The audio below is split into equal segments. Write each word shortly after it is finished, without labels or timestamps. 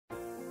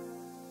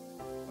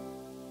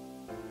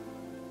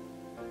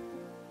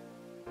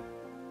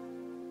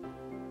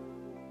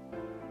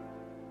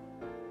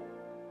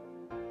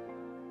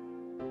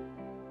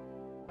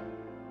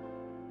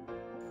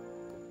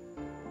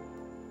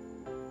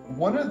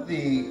one of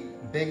the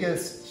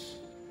biggest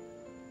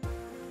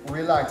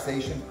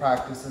relaxation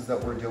practices that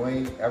we're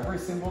doing every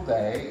single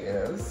day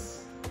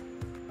is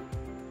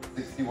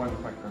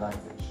 61-point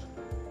relaxation.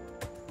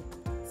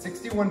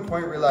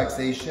 61-point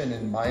relaxation,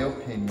 in my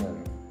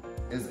opinion,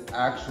 is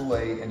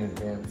actually an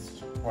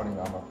advanced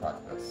pranayama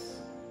practice.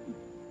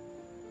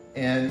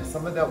 And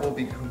some of that will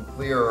become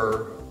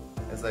clearer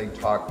as I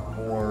talk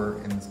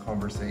more in this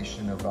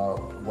conversation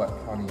about what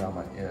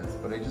pranayama is.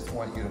 But I just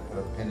want you to put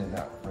a pin in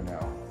that for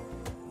now.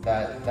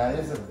 That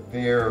is a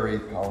very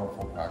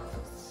powerful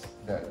practice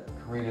that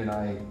Karina and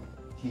I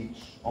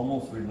teach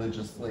almost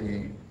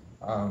religiously.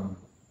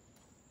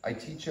 I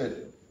teach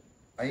it,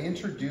 I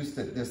introduced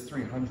it this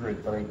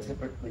 300, but I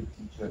typically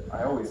teach it,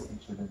 I always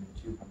teach it in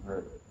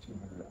 200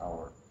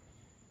 hour.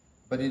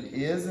 But it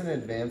is an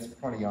advanced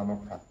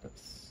pranayama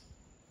practice.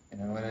 And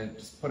I'm going to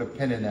just put a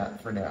pin in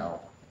that for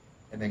now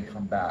and then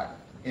come back.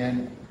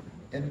 And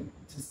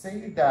to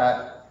say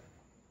that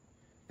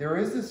there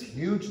is this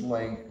huge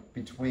link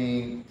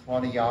between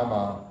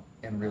pranayama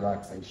and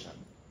relaxation,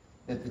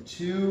 that the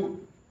two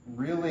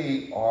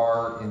really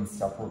are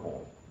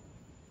inseparable.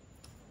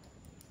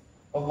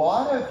 A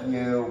lot of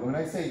you, when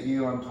I say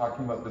you, I'm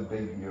talking about the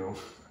big you.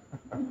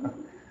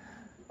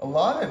 A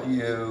lot of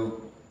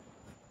you,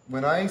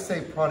 when I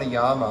say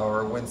pranayama,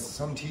 or when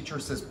some teacher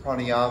says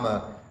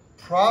pranayama,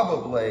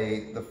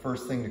 probably the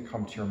first thing to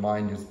come to your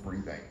mind is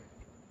breathing.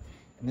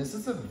 And this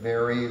is a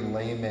very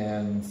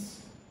layman's,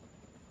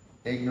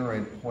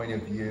 ignorant point of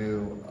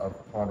view of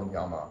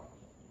pranayama.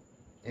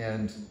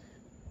 And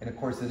of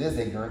course it is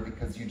ignorant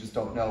because you just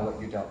don't know what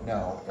you don't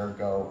know,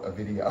 ergo a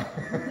video.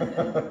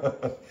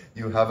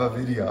 You have a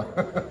video.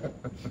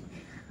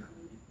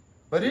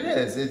 But it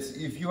is,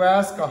 if you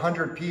ask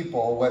 100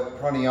 people what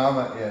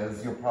pranayama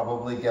is, you'll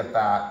probably get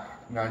back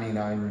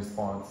 99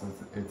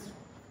 responses. It's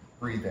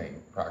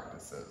breathing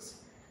practices.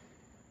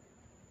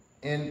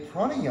 And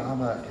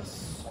pranayama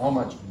is so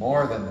much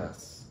more than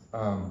this.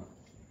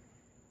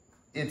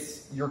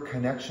 It's your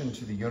connection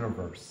to the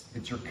universe.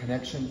 It's your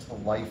connection to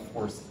life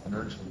force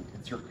energy.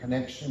 It's your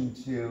connection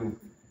to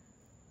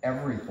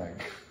everything.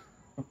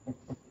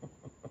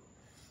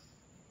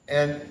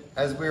 And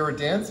as we were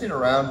dancing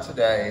around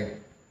today,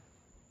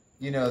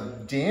 you know,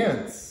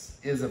 dance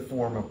is a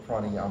form of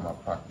pranayama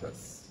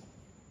practice.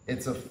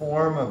 It's a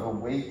form of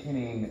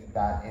awakening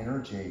that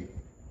energy.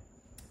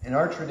 In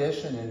our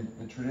tradition, in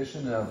the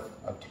tradition of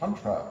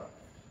Tantra,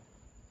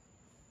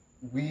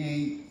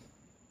 we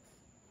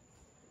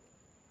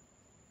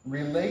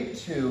relate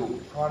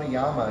to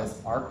pranayama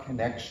as our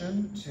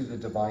connection to the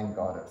divine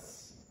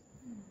goddess.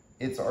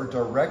 It's our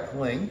direct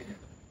link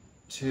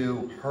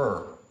to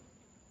her,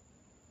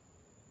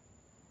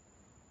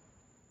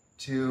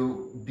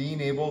 to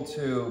being able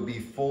to be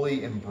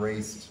fully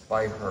embraced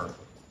by her.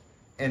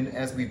 And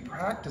as we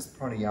practice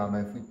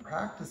pranayama, if we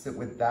practice it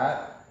with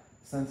that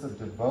sense of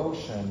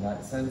devotion,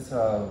 that sense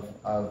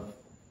of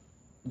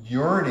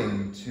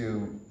yearning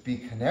to be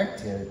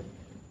connected,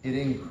 it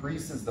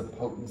increases the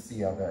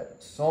potency of it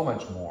so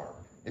much more.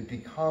 It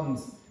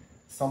becomes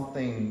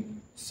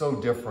something so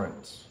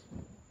different.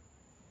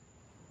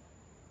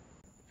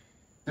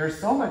 There's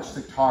so much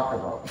to talk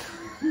about.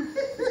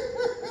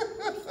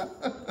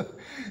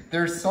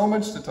 There's so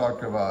much to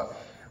talk about.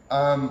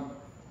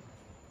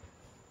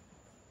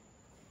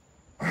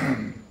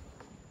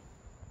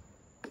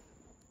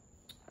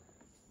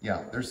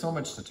 Yeah, there's so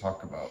much to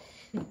talk about.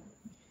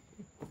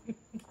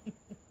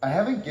 I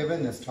haven't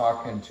given this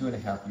talk in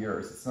 2.5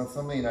 years. It's not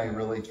something I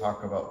really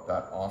talk about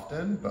that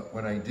often, but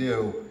when I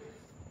do,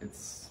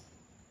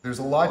 there's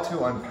a lot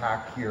to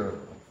unpack here.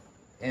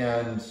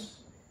 And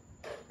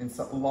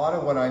a lot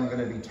of what I'm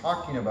going to be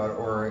talking about,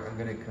 or I'm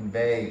going to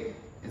convey,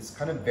 is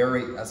kind of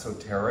very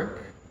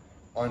esoteric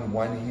on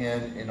one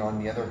hand, and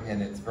on the other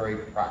hand, it's very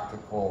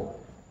practical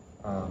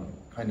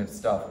kind of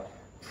stuff.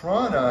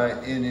 Prana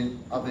in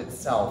and of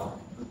itself,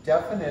 the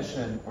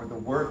definition, or the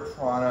word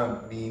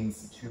prana,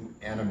 means to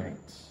animate.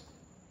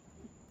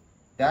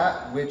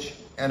 That which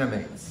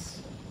animates.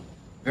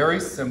 Very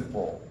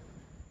simple.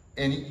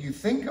 And you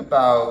think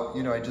about,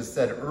 you know, I just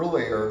said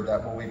earlier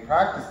that when we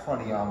practice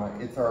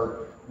pranayama, it's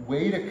our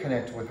way to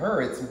connect with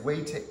her. It's a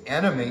way to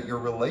animate your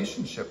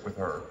relationship with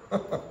her.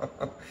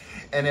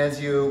 And as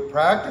you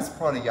practice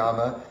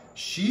pranayama,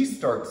 she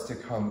starts to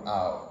come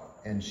out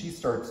and she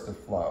starts to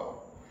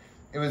flow.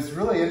 It was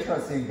really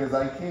interesting because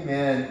I came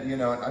in, you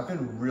know, and I've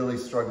been really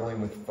struggling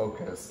with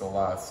focus the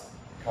last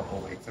couple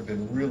of weeks. I've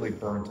been really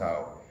burnt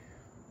out.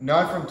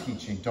 Not from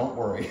teaching, don't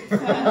worry.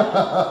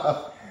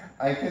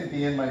 I can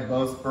be in my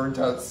most burnt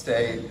out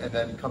state and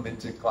then come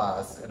into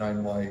class and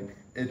I'm like,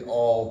 it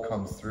all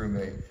comes through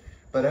me.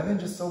 But I've been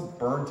just so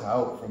burnt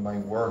out from my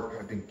work.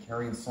 I've been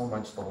carrying so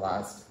much the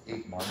last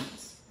 8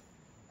 months.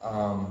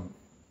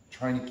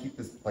 Trying to keep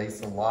this place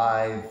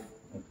alive,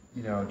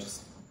 you know,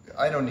 just,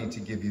 I don't need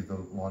to give you the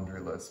laundry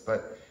list,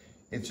 but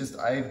it's just,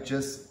 I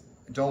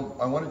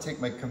want to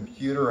take my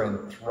computer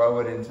and throw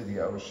it into the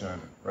ocean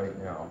right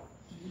now.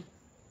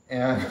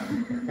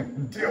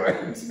 And do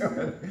it.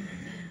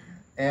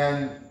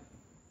 And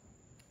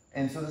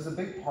And so there's a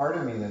big part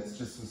of me that's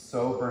just was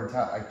so burnt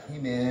out. I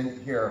came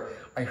in here,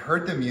 I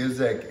heard the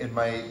music and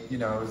my, you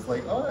know, it was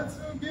like, oh, that's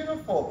so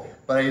beautiful.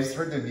 But I just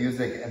heard the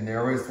music and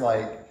there was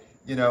like,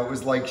 you know, it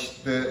was like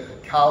the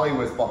Kali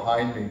was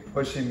behind me,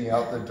 pushing me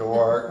out the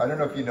door. I don't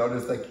know if you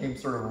noticed, I came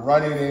sort of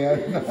running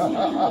in.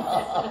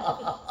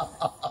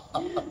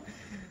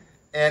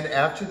 And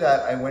after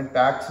that, I went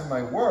back to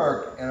my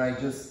work and I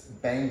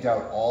just banged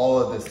out all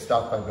of this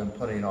stuff I've been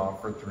putting off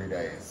for 3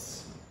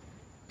 days.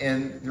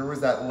 And there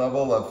was that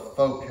level of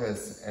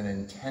focus and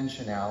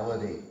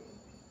intentionality.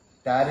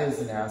 That is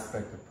an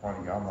aspect of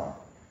pranayama.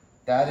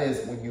 That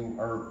is when you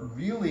are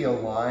really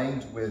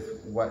aligned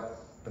with what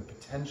the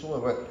potential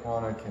of what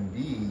prana can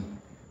be,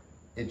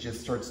 it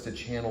just starts to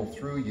channel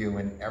through you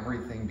and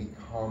everything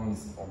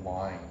becomes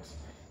aligned.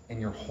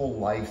 And your whole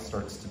life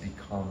starts to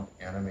become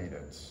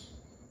animated.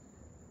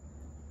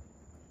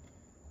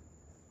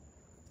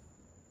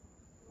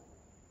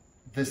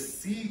 The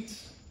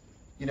seat,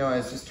 you know, I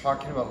was just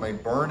talking about my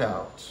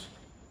burnout,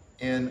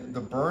 and the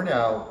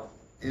burnout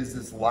is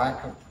this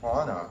lack of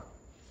prana.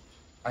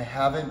 I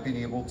haven't been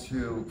able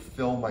to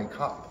fill my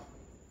cup,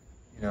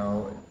 you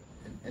know,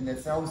 and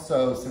it sounds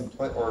so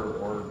simple,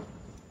 or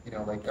you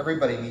know, like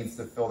everybody needs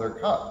to fill their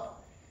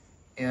cup.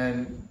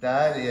 And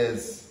that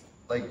is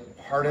like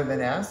part of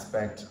an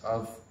aspect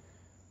of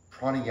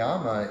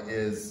pranayama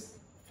is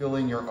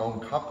filling your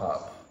own cup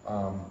up,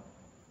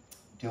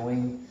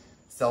 doing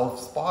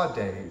self-spa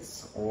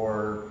days,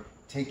 or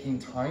taking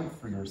time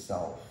for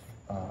yourself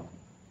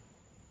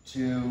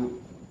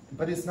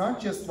but it's not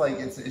just like,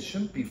 it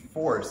shouldn't be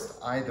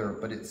forced either,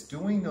 but it's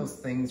doing those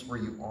things where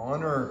you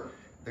honor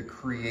the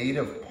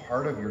creative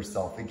part of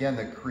yourself. Again,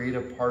 the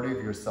creative part of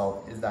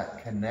yourself is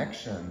that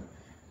connection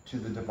to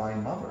the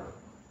Divine Mother.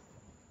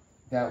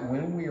 That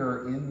when we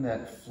are in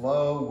that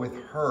flow with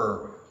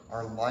her,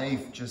 our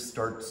life just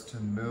starts to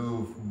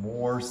move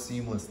more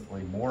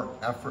seamlessly, more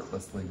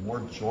effortlessly, more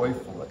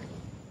joyfully.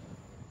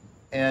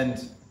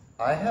 And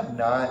I have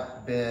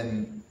not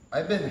been,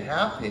 I've been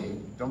happy,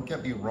 don't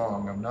get me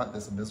wrong, I'm not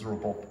this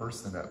miserable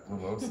person at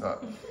Blue Osa.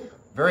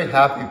 Very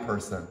happy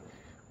person.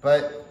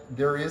 But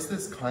there is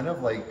this kind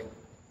of like,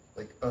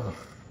 ugh,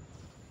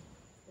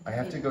 I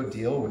have to go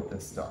deal with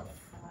this stuff.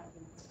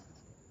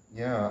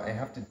 Yeah, I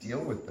have to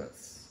deal with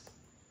this.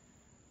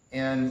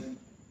 And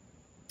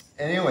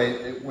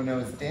anyway, when I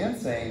was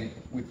dancing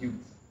with you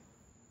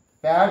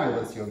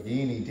fabulous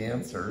yogini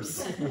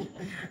dancers,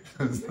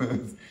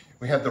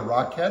 we have the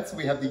Rockettes,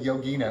 we have the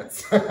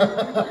Yoginettes.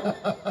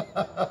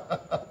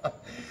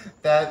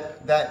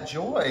 that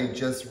joy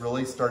just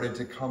really started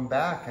to come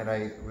back, and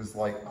I was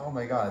like, oh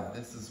my God,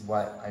 this is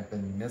what I've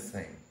been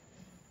missing.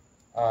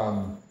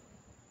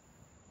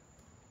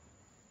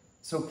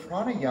 So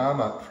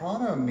pranayama,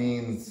 prana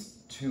means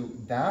to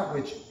that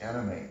which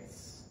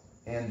animates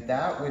and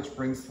that which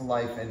brings to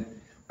life. And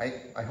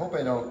I hope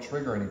I don't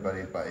trigger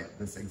anybody by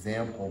this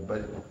example,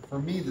 but for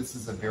me, this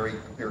is a very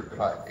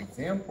clear-cut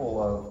example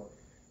of,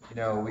 you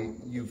know,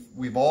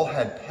 we've all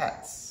had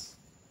pets.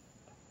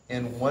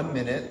 And 1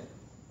 minute,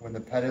 when the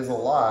pet is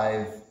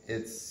alive,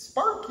 it's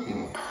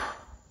Sparky.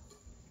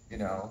 You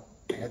know,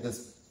 I had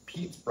this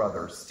Pete's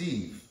brother,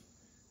 Steve,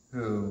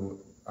 who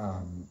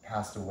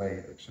passed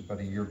away actually about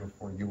a year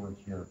before you were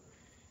here.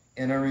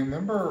 And I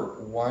remember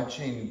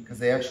watching, because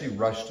they actually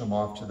rushed him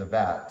off to the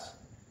vet.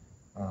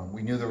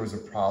 We knew there was a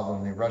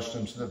problem. They rushed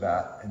him to the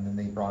vet, and then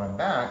they brought him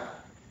back,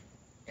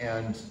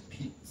 and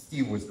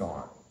Steve was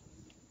gone.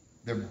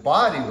 Their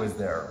body was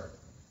there,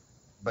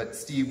 but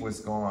Steve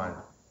was gone.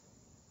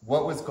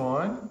 What was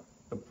gone?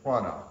 The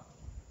prana,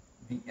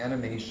 the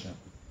animation.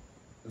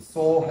 The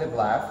soul had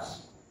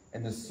left,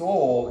 and the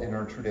soul, in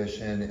our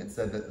tradition, it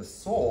said that the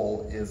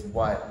soul is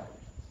what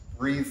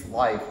breathes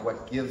life,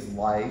 what gives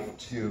life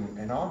to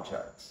an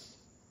object.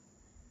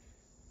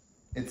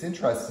 It's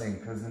interesting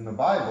because in the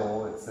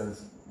Bible it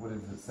says, what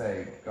does it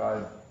say?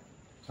 God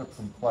took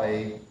some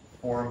clay,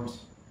 formed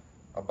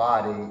a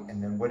body,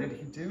 and then what did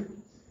he do?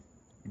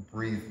 He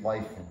breathed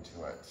life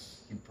into it.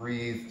 He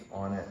breathed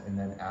on it, and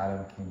then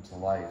Adam came to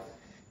life.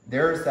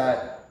 There's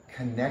that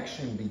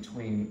connection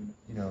between,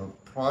 you know,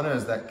 prana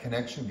is that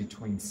connection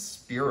between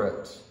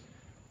spirit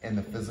and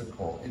the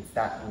physical. It's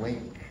that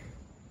link.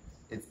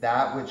 It's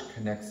that which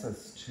connects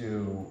us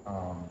to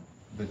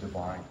the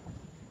divine.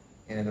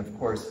 And of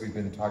course, we've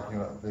been talking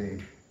about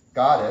the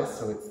goddess,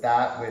 so it's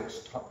that which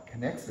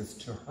connects us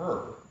to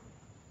her.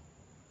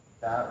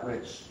 That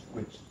which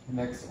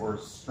connects or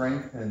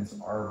strengthens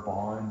our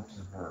bond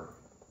to her.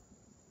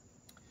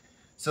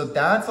 So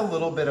that's a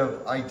little bit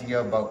of idea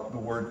about the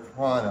word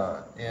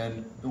prana.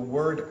 And the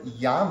word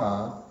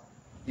yama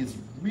is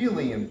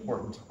really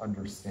important to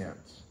understand.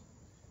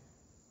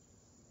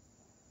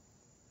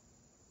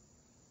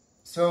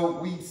 So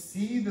we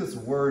see this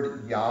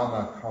word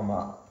yama come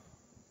up.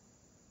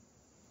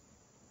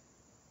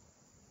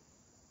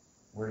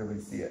 Where do we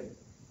see it?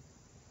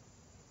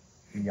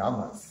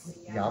 Yamas.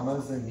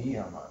 Yamas and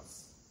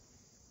niyamas.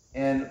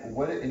 And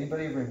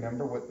anybody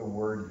remember what the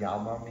word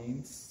yama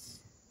means?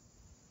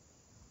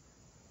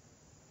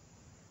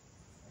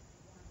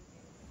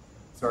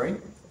 Sorry?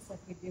 It's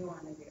Stuff you do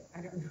want to do.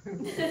 I don't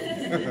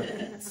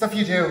know. Stuff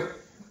you do.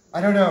 I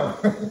don't know.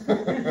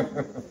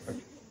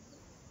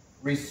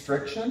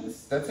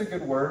 Restrictions. That's a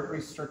good word.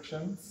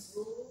 Restrictions.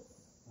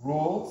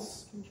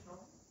 Rules.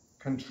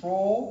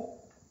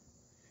 Control.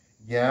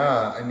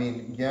 Yeah, I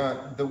mean, yeah.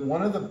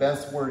 One of the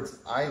best words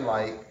I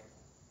like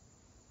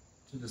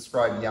to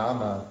describe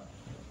Yama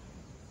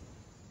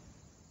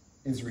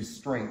is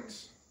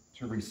restraint.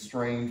 To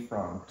restrain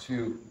from.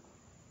 To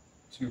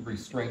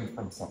restrain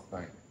from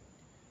something.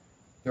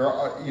 There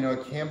are,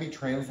 it can be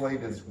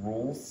translated as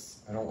rules.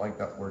 I don't like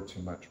that word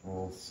too much,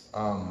 rules.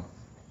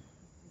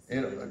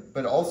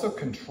 But also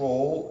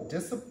control,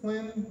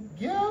 discipline.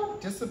 Yeah,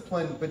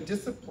 discipline, but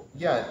discipline.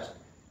 Yeah,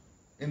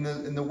 in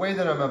the way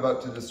that I'm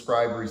about to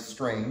describe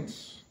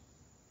restraint,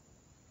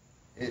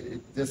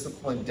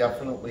 discipline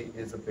definitely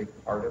is a big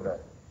part of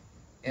it.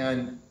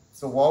 And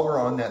so while we're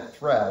on that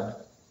thread,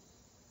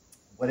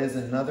 what is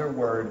another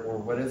word, or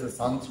what is a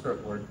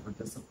Sanskrit word for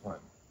discipline?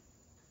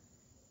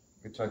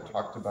 Which I've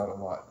talked about a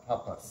lot,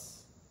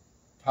 tapas.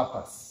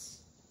 Tapas.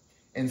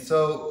 And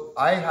so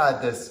I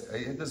had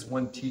this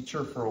one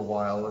teacher for a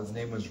while. His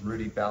name was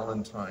Rudy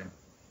Ballantyne,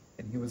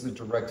 and he was a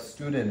direct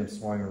student of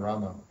Swami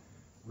Rama.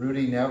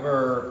 Rudy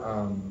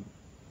never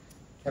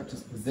kept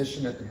his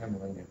position at the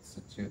Himalayan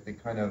Institute. They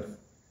kind of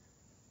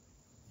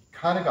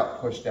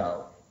got pushed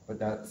out, but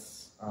that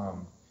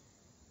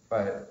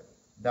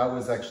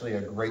was actually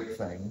a great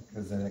thing,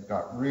 because then it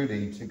got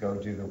Rudy to go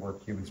do the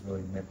work he was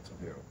really meant to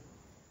do.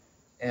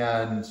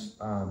 And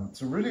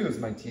so Rudy was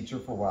my teacher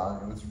for a while,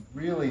 and it was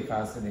really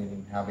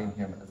fascinating having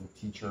him as a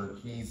teacher.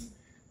 He's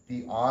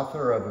the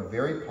author of a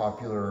very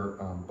popular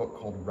book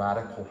called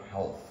Radical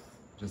Health,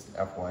 just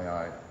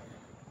FYI.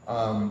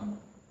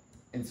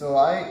 And so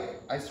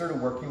I started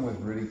working with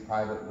Rudy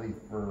privately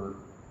for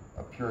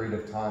a period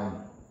of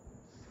time.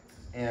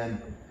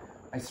 And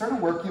I started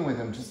working with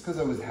him just because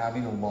I was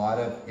having a lot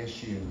of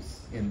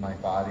issues in my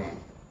body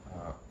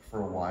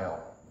for a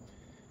while.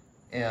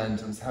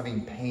 And I was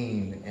having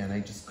pain, and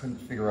I just couldn't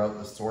figure out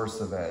the source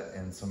of it.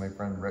 And so my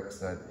friend Rick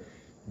said,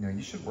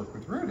 you should work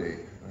with Rudy.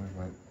 And I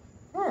went,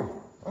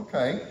 oh,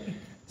 okay.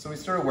 So we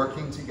started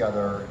working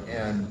together,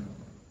 and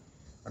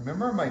I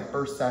remember my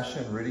first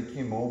session, Rudy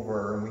came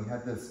over, and we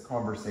had this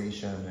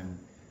conversation, and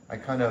I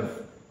kind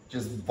of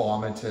just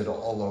vomited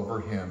all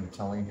over him,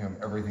 telling him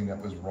everything that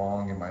was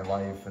wrong in my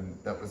life and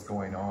that was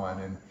going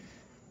on, and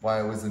why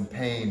I was in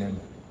pain. And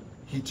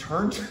he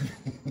turned to me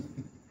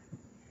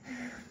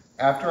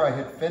after I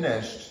had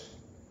finished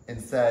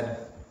and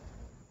said,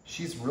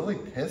 "She's really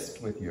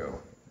pissed with you."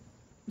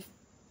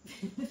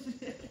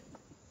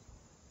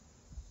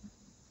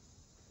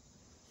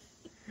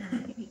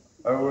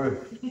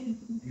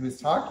 He was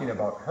talking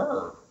about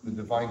her, the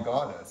divine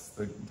goddess,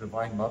 the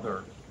divine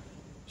mother.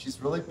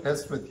 She's really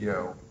pissed with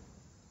you,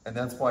 and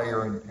that's why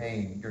you're in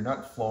pain. You're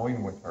not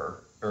flowing with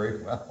her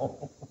very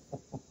well.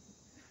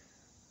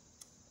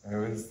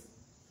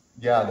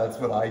 That's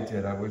what I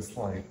did. I was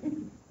like,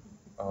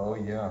 oh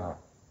yeah.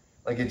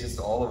 Like it just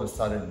all of a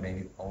sudden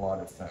made a lot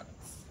of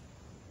sense.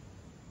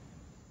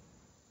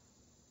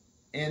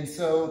 And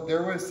so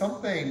there was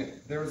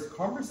a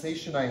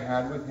conversation I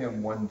had with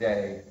him one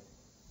day.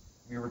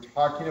 We were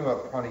talking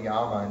about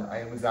pranayama, and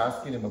I was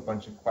asking him a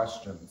bunch of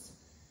questions.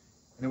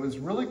 And it was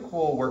really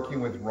cool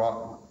working with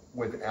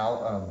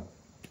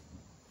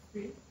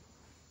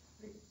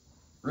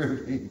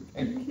Rudy,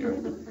 thank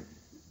you.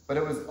 But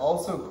it was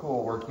also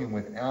cool working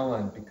with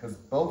Alan, because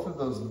both of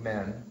those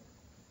men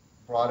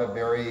brought a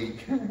very,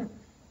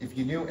 if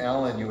you knew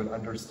Alan, you would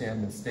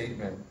understand this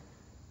statement.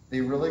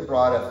 They really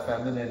brought a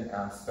feminine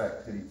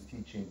aspect to these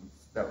teachings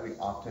that we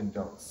often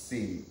don't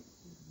see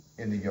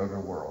in the yoga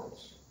world.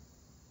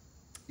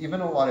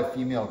 Even a lot of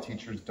female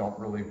teachers don't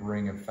really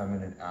bring a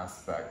feminine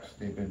aspect.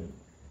 They've been,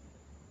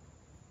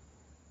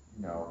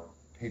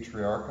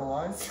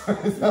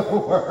 patriarchalized, is that a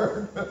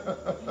word?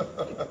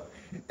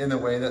 In the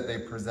way that they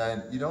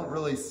present. You don't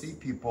really see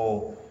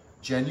people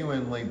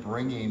genuinely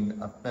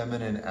bringing a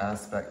feminine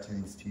aspect to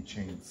these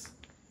teachings.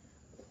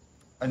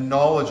 A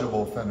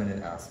knowledgeable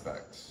feminine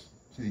aspect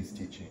to these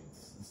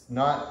teachings. It's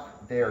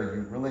not there.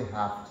 You really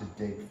have to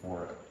dig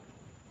for it.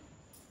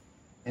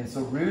 And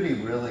so Rudy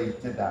really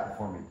did that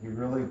for me. He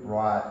really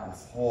brought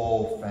this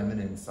whole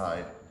feminine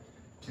side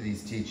to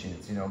these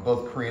teachings.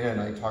 Both Karina and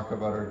I talk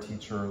about our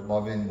teacher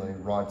lovingly,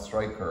 Rod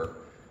Stryker,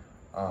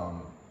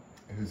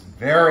 who's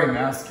very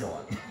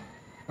masculine.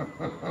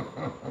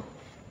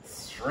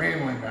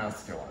 Extremely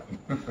masculine.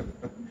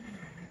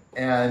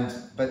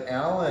 But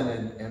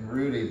Alan and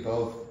Rudy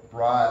both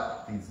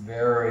brought these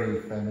very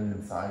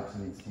feminine sides to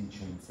these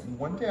teachings. And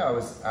one day I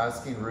was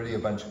asking Rudy a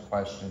bunch of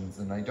questions,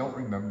 and I don't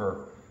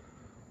remember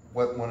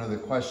what one of the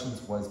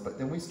questions was, but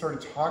then we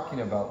started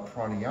talking about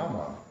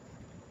pranayama.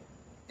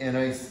 And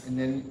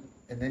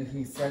then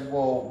he said,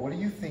 well, what do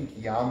you think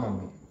yama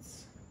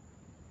means?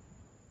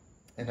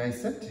 And I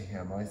said to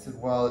him,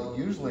 well, it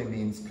usually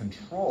means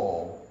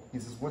control. He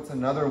says, what's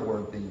another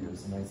word they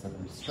use? And I said,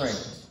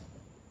 restraint.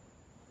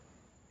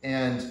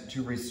 And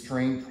to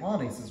restrain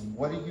prana, he says,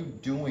 what are you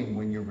doing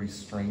when you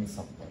restrain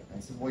something? I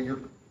said, well,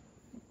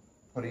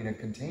 putting a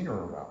container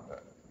around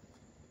it.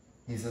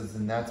 He says,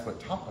 and that's what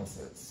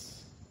tapas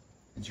is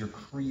you're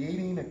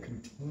creating a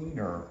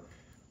container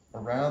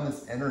around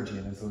this energy.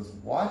 And as I was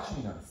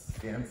watching us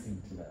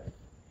dancing today,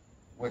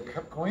 what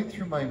kept going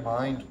through my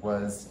mind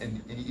was,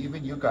 and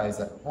even you guys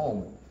at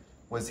home,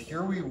 was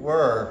here we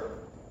were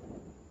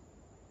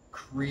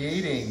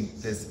creating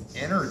this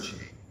energy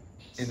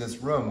in this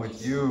room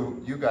with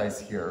you guys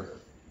here.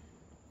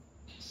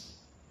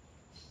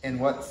 And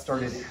what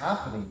started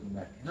happening in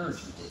that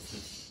energy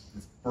was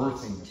this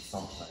birthing of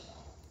something.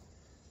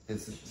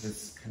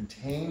 This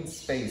contained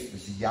space,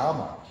 this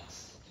Yama,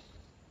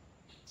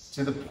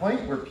 to the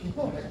point where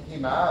people had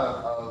came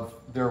out of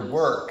their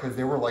work because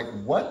they were like,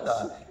 what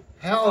the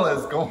hell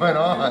is going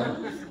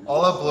on?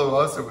 All of Blue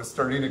Osa was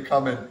starting to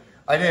come in.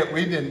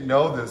 We didn't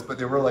know this, but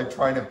they were like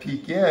trying to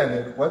peek in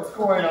and what's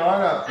going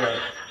on up there?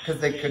 Because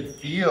they could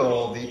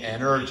feel the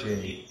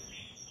energy.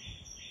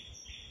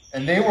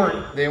 And they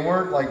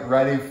weren't like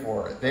ready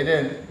for it. They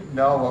didn't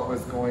know what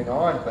was going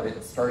on, but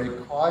it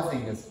started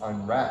causing this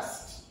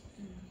unrest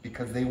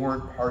because they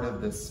weren't part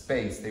of this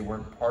space. They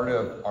weren't part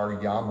of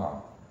our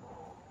Yama.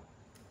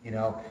 You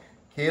know,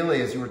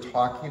 Kaylee, as you were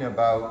talking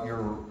about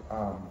your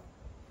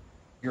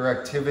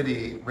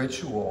activity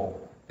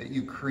ritual that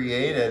you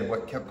created,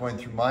 what kept going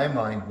through my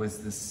mind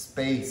was this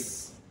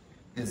space,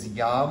 this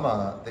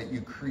Yama that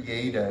you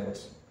created.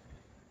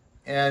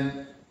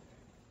 And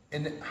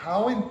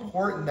how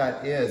important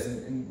that is.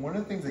 And one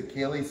of the things that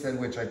Kaylee said,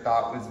 which I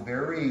thought was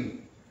very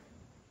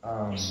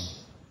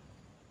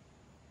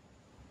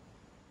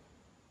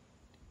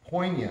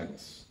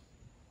poignant,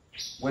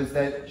 was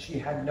that she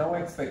had no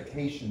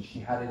expectation. She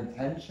had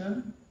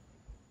intention,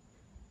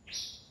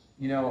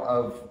 you know,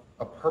 of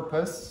a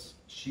purpose.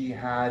 She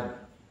had,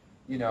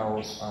 you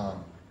know,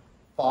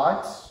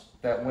 thoughts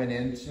that went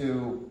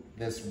into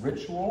this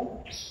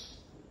ritual,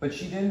 but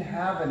she didn't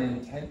have an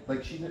intent,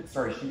 like she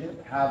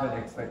didn't have an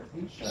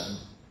expectation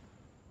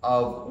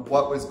of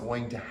what was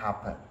going to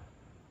happen.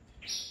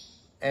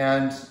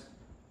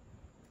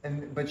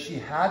 But she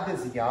had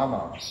this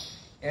Yama,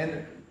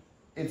 and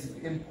it's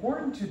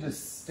important to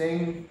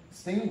distinguish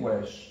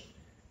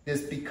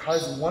this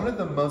because one of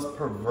the most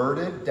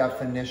perverted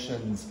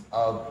definitions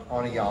of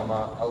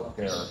pranayama out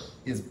there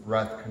is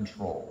breath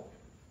control.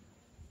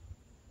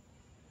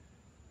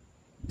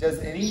 Does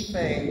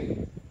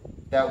anything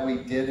that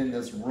we did in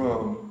this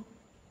room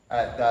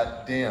at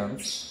that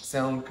dance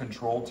sound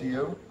control to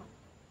you?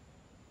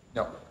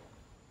 No.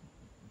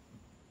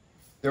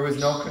 There was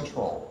no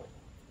control.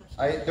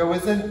 I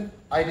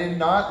did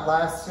not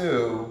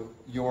lasso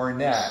your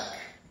neck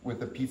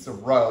with a piece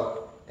of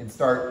rope and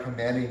start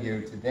commanding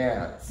you to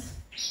dance.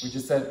 We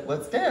just said,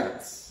 let's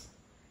dance.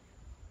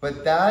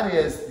 But that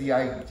is the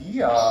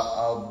idea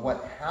of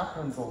what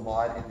happens a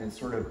lot in this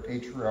sort of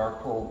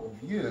patriarchal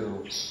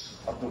view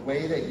of the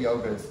way that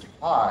yoga is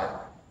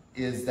taught,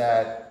 is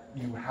that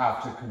you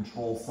have to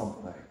control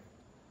something.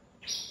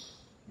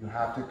 You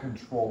have to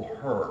control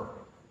her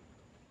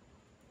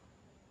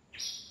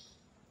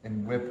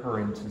and whip her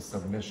into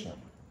submission.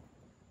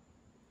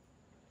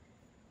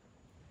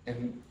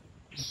 And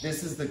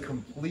this is the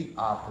complete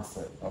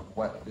opposite of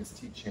what this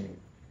teaching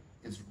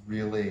is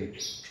really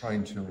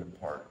trying to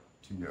impart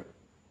to you.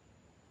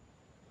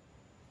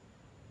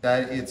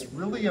 That it's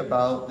really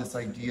about this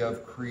idea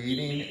of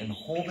creating and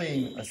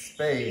holding a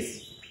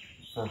space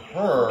for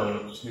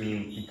her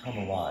to become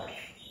alive.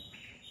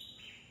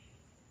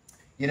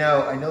 You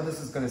know, I know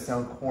this is going to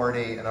sound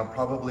corny and I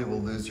probably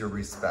will lose your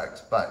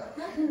respect, but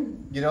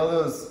you know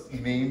those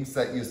memes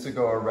that used to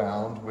go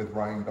around with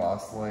Ryan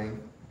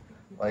Gosling?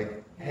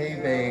 Like, hey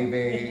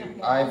baby,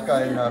 I've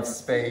got enough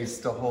space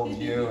to hold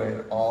you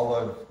and all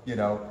of, you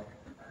know,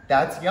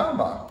 that's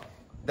Yama.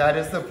 That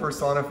is the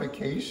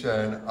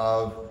personification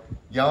of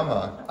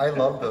Yama. I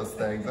love those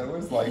things. I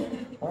was like,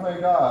 oh my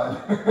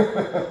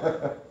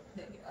God.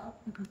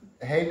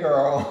 Hey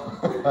girl,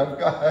 I've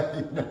got,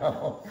 you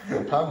know,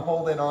 I'm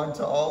holding on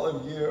to all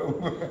of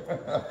you.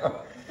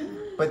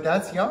 But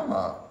that's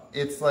Yama.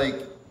 It's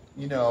like,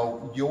 you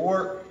know,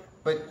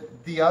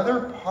 but the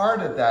other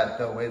part of that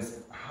though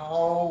is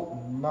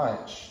how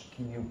much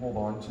can you hold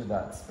on to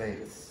that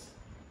space?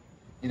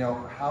 You know,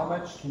 how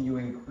much can you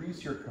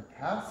increase your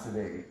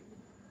capacity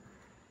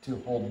to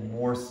hold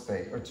more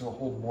space or to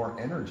hold more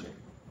energy?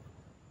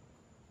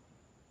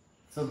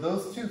 So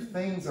those two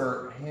things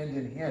are hand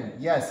in hand.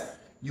 Yes,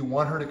 you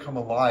want her to come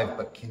alive,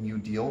 but can you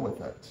deal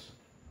with it?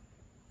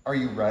 Are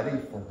you ready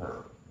for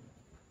her?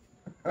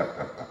 I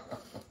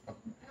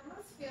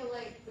almost feel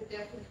like the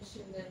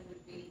definition then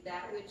would be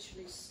that which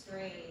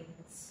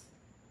restrains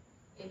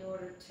in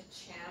order to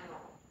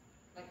channel,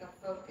 like a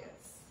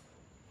focus.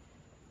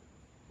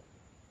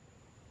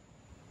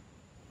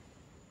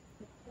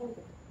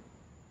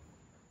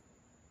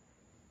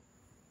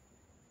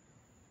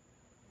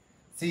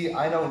 See,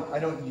 I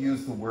don't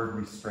use the word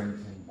restraint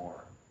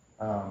anymore.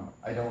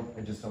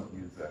 I just don't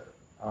use it.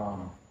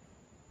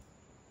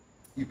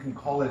 You can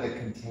call it a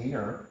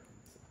container,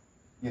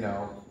 you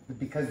know,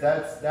 because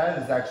that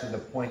is actually the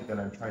point that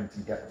I'm trying to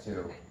get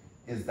to,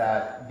 is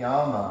that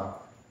Yama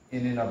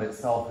in and of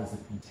itself as a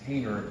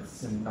container is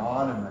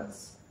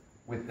synonymous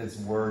with this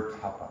word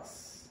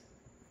tapas.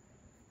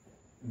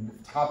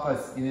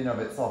 Tapas in and of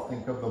itself,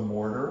 think of the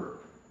mortar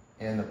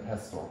and the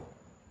pestle.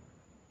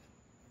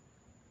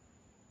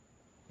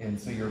 And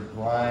so you're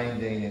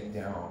grinding it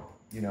down,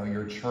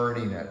 you're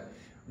churning it.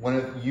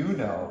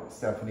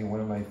 Stephanie, one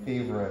of my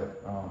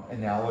favorite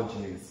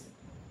analogies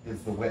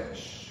is the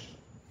witch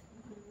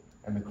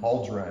and the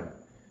cauldron,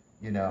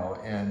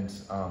 and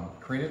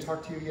Karina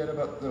talked to you yet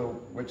about the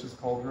witch's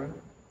cauldron?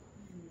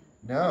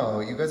 No,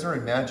 you guys are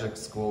in magic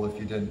school if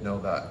you didn't know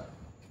that.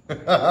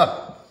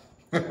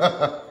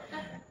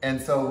 And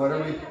so what are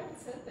we? I haven't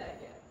said that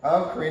yet.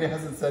 Oh, Karina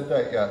hasn't said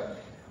that yet.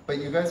 But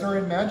you guys are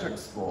in magic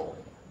school.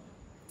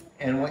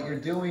 And what you're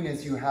doing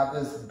is you have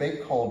this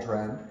big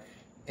cauldron,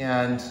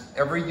 and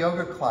every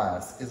yoga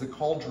class is a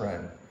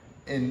cauldron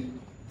in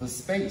the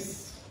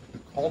space. The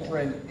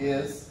cauldron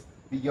is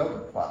the yoga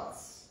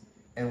class.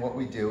 And what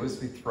we do is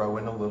we throw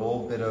in a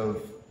little bit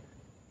of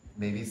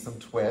maybe some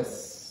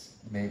twists,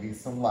 maybe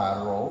some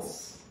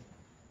laterals,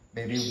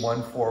 maybe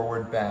 1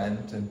 forward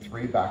bend and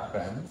 3 back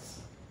bends.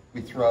 We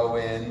throw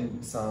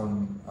in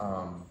some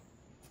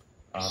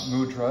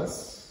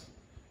mudras,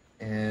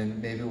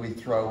 and maybe we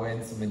throw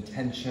in some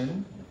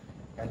intention.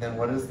 And then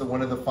what is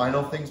one of the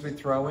final things we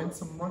throw in?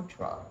 Some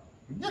mantra.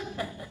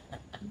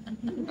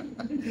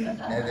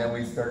 And then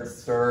we start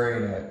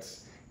stirring it,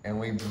 and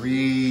we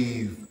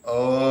breathe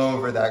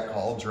over that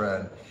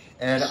cauldron.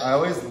 And I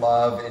always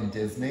love in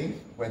Disney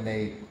when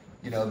they,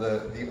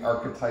 the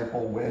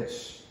archetypal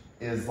witch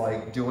is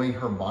like doing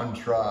her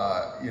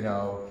mantra,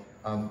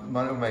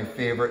 one of my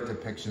favorite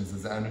depictions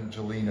is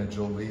Angelina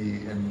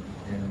Jolie in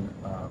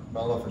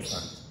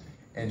Maleficent.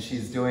 And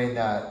she's doing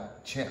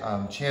that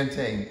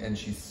chanting, and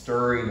she's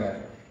stirring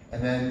it.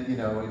 And then,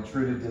 in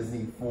true to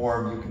Disney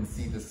form, you can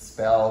see the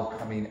spell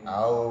coming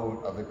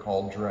out of the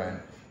cauldron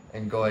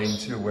and going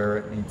to where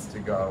it needs to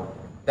go.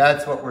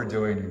 That's what we're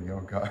doing in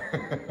yoga.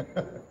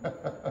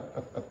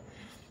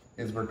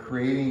 Is we're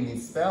creating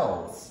these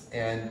spells,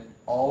 and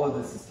all of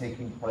this is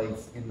taking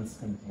place in this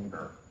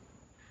container.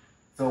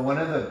 So one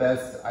of the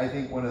best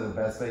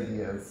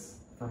ideas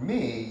for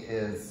me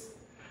is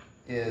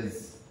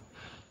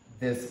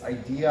this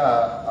idea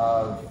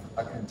of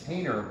a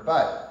container,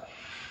 but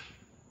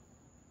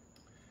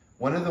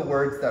one of the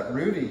words that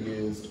Rudy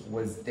used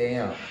was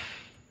dam.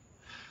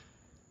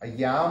 A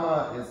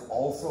yama is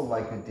also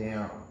like a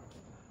dam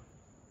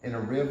in a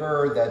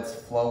river that's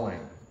flowing.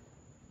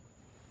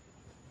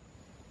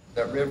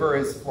 That river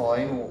is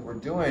flowing. What we're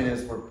doing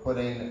is we're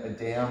putting a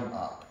dam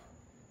up.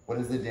 What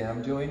is the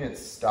dam doing?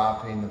 It's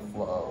stopping the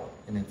flow,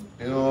 and it's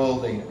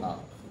building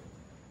up.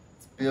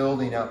 It's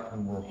building up,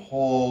 and we're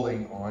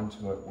holding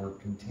onto it. We're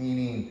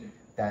containing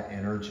that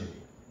energy.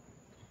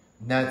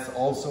 And that's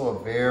also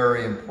a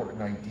very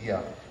important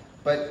idea.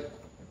 But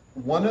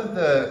one of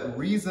the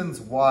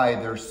reasons why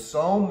there's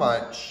so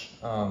much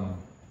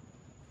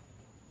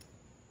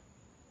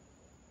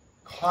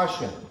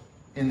caution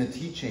in the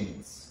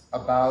teachings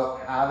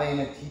about having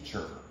a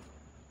teacher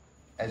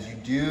as you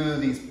do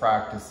these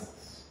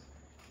practices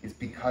is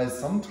because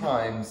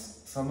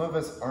sometimes some of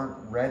us aren't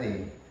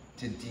ready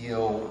to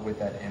deal with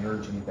that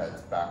energy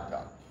that's backed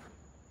up.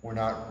 We're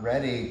not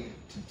ready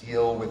to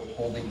deal with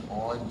holding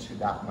on to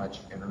that much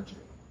energy.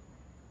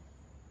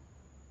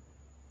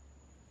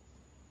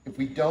 If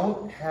we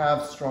don't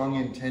have strong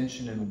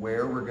intention in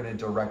where we're going to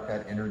direct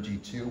that energy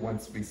to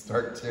once we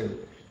start to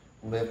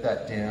lift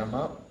that dam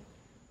up,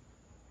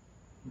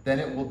 then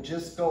it will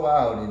just go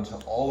out into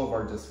all of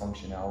our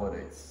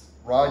dysfunctionalities.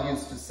 Rod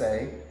used to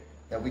say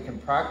that we can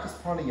practice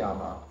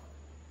pranayama,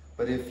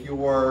 but if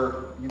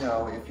you're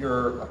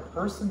a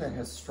person that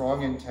has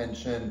strong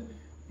intention,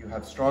 you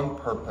have strong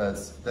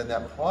purpose, then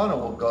that prana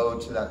will go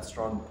to that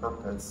strong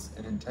purpose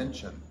and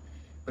intention.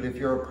 But if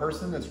you're a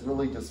person that's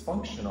really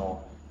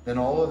dysfunctional, then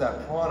all of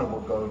that prana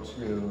will go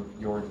to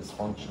your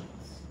dysfunctions.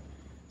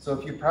 So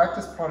if you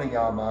practice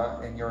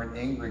pranayama and you're an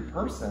angry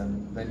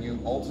person, then you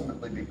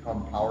ultimately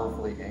become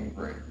powerfully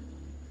angry.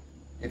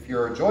 If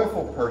you're a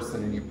joyful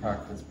person and you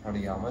practice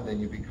pranayama, then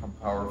you become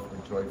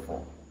powerfully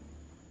joyful.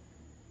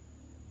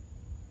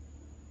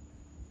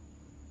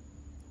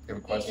 You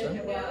have a question?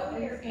 If you know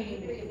you're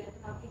angry, then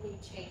how can you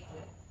change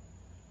it?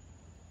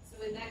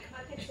 So in that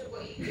context of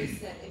what you just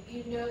said, if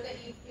you know that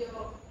you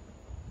feel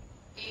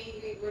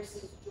angry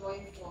versus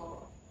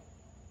joyful,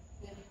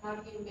 then how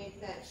do you make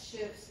that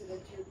shift so that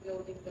you're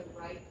building the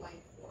right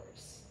life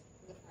force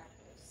in the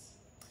practice?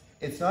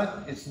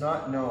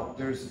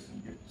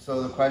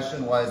 So the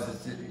question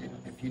was,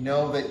 if you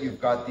know that you've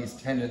got these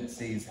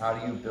tendencies, how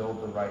do you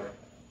build the right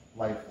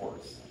life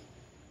force?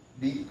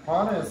 The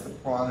prana is the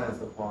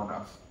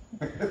prana.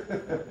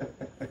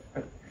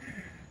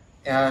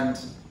 And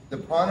the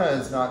prana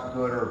is not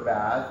good or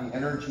bad. The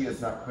energy is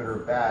not good or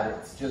bad.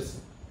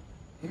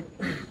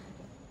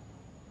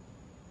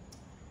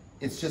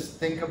 It's just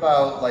think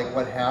about like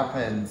what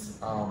happens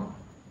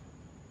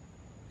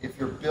if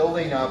you're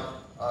building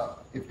up,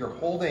 if you're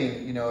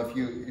holding,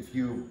 if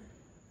you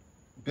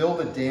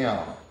build a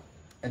dam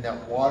and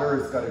that water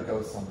has got to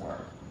go somewhere.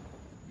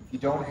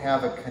 If you don't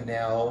have a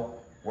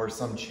canal or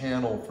some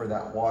channel for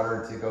that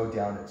water to go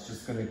down, it's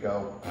just going to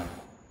go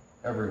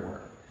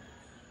everywhere.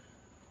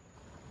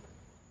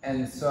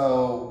 And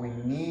so we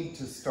need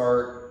to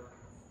start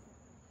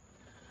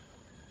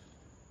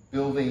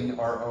building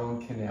our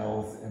own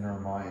canals in our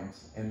mind,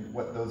 and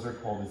what those are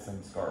called is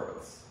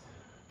samskaras.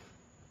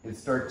 Is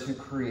start to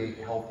create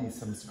healthy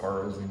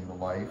samskaras in your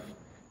life,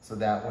 so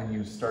that when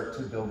you start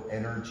to build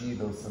energy,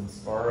 those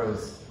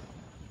samskaras,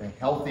 the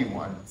healthy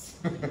ones,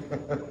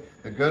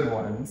 the good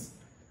ones,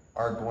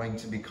 are going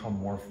to become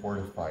more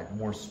fortified,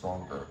 more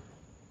stronger.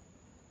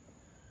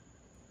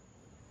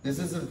 This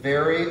is a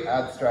very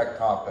abstract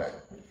topic.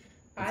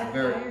 I'm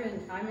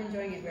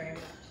enjoying it very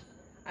much.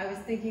 I was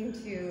thinking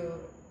too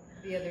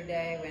the other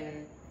day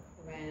when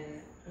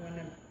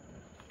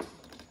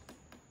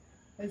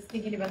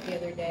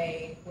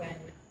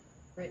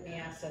Brittany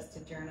asked us to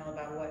journal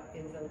about what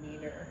is a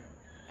leader,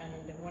 and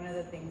one of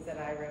the things that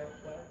I wrote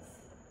was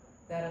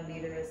that a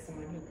leader is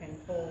someone who can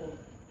hold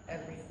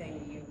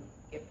everything you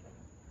give them,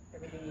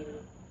 everything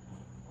you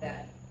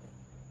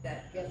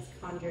that gets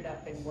conjured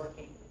up and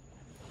working.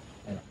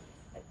 Yeah.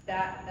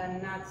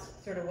 And that's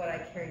sort of what I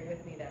carried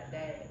with me that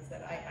day, is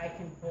that I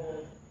can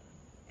hold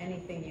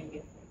anything you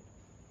give me.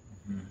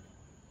 Mm-hmm.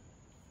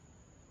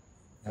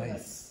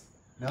 Nice.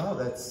 No,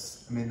 that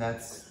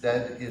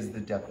is the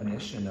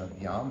definition of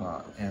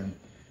Yama. And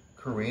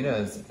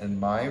Karina's and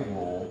my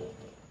role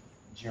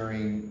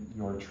during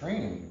your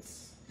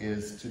trainings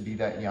is to be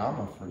that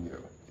Yama for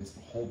you, is to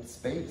hold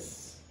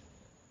space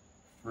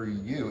for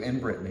you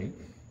and Brittany,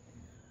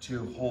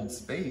 to hold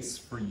space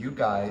for you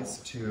guys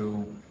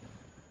to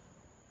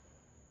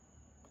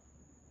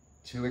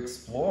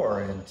explore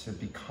and to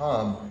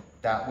become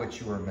that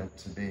which you are meant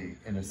to be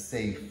in a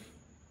safe,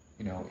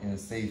 in a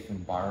safe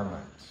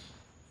environment.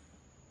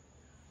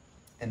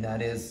 And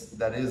that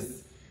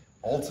is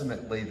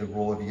ultimately the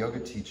role of a yoga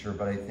teacher,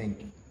 but I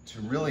think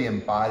to really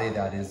embody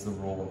that is the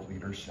role of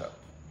leadership.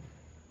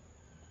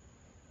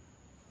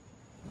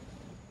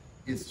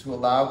 Is to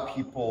allow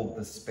people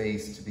the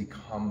space to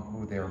become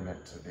who they're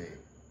meant to be.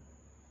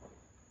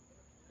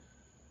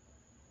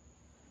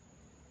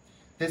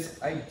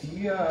 This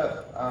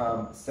idea,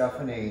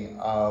 Stephanie,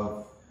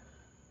 of,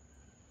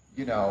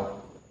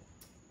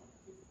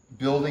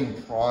 building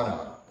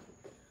prana,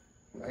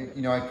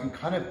 I can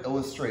kind of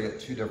illustrate it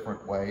two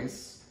different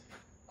ways.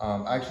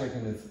 Actually, I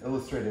can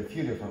illustrate it a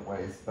few different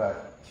ways,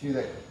 but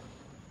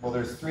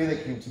there's three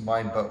that came to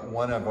mind, but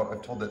one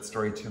I've told that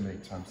story too many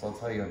times, so I'll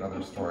tell you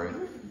another story.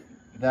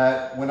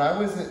 That when I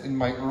was in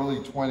my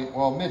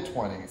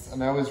mid-20s,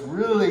 and I was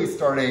really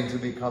starting to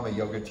become a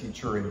yoga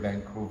teacher in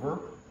Vancouver,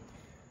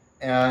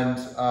 and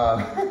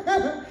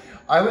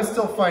I was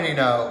still finding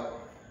out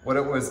what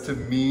it was to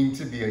mean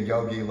to be a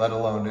yogi, let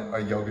alone a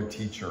yoga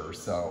teacher,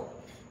 so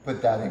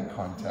put that in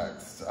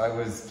context. I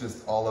was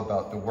just all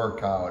about the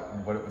workout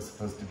and what it was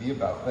supposed to be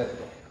about. But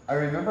I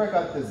remember I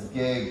got this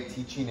gig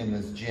teaching in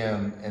this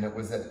gym, and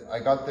I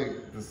got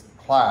this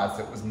class,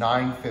 it was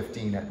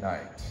 9:15 at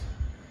night.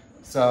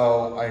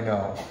 So I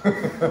know.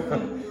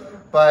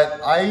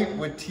 But I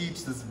would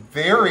teach this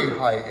very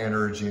high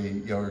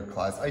energy yoga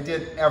class. I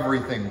did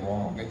everything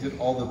wrong. I did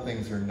all the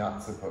things you're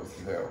not supposed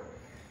to do.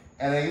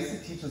 And I used to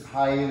teach this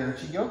high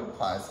energy yoga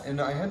class. And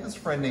I had this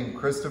friend named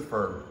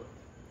Christopher,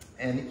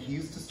 and he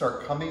used to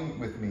start coming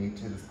with me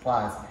to this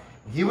class.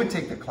 He would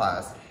take the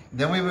class, and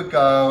then we would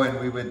go and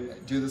we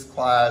would do this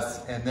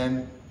class, and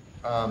then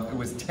it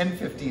was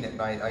 10:15 at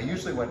night. I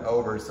usually went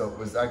over, so it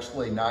was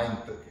actually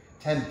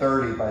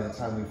 10:30 by the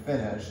time we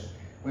finished.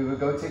 We would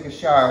go take a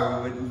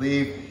shower, we would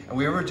leave, and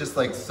we were just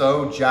like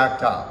so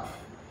jacked up,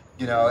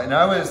 and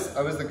I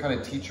was the kind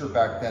of teacher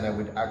back then. I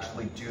would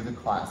actually do the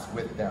class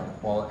with them.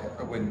 Well,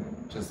 I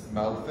wouldn't just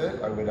mouth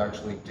it, I would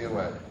actually do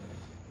it.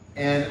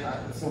 And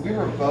so we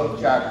were both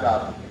jacked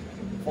up,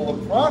 full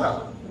of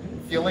prana,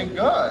 feeling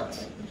good.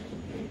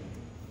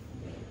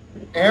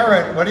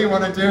 Aaron, what do you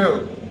want to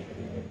do?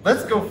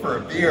 Let's go for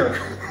a beer.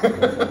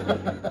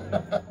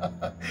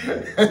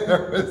 And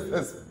there was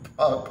this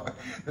pub,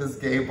 this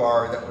gay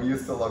bar that we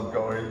used to love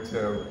going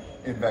to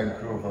in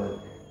Vancouver.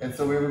 And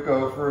so we would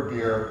go for a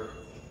beer.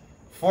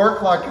 4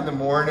 o'clock in the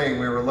morning,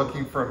 we were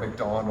looking for a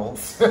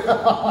McDonald's.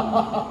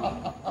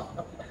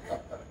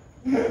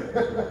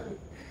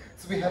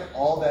 So we had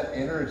all that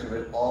energy, we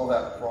had all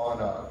that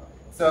prana.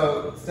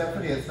 So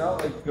Stephanie, it's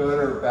not like good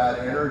or bad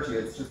energy,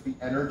 it's just the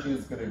energy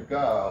is going to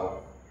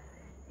go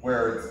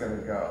where it's going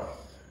to go.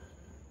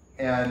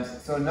 And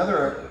so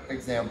another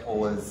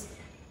example is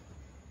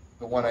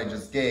the one I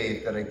just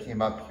gave, that I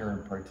came up here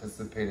and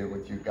participated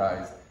with you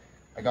guys.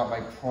 I got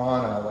my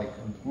prana like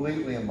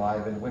completely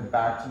enlivened, went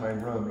back to my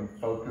room and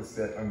focused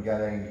it on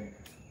getting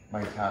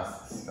my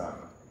tasks done,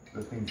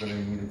 the things that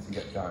I needed to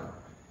get done.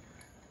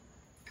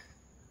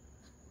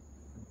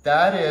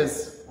 That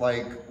is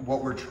like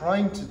what we're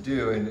trying to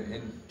do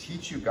and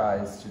teach you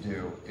guys to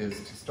do, is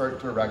to start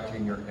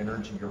directing your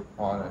energy, your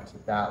prana, to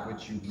that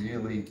which you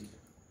really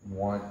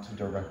want to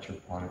direct your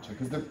prana to.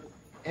 Because the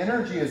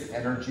energy is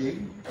energy,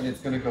 and it's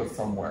going to go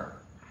somewhere.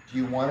 Do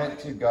you want it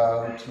to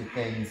go to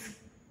things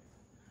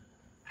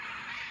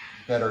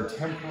that are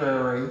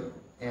temporary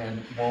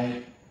and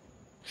won't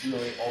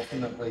really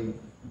ultimately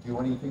do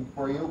anything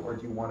for you, or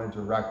do you want to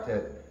direct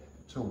it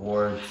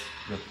towards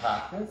your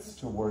practice,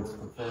 towards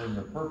fulfilling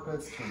your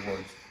purpose,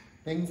 towards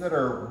things that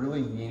are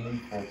really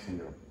meaningful to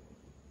you?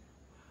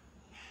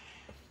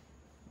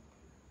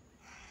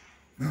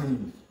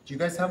 Do you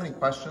guys have any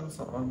questions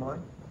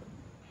online?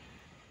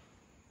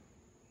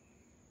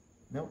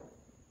 No?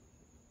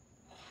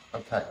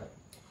 Okay.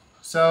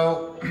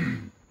 So,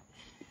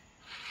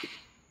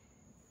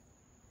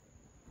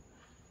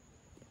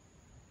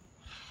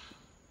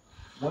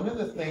 one of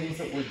the things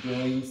that we're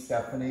doing,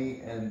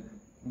 Stephanie, and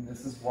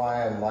this is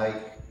why I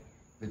like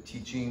the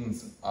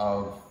teachings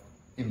of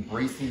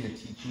embracing the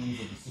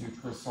teachings of the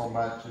Sutra so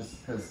much, is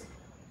because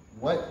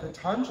what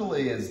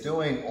Patanjali is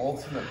doing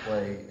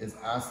ultimately is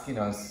asking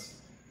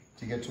us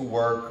to get to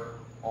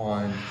work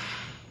on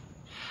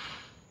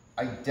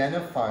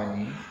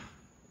identifying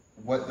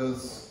what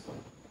those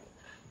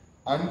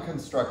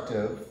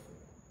unconstructive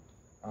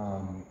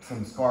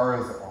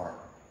samskaras are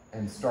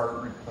and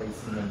start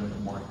replacing them with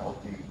more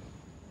healthy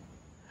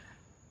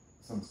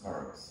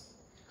samskaras.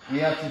 We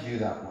have to do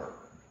that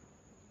work,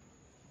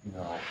 you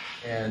know,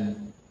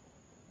 and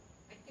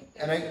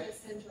I think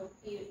that's an essential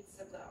piece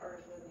of the art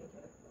of living.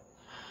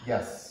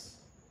 yes,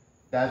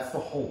 that's the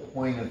whole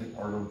point of the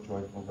art of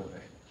joyful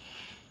living.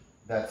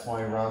 That's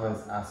why Rama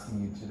is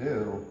asking you to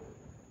do,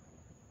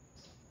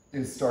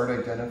 is start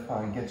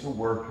identifying, get to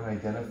work and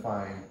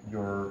identifying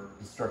your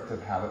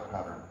destructive habit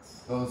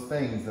patterns, those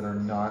things that are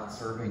not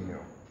serving you.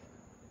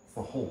 It's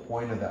the whole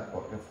point of that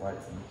book. That's why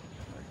it's in the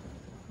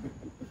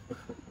teaching.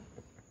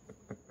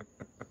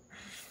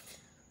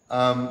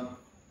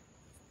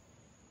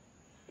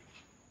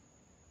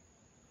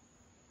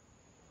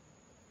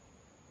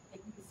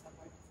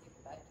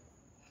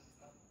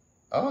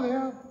 Oh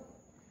yeah,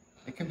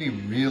 it can be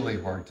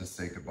really hard to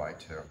say goodbye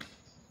to.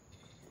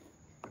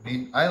 I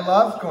mean, I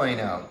love going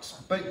out,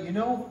 but you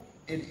know,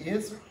 it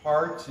is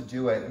hard to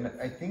do it. And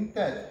I think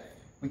that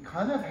we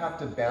kind of have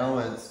to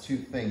balance two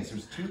things.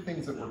 There's two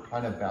things that we're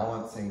kind of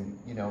balancing,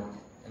 you know,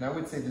 and I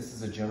would say this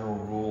is a general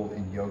rule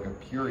in yoga,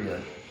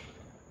 period.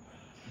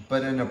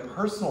 But in a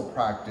personal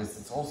practice,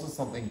 it's also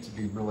something to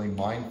be really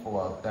mindful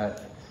of,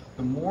 that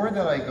the more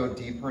that I go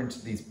deeper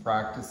into these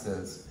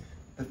practices,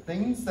 the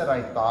things that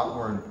I thought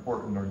were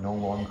important are no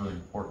longer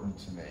important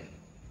to me.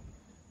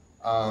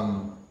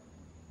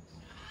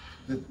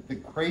 The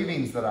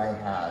cravings that I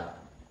had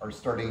are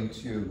starting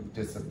to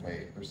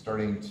dissipate. They're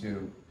starting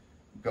to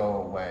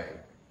go away.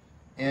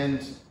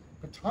 And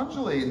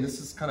Patanjali, and this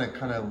is kind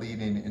of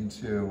leading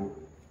into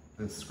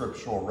the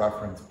scriptural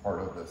reference part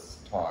of this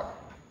talk,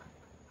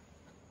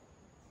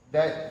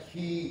 that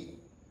he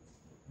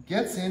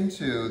gets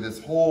into this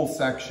whole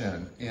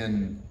section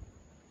in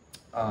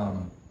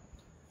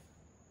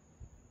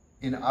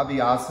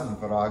Abhyasa and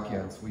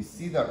Vairagya. So we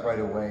see that right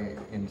away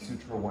in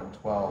Sutra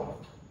 112.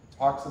 It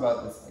talks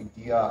about this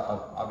idea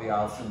of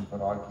Abhyasa and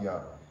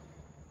Vairagya,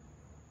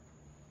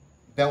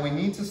 that we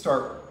need to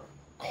start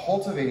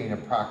cultivating a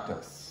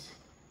practice.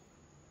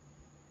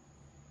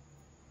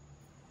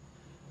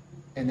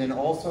 And then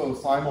also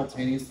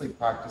simultaneously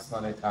practice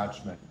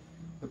non-attachment.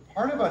 The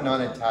part about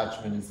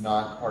non-attachment is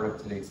not part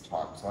of today's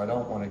talk, so I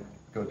don't want to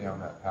go down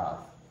that path.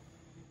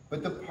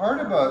 But the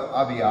part about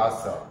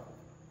Abhyasa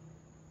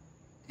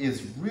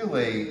is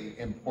really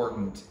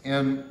important.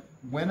 And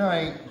when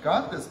I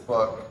got this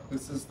book,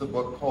 this is the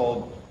book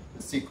called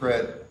The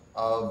Secret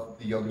of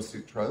the Yoga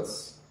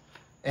Sutras.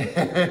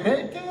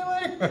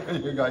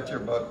 Kaylee, you got your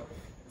book,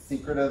 The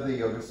Secret of the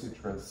Yoga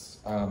Sutras.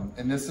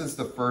 And this is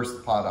the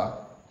first pada,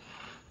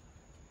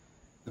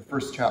 the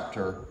first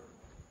chapter.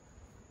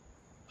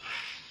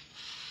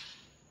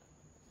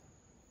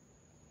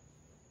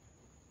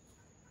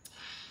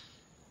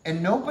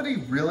 And nobody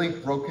really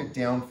broke it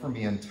down for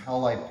me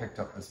until I picked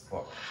up this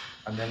book.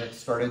 And then it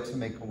started to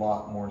make a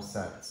lot more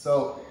sense.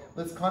 So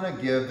let's kind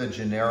of give the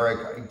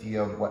generic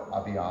idea of what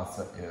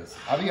Abhyasa is.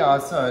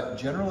 Abhyasa,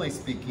 generally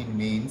speaking,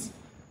 means,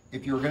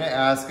 if you were going to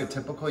ask a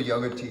typical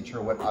yoga teacher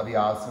what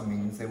Abhyasa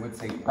means, they would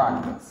say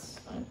practice.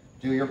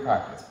 Do your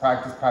practice.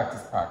 Practice,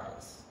 practice,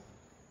 practice.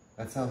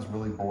 That sounds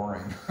really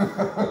boring.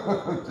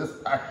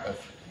 Just practice.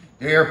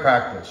 Do your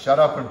practice. Shut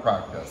up and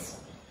practice.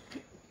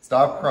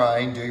 Stop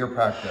crying, do your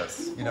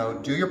practice. You know,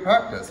 do your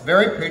practice.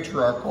 Very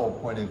patriarchal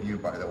point of view,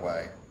 by the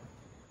way.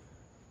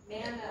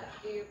 Man up,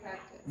 do your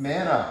practice.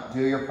 Man up,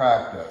 do your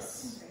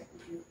practice.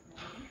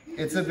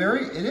 It's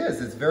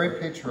very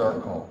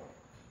patriarchal.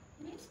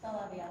 Can you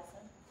spell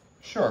Abhyasa?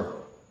 Sure.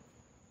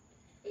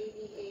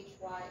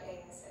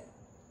 Abhyasa.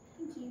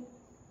 Thank you.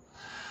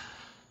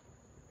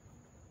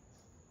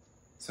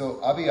 So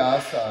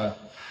Abhyasa,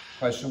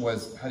 question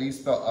was, how do you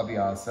spell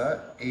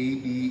Abhyasa?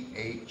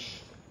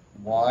 Abhyasa.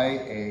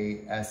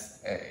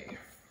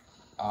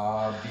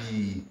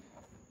 Abhyasa.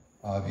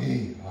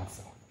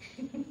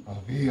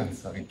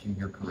 Abhyasa. I can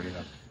hear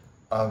Karina.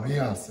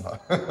 Abhyasa.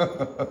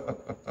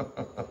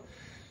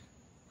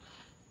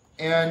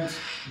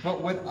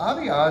 But what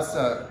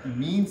Abhyasa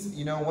means,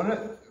 you know,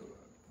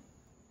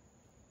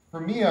 for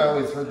me, I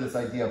always heard this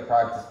idea of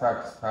practice,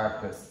 practice,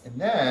 practice. And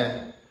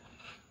then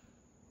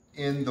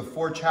in the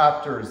 4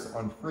 chapters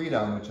on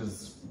freedom, which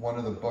is one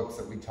of the books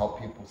that we tell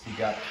people to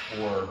get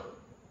for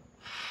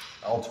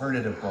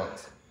alternative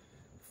books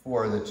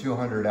for the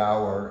 200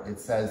 hour, it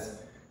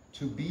says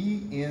to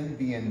be in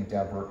the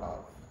endeavor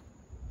of.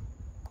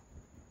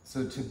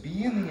 So to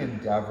be in the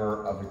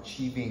endeavor of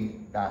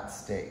achieving that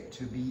state,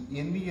 to be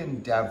in the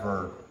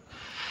endeavor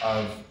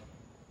of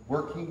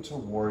working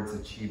towards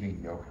achieving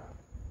yoga.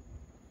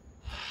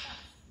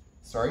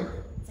 Sorry?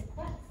 It's a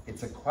quest.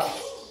 It's a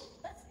quest.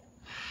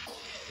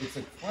 It's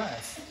a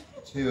quest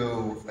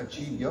to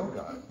achieve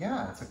yoga.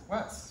 Yeah, it's a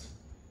quest.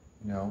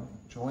 You know,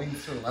 join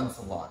Sir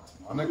Lancelot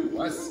on a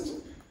quest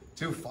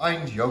to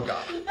find yoga.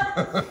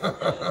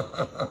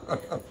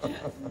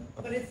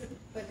 But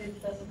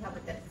it doesn't have a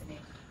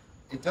destination.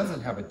 It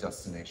doesn't have a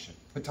destination.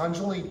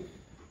 Patanjali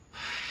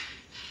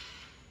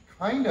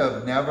kind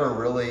of never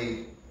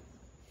really,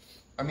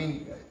 I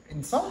mean,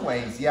 in some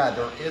ways, yeah,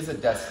 there is a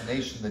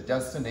destination. The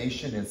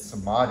destination is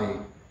samadhi.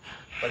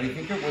 But I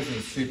think it was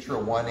in Sutra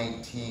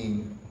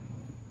 118,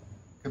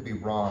 could be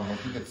wrong, I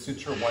think it's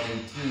Sutra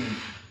 118,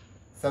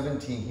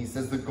 17, he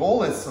says the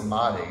goal is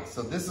samadhi.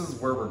 So this is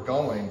where we're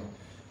going.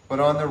 But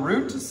on the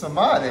route to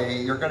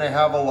samadhi, you're going to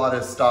have a lot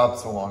of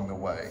stops along the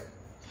way.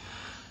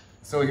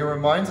 So he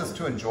reminds us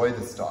to enjoy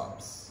the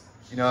stops.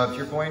 You know, if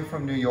you're going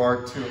from New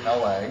York to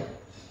LA,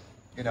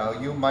 you know,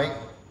 you might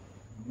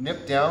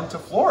nip down to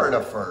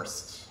Florida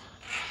first.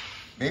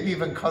 Maybe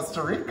even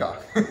Costa Rica.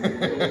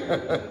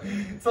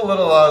 It's a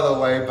little out of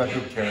the way, but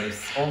who cares?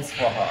 Om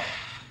Swaha.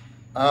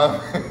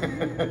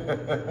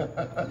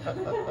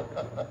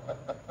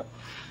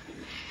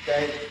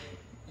 Okay,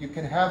 you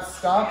can have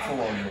stops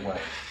along the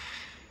way.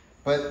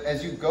 But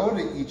as you go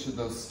to each of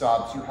those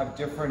stops, you have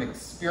different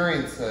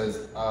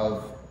experiences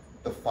of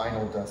the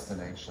final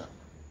destination.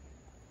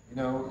 You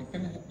know, you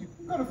can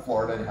go to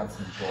Florida and have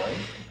some joy.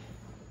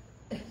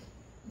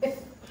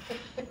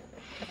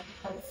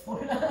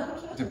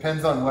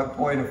 Depends on what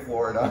point of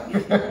Florida.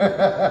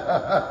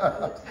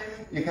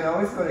 You can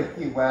always go to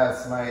Key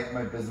West.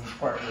 My business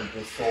partner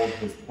just sold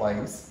his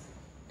place,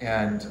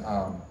 and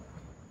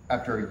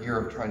after a year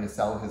of trying to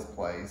sell his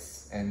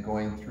place and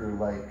going through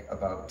like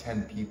about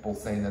 10 people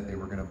saying that they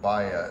were going to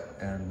buy it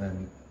and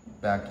then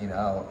backing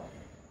out,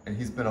 and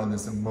he's been on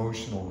this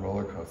emotional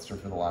roller coaster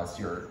for the last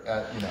year,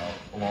 you know,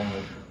 along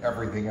with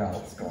everything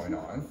else going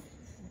on.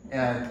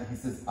 And he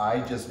says, I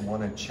just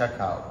want to check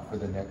out for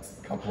the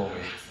next couple of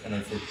weeks. And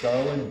I said,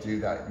 go and do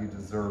that. You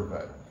deserve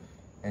it.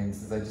 And he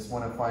says, I just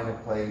want to find a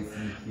place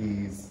in the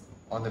Keys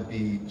on the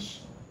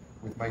beach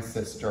with my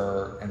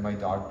sister and my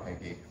dog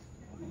Peggy.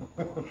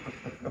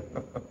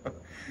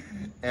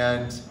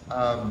 And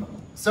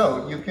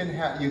so you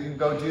can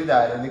go do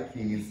that in the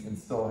Keys and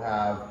still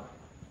have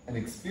an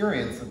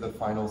experience of the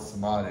final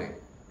samadhi.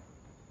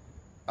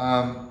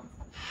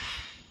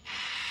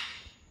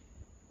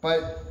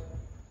 But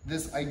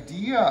this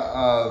idea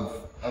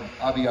of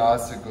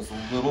abhyasa goes a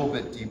little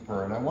bit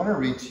deeper, and I want to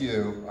read to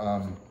you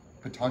I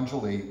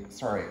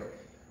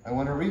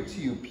want to read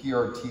to you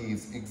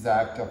PRT's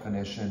exact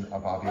definition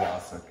of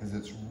abhyasa, because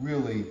it's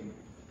really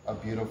a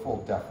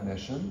beautiful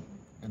definition.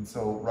 And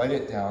so write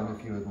it down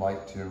if you would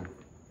like to.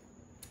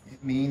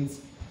 It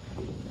means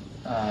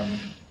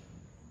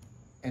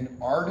an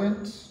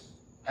ardent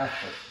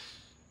effort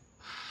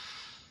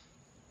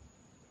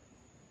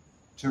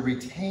to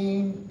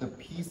retain the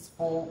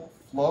peaceful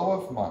flow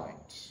of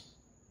mind.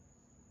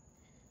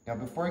 Now,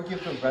 before I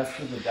give the rest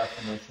of the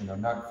definition, I'm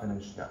not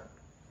finished yet,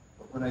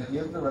 but when I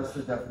give the rest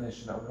of the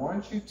definition, I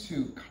want you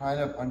to kind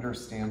of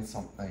understand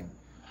something.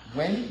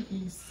 When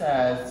he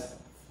says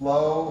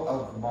flow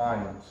of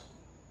mind,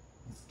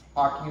 he's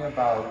talking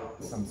about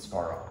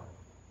samskara.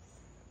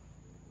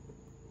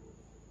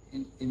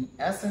 In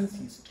essence,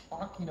 he's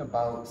talking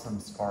about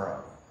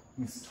samskara.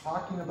 He's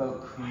talking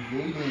about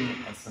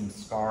creating a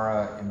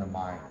samskara in the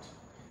mind.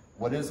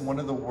 What is one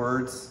of the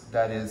words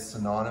that is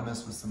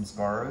synonymous with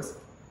samskaras?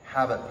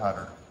 Habit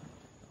pattern.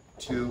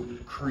 To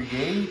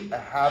create a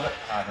habit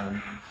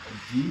pattern,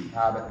 a deep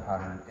habit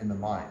pattern in the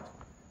mind.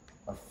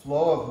 A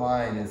flow of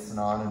mind is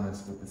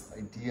synonymous with this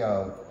idea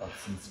of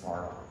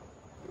samskara.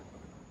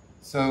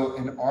 So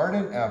an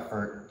ardent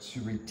effort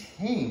to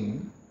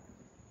retain,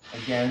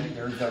 again,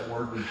 there's that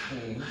word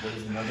retain. What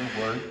is another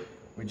word?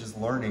 We're just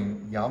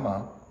learning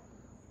Yama.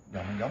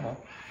 Yama.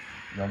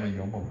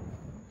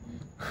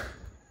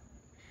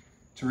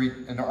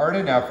 An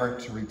ardent effort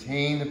to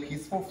retain the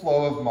peaceful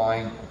flow of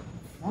mind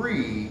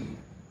free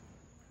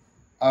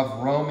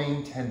of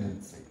roaming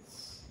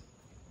tendencies.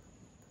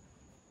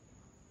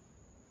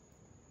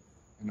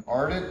 An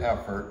ardent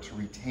effort to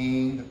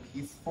retain the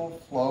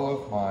peaceful flow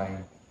of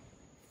mind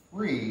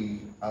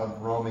free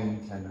of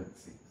roaming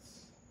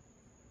tendencies.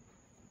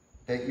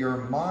 That your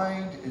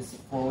mind is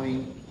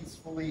flowing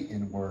peacefully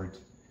inward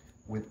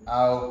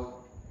without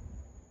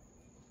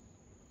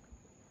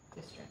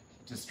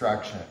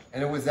distraction.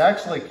 And it was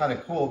actually kind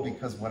of cool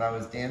because when I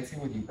was dancing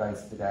with you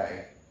guys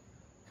today,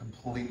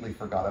 completely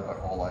forgot about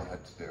all I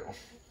had to do.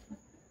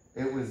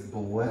 It was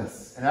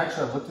bliss. And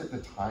actually, I looked at the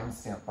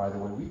timestamp, by the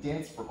way. We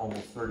danced for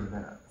almost 30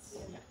 minutes.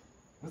 Yeah.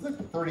 It was like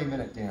a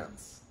 30-minute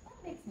dance.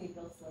 That makes me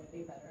feel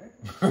slightly better.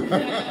 I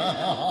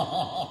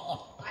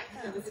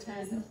thought it was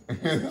 10.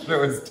 It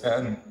was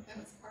 10. That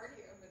was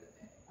cardio over the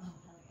day.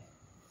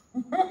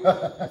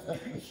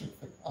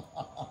 Oh,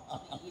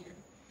 hell yeah.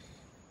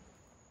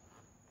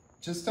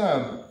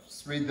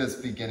 Just read this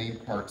beginning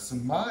part.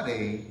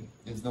 Samadhi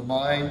is the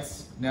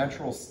mind's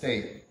natural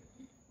state.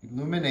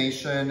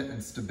 Illumination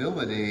and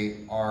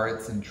stability are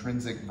its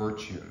intrinsic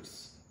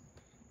virtues.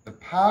 The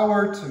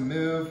power to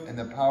move and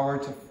the power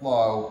to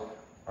flow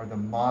are the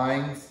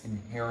mind's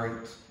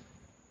inherent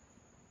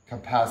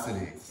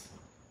capacities.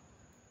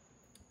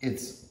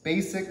 Its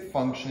basic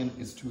function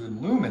is to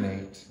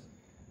illuminate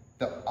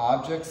the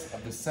objects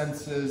of the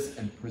senses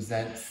and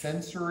present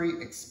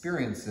sensory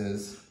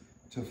experiences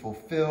to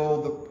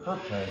fulfill the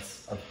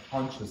purpose of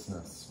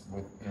consciousness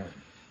within.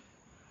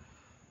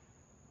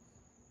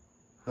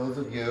 Those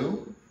of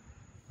you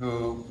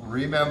who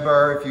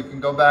remember, if you can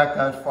go back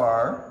that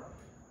far,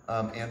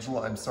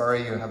 Angela, I'm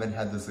sorry you haven't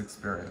had this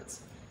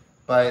experience,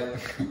 but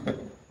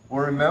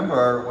we'll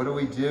remember, what do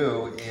we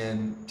do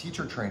in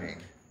teacher training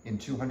in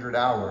 200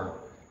 hour?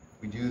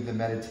 We do the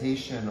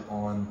meditation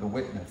on the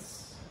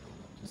witness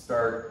to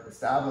start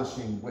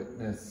establishing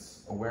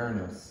witness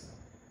awareness.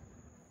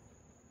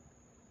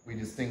 We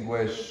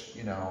distinguish,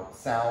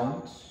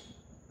 sound,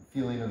 the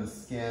feeling of the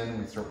skin.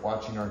 We start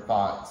watching our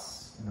thoughts.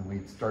 And then we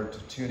start to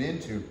tune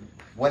into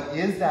what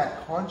is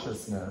that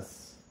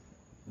consciousness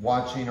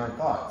watching our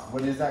thoughts?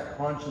 What is that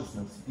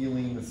consciousness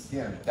feeling the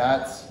skin?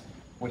 That's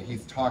what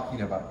he's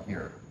talking about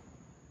here.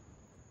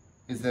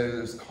 Is that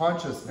there's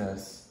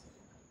consciousness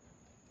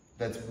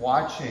that's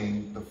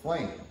watching the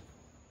flame.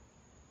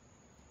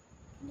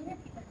 Can you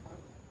repeat that?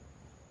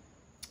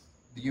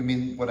 You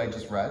mean what I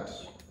just read?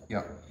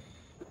 Yeah.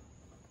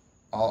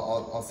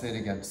 I'll say it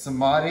again.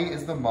 Samadhi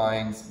is the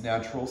mind's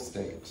natural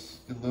state.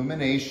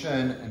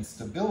 Illumination and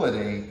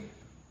stability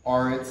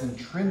are its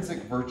intrinsic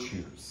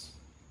virtues.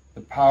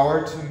 The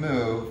power to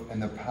move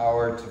and the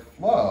power to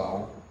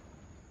flow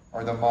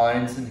are the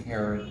mind's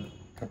inherent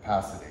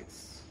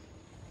capacities.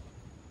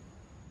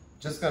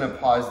 Just going to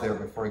pause there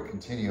before I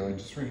continue and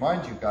just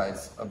remind you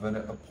guys of an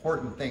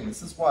important thing.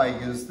 This is why I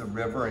use the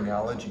river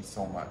analogy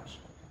so much.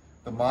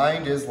 The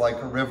mind is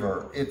like a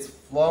river. It's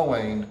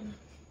flowing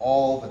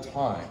all the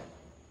time.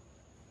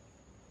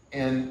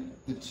 And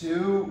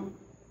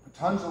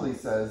Patanjali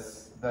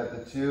says that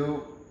the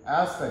two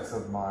aspects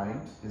of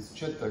mind is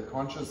chitta,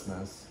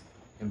 consciousness,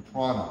 and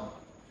prana.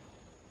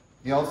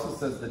 He also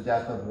says the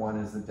death of one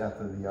is the death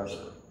of the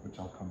other, which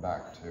I'll come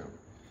back to.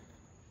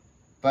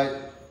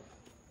 But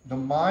the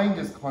mind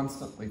is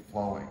constantly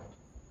flowing.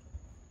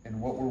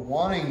 And what we're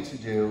wanting to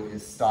do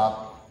is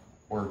stop,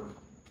 or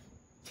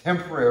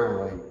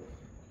temporarily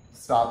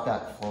stop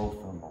that flow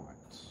for a moment.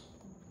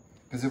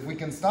 Because if we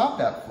can stop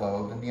that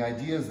flow, then the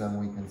idea is then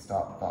we can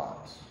stop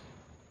thought.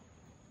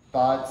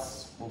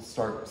 Thoughts will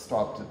start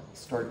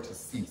to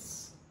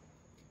cease.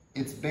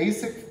 Its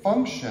basic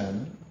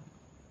function,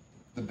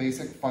 the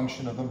basic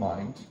function of the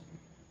mind,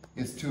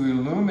 is to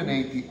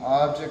illuminate the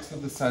objects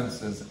of the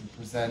senses and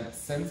present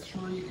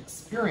sensory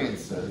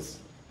experiences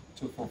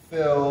to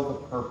fulfill the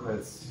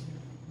purpose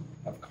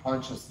of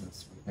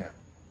consciousness within.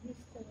 You're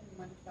still in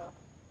 112.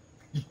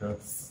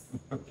 Yes,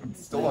 I'm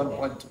still on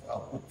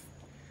 112.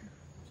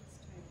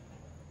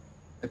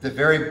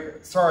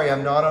 Sorry,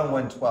 I'm not on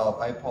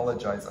 112. I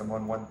apologize. I'm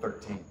on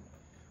 113.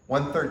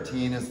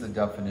 113 is the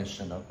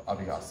definition of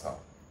abhyasa.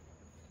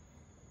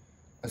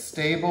 A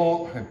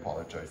stable,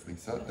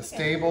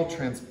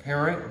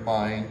 transparent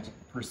mind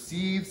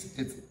perceives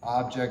its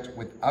object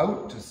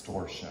without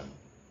distortion.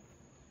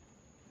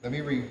 Let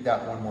me read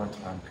that one more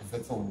time, because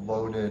that's a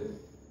loaded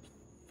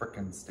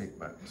frickin'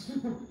 statement.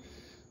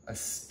 A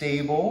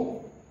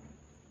stable,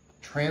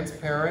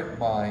 transparent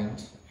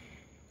mind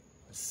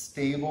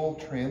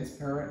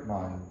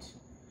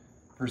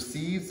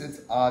perceives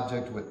its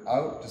object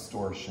without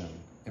distortion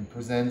and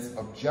presents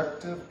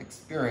objective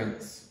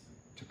experience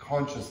to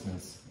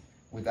consciousness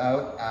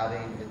without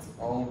adding its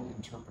own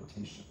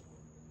interpretation.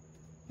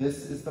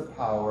 This is the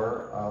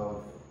power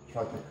of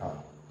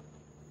Trataka.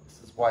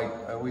 This is why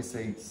I always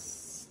say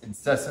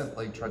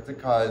incessantly,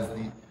 Trataka is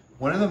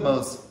one of the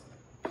most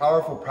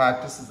powerful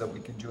practices that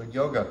we can do in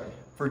yoga.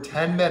 For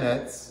 10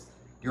 minutes,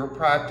 your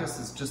practice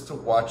is just to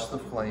watch the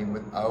flame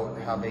without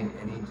having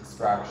any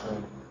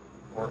distraction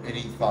or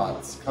any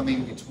thoughts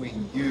coming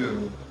between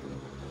you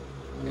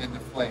and the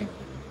flame.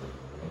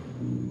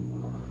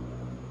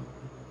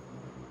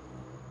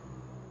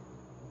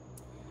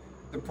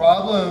 The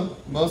problem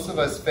most of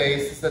us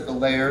face is that the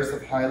layers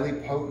of highly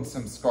potent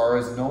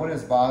samskaras known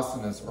as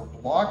vasanas are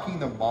blocking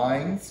the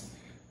mind's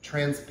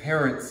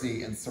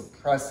transparency and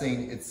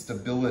suppressing its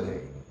stability.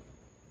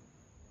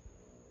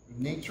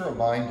 Nature of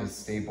mind is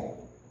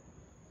stable.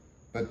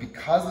 But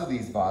because of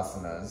these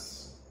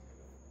vasanas,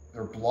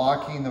 they're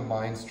blocking the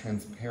mind's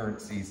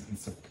transparencies and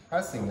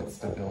suppressing its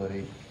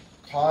stability,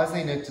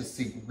 causing it to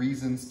seek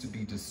reasons to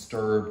be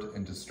disturbed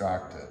and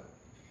distracted.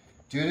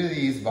 Due to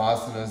these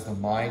vasanas, the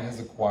mind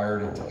has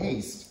acquired a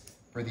taste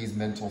for these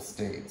mental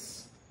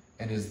states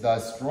and is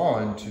thus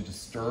drawn to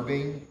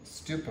disturbing,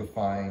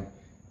 stupefying,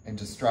 and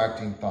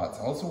distracting thoughts.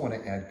 I also want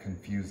to add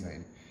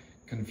confusing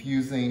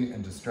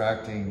and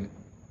distracting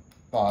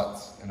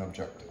thoughts and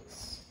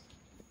objectives.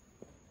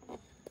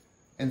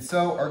 And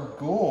so our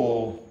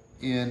goal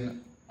in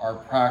our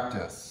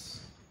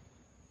practice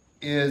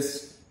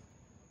is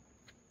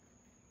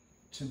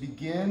to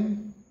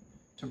begin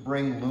to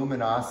bring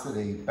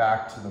luminosity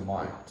back to the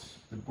mind.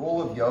 The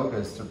goal of yoga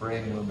is to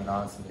bring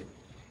luminosity.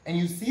 And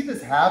you see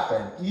this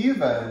happen,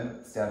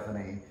 even,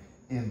 Stephanie,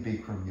 in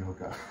Bikram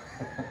yoga.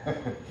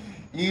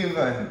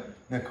 Even,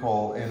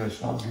 Nicole, in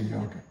Ashtanga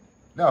yoga.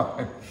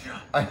 No,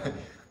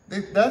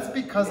 that's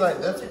because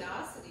that's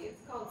luminosity,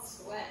 it's called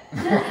sweat.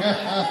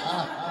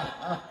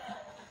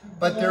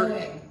 But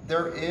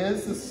there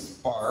is a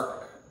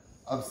spark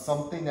of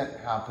something that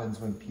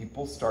happens when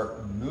people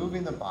start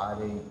moving the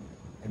body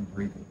and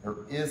breathing. There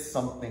is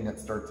something that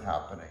starts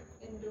happening.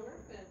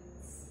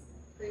 Endorphins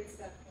creates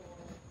that whole...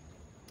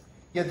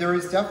 Yeah, there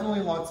is definitely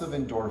lots of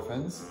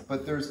endorphins,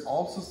 but there's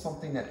also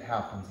something that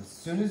happens. As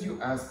soon as you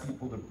ask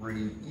people to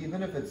breathe,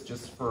 even if it's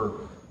just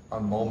for a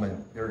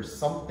moment, there's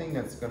something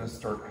that's going to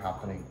start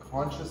happening.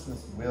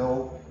 Consciousness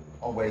will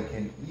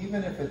awaken,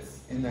 even if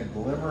it's in the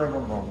glimmer of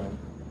a moment.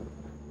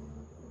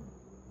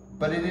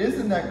 But it is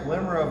in that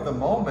glimmer of the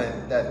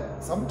moment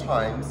that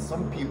sometimes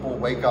some people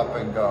wake up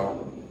and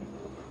go,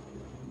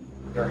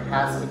 there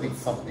has to be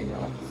something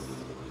else.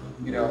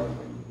 You know,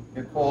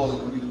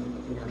 Nicole,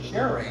 you're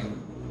sharing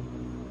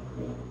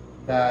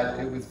that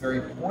it was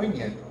very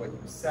poignant what you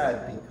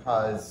said,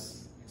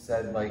 because you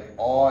said, like,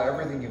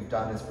 everything you've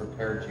done has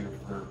prepared you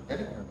for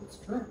getting here. That's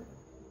true.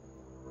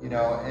 You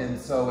know, and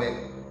so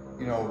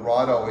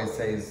Rod always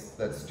says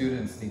that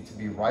students need to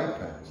be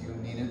ripened. You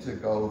needed to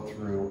go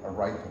through a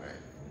ripening,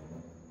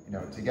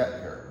 to get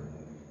here.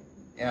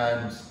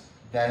 And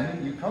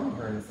then you come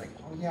here and it's like,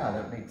 oh yeah,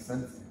 that makes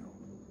sense now.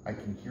 I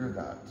can hear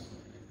that.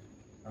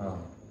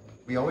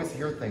 We always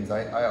hear things.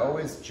 I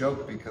always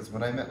joke because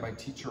when I met my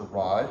teacher,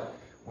 Rod,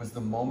 was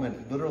the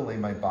moment literally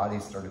my body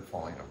started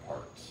falling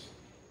apart.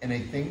 And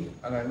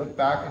I look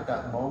back at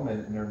that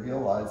moment and I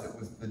realize it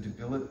was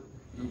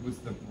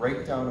the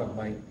breakdown of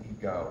my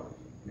ego,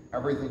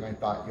 everything I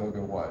thought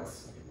yoga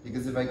was.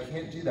 Because if I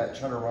can't do that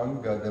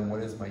chaturanga, then what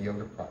is my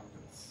yoga practice?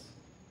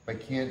 If I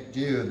can't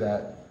do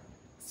that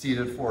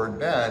seated forward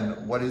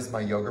bend, what is my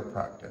yoga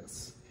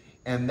practice?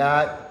 And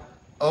that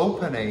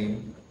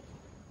opening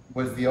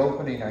was the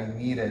opening I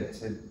needed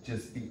to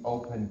just be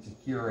open to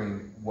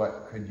hearing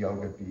what could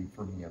yoga be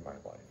for me in my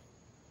life.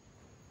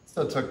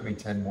 Still took me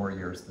 10 more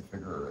years to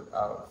figure it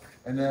out.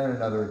 And then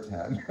another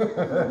 10,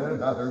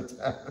 another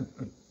 10.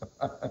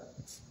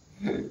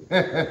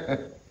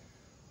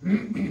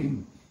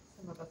 Some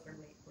of us are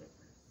late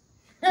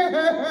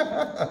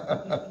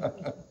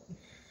bloomers.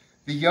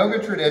 The yoga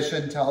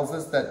tradition tells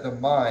us that the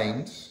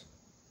mind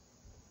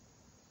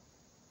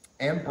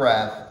and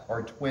breath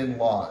are twin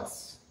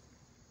laws.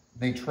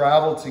 They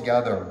travel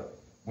together.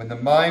 When the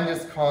mind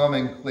is calm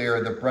and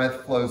clear, the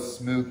breath flows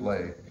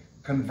smoothly.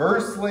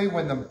 Conversely,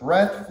 when the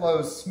breath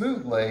flows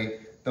smoothly,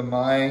 the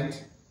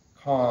mind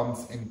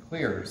calms and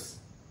clears.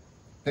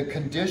 The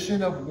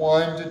condition of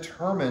one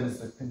determines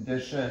the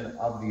condition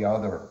of the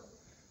other.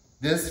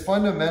 This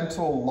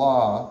fundamental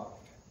law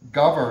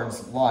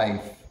governs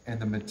life in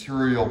the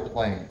material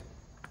plane.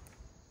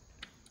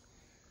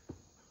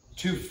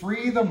 To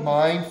free the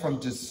mind from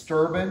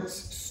disturbance,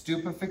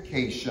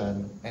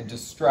 stupefaction, and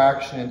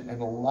distraction,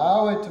 and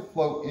allow it to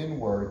flow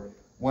inward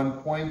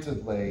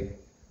one-pointedly,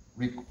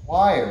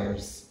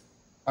 requires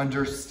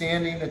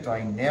understanding the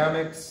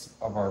dynamics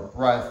of our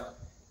breath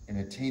and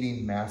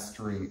attaining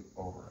mastery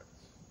over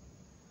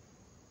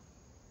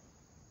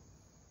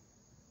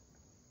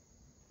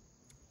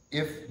it.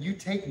 If you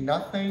take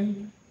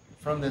nothing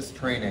from this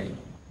training,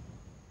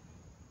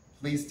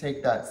 please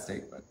take that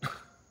statement.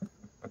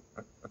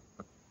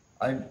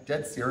 I'm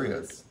dead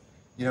serious.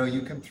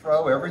 You can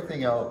throw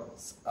everything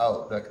else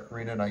out that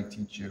Karina and I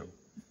teach you.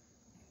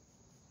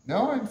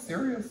 No, I'm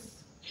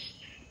serious.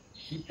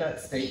 Keep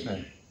that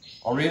statement.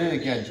 I'll read it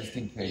again just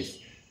in case.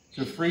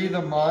 To free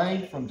the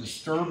mind from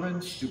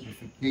disturbance,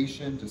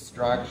 stupefaction,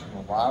 distraction,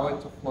 allow it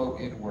to flow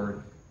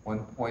inward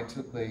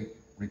one-pointedly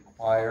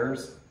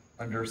requires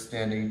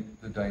understanding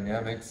the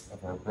dynamics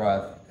of our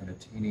breath and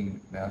attaining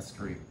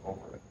mastery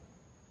over it.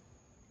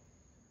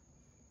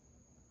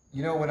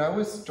 When I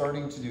was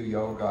starting to do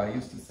yoga, I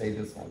used to say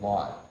this a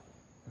lot.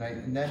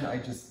 And then I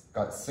just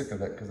got sick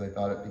of it because I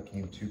thought it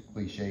became too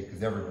cliche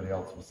because everybody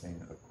else was saying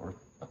it, of course.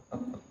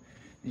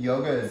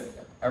 Yoga is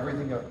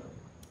everything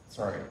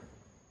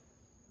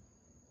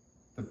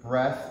the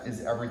breath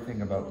is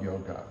everything about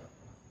yoga.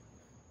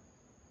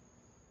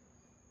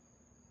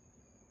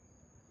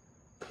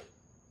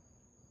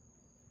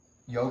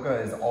 Yoga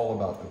is all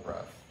about the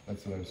breath.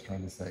 That's what I was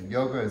trying to say.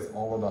 Yoga is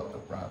all about the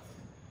breath.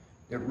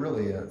 It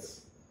really is.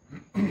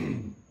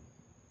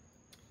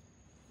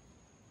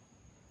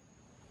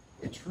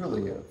 It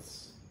truly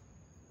is.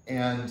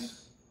 And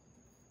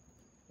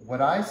what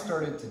I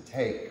started to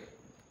take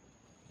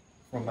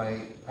from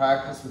my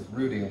practice with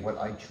Rudy and what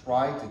I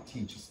try to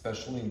teach,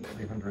 especially in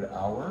 300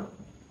 Hour,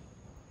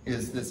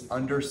 is this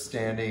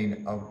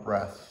understanding of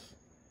breath,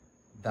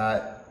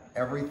 that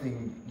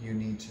everything you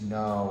need to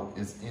know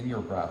is in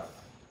your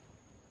breath,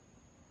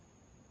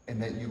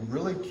 and that you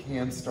really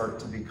can start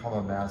to become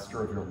a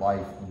master of your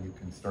life when you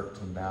can start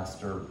to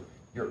master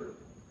your,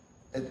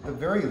 at the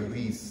very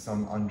least,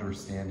 some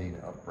understanding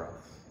of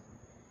breath.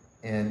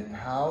 And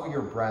how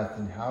your breath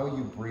and how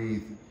you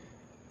breathe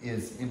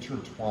is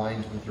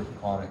intertwined with your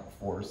pranic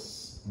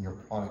force. And your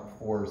pranic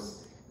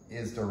force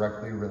is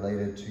directly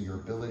related to your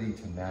ability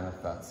to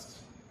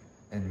manifest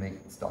and make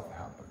stuff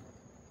happen.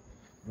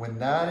 When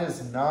that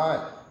is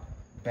not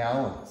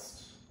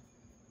balanced,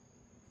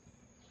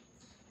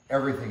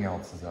 everything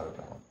else is out of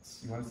balance.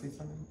 You want to say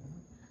something?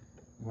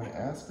 You want to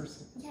ask or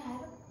say? Yeah, I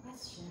have a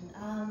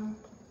question.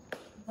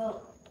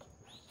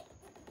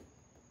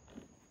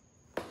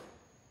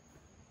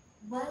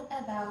 What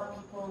about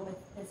people with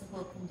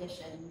physical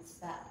conditions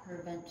that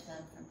prevent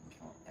them from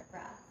controlling their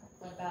breath?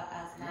 What about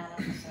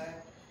asthmatics? Or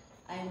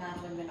I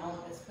imagine when all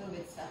of this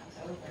COVID stuff is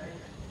over,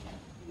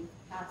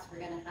 perhaps we're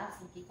going to have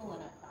some people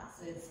in our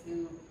classes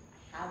who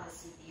have a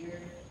severe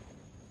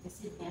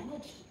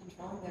disadvantage to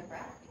controlling their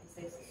breath because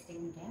they've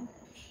sustained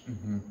damage.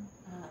 Mm-hmm.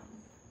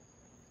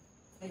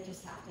 They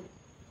just have to,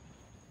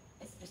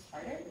 it's just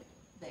harder.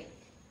 Like,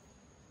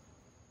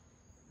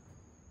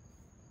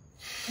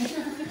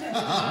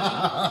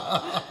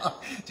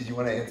 did you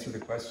want to answer the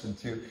question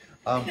too?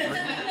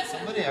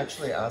 Somebody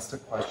actually asked a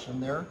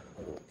question there,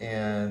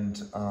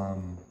 and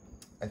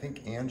I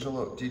think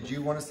Angela, did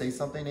you want to say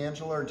something,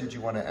 Angela, or did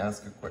you want to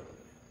ask a quick?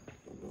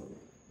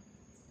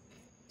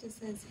 Just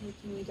says, hey,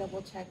 can you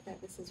double check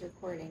that this is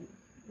recording?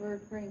 We're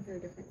recording through a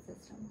different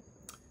system.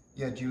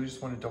 Yeah, do you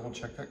just want to double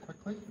check that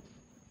quickly?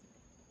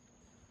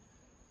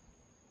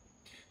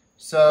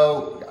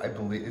 So I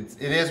believe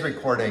it is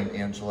recording,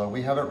 Angela.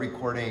 We have it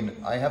recording.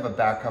 I have a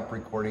backup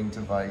recording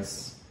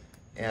device,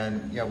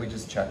 and yeah, we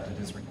just checked. It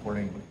is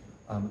recording.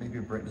 Maybe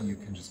Brittany, you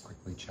can just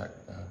quickly check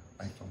the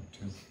iPhone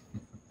too.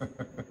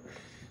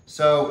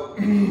 So,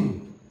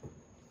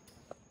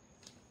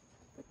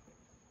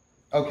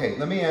 okay,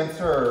 let me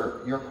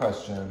answer your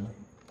question,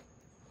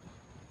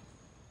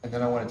 and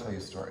then I want to tell you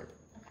a story.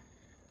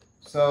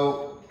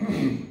 So,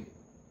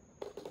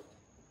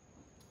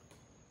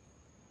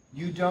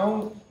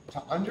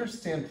 to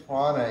understand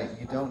prana,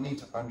 you don't need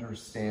to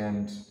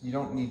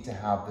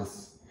have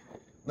this.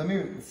 Let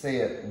me say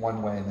it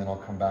one way and then I'll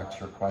come back to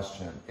your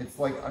question. It's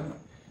like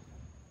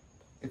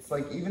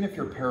even if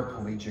you're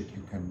paraplegic,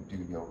 you can do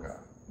yoga.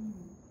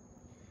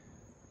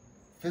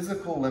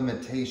 Physical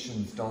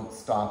limitations don't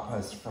stop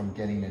us from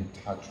getting in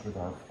touch with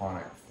our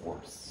pranic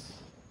force.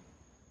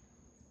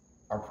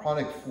 Our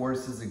pranic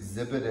force is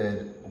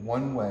exhibited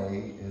one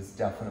way is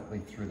definitely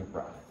through the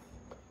breath.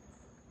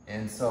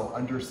 And so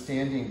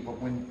understanding, but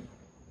when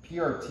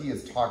PRT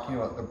is talking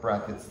about the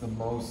breath, it's the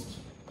most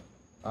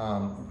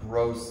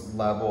gross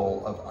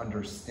level of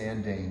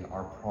understanding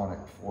our pranic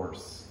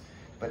force.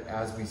 But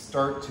as we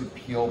start to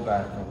peel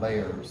back the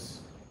layers,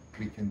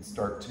 we can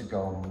start to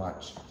go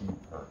much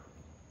deeper.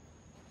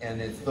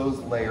 And it's those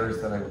layers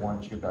that I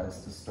want you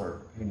guys to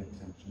start paying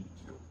attention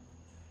to.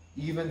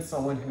 Even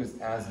someone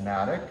who's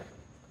asthmatic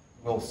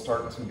will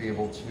start to be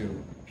able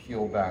to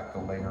peel back the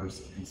layers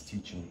of these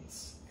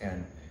teachings.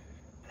 And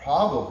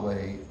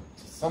probably,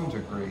 to some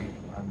degree,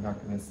 I'm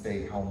not going to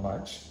say how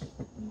much,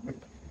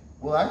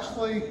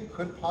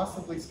 could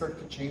possibly start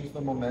to change the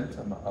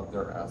momentum of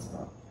their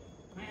asthma.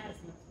 My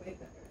asthma's way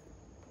better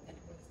than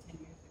it was 10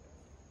 years ago.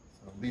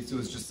 So Lisa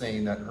was just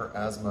saying that her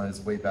asthma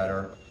is way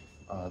better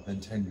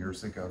than 10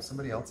 years ago.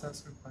 Somebody else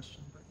asked a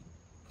question, Brittany?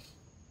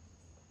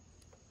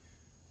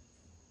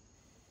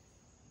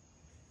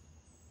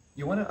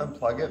 You want to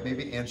unplug it?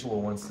 Maybe Angela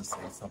wants to say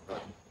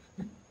something.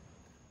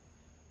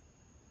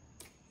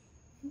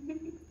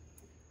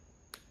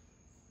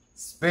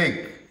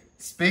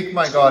 Speak,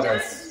 my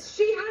goddess.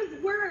 She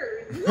has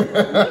words.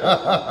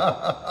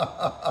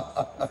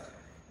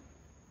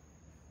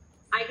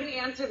 I can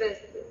answer this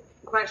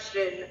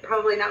question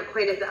probably not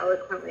quite as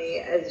eloquently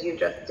as you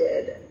just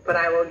did, but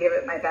I will give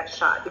it my best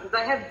shot because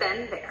I have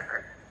been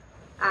there.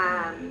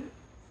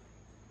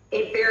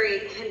 A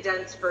very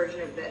condensed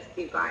version of this,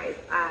 you guys.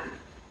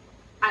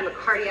 I'm a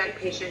cardiac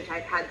patient.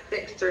 I've had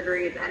 6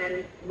 surgeries, and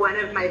in one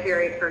of my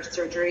very first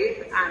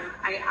surgeries,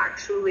 I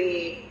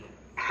actually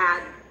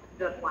had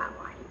the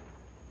flatline.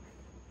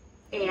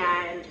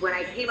 And when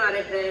I came out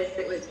of this,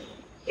 it was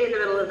in the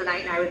middle of the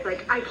night, and I was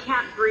like, I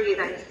can't breathe.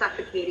 I'm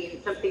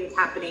suffocating. Something's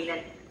happening.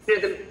 And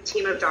the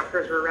team of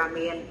doctors were around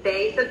me, and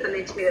they said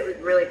something to me that was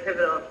really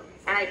pivotal.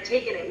 And I've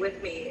taken it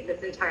with me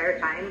this entire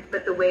time.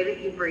 But the way that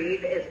you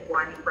breathe is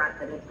one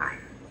breath at a time.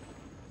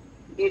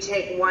 You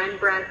take one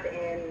breath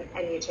in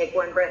and you take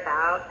one breath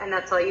out, and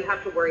that's all you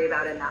have to worry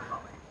about in that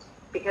moment.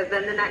 Because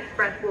then the next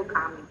breath will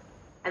come,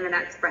 and the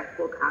next breath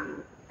will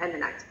come, and the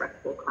next breath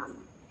will come.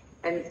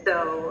 And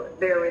so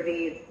there were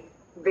these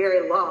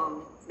very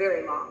long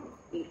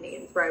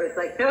evenings where I was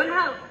like, no,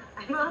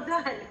 I I'm all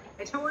done.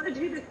 I don't want to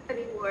do this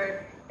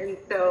anymore. And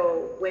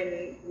so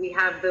when we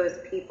have those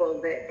people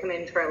that come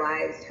into our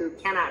lives who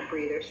cannot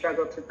breathe or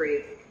struggle to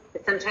breathe,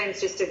 it's sometimes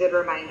just a good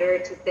reminder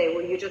to say,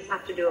 well, you just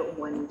have to do it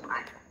one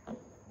time.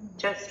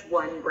 Just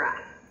one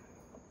breath.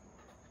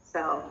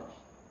 So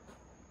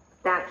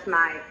that's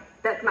my,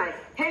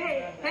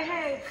 hey.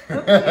 Okay.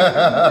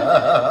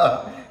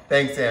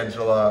 Thanks,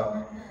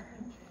 Angela.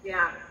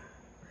 Yeah.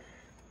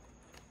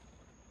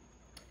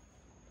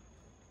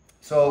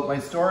 So my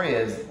story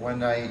is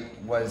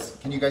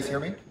can you guys hear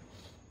me?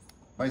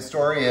 My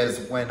story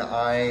is when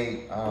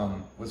I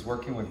was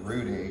working with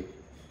Rudy,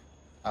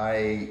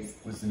 I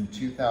was in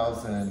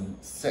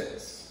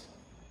 2006.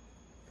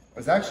 I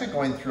was actually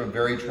going through a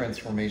very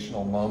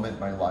transformational moment in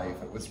my life.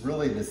 It was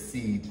really the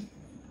seed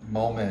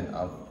moment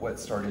of what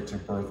started to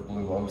birth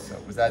Blue Osa.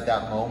 It was at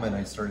that moment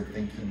I started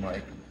thinking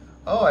like,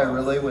 oh, I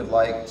really would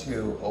like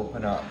to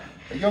open up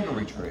a yoga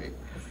retreat.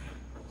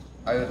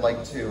 I would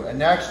like to,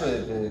 and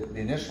actually the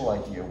initial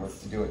idea was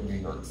to do it in New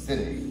York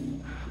City.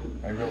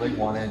 I really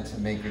wanted to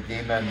make a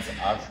gay men's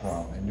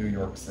ashram in New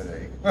York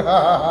City. I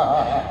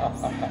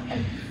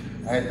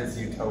had this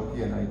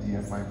utopian idea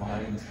in my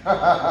mind.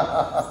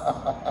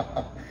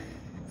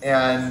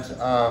 And,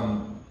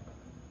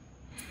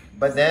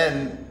 but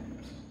then,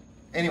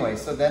 anyway,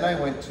 so then I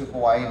went to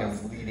Hawaii and I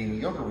was leading a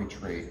yoga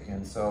retreat.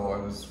 And so I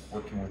was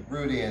working with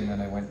Rudy, and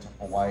then I went to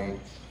Hawaii.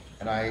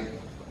 And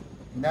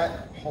in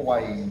that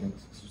Hawaii, it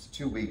was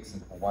 2 weeks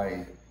in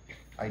Hawaii,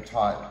 I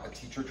taught a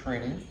teacher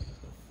training,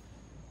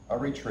 a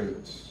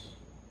retreat,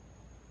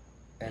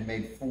 and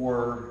made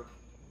 4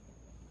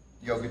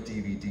 yoga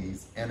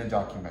DVDs and a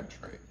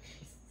documentary.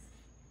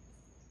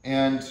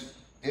 And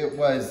it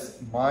was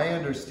my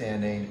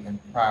understanding and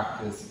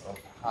practice of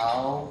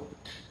how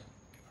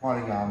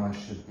pranayama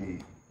should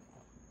be,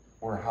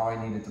 or how I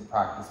needed to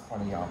practice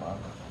pranayama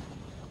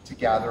to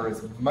gather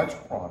as much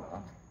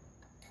prana,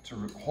 to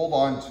hold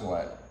on to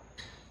it,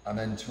 and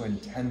then to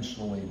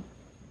intentionally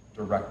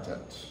direct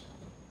it.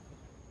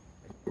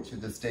 To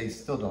this day,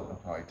 still don't know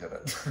how I did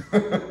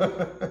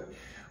it.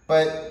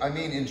 But I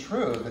mean, in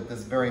truth, at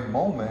this very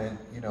moment,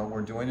 you know,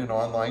 we're doing an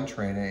online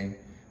training,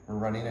 we're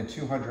running a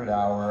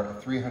 200-hour, a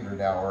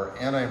 300-hour,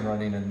 and I'm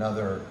running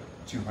another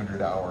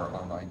 200-hour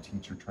online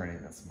teacher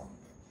training this month.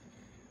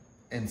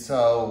 And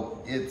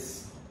so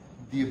it's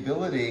the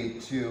ability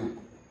to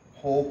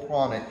hold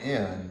prana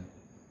in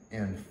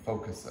and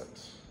focus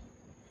it.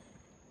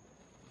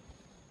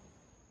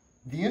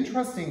 The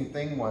interesting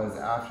thing was,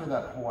 after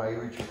that Hawaii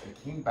retreat,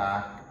 I came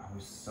back, I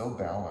was so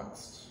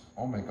balanced.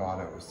 Oh my God,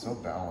 I was so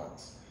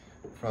balanced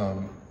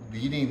from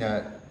leading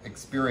that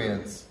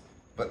experience,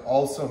 but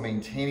also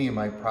maintaining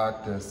my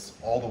practice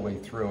all the way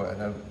through it.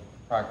 I've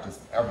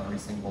practiced every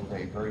single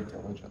day very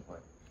diligently.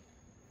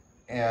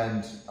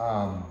 And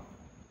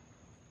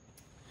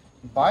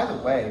by the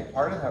way,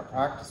 part of that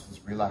practice was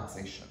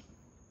relaxation.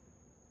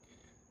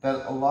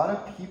 That a lot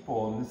of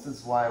people, and this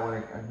is why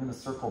I'm going to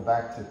circle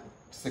back to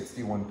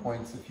 61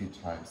 points a few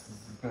times. This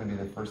is going to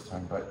be the first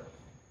time, but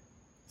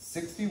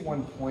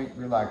 61-point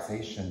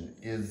relaxation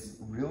is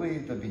really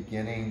the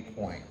beginning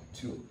point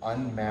to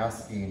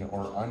unmasking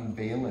or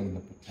unveiling the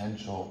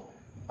potential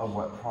of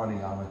what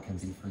pranayama can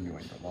be for you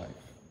in your life.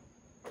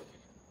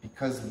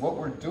 Because what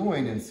we're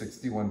doing in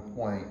 61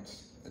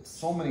 point at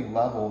so many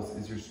levels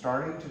is you're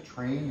starting to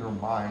train your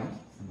mind,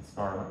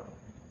 Samskara,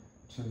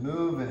 to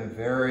move in a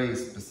very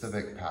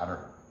specific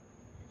pattern.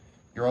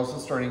 You're also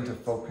starting to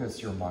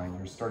focus your mind.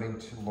 You're starting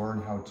to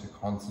learn how to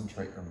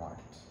concentrate your mind.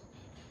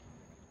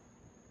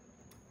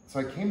 So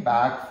I came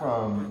back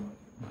from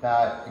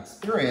that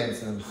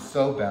experience and it was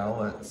so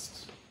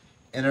balanced.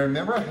 And I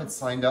remember I had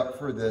signed up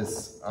for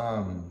this,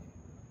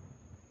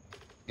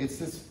 it's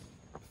this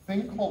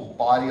thing called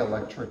Body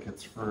Electric.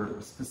 It's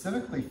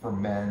specifically for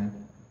men,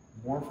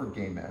 more for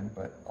gay men,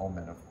 but all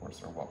men, of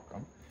course, are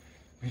welcome.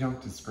 We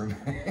don't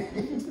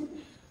discriminate.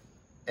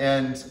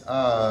 And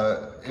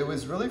it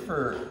was really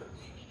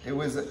it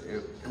was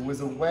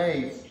a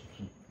way,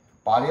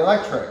 Body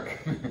Electric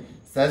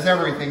says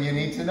everything you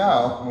need to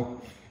know.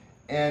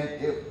 And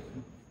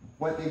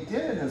what they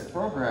did in this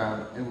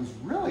program, it was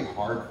really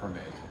hard for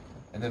me.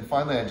 And then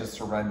finally I just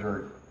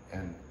surrendered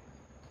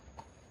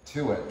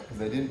to it because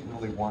I didn't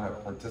really want to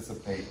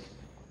participate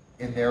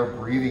in their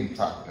breathing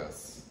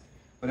practice.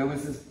 But it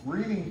was this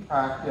breathing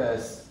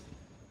practice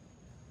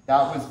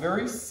that was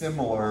very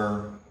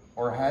similar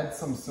or had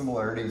some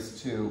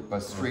similarities to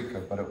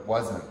Bhastrika, but it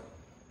wasn't.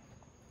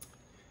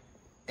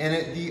 And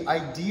the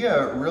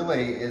idea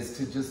really is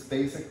to just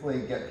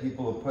basically get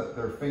people to put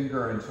their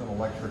finger into an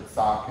electric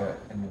socket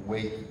and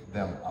wake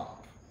them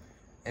up.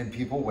 And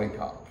people wake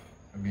up.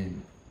 I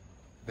mean,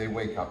 they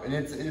wake up. And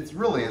it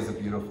really is a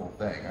beautiful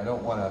thing. I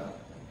don't want to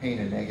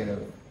paint a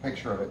negative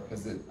picture of it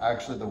because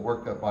actually the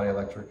work that Body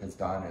Electric has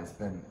done has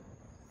been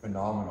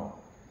phenomenal.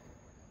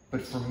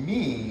 But for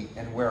me,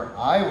 and where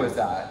I was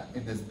at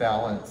in this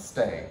balanced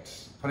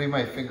state, putting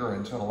my finger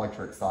into an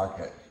electric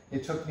socket,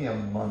 it took me a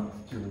month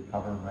to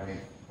recover my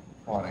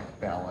chronic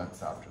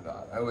balance after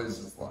that. I was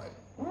just like,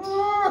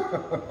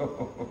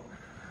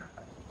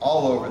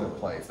 all over the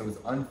place. I was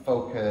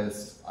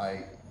unfocused.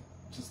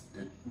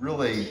 It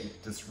really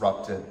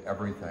disrupted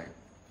everything.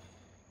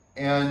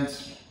 And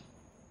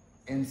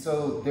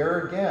so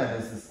there again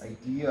is this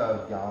idea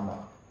of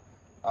Yama,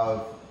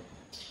 of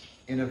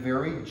in a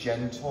very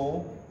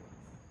gentle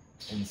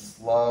and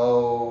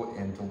slow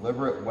and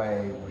deliberate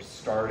way, we're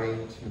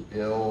starting to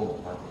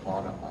build our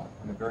prana up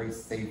in a very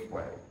safe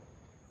way.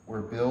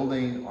 We're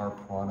building our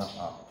prana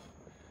up.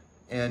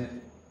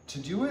 And to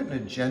do it in a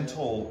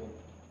gentle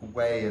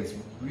way is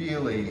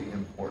really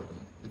important.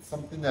 It's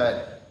something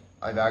that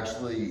I've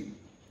actually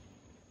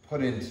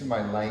put into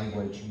my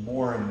language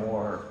more and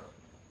more,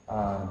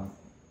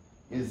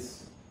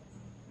 is,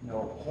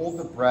 hold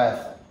the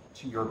breath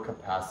to your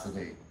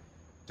capacity.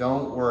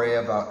 Don't worry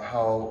about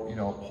how,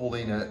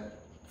 holding it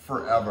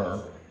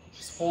forever.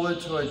 Just hold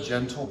it to a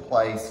gentle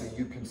place so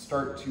you can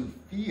start to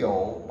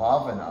feel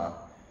bhavana,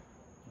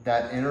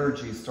 that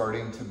energy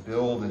starting to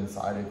build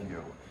inside of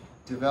you.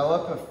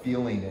 Develop a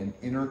feeling, an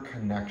inner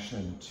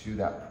connection to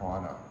that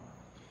prana.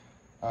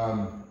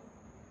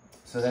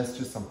 So that's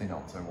just something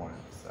else I wanted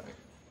to say.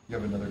 You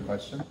have another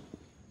question?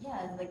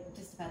 Yeah, like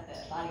just about the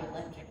body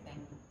electric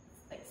thing.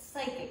 Like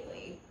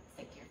psychically,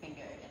 stick your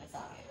finger in a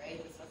socket, right?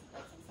 This wasn't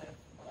like some sort of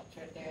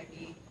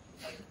electrotherapy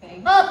type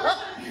thing.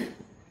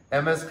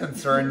 Emma's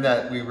concerned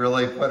that we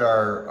really put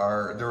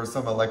there was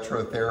some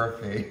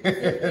electrotherapy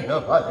in the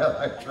body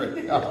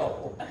electric.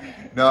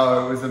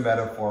 No, it was a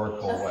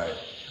metaphorical way.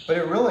 But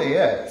it really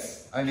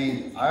is. I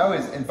mean,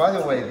 and by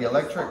the way, the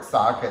electric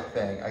socket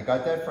thing, I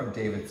got that from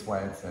David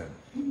Swanson.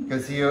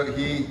 Because he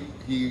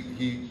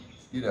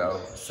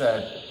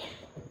said,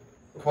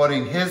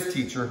 quoting his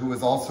teacher, who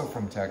was also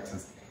from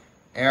Texas,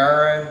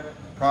 Aaron,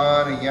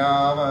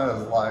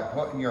 Pranayama is like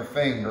putting your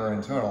finger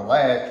into an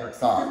electric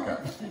socket.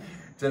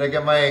 Did I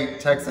get my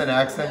Texan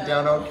accent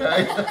down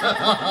okay? Y'all,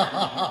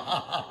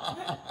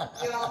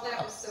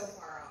 that was so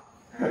far off.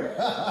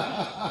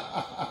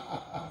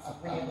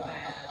 It's real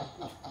bad.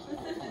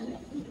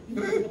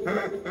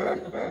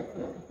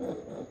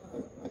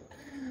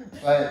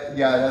 But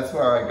yeah, that's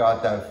where I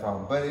got that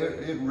from. But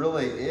it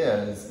really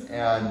is.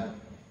 And,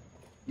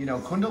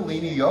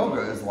 Kundalini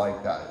yoga is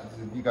like that.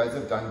 If you guys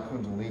have done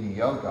Kundalini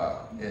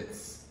yoga, it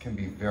can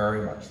be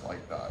very much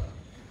like that.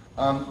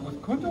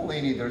 With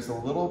Kundalini, there's a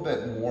little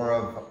bit more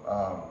of,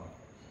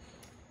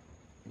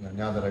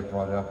 now that I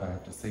brought it up, I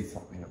have to say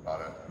something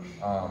about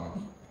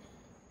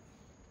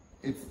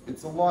it.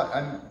 It's a lot.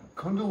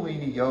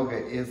 Kundalini yoga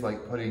is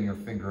like putting your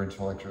finger into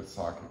an electric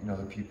socket.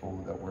 The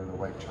people that wear the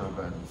white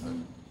turbans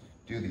and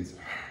do these,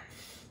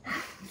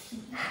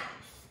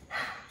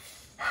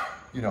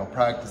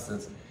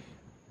 practices.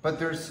 But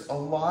there's a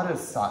lot of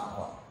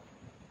sattva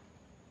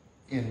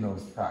in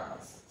those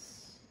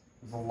practices.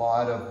 There's a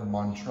lot of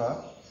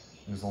mantra.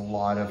 There's a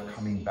lot of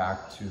coming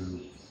back to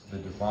the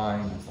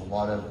divine. There's a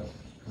lot of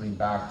coming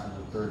back to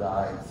the third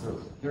eye.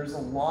 So there's a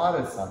lot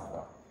of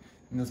sattva.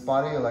 In this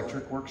body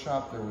electric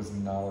workshop, there was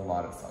not a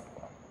lot of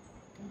sattva.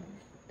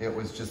 It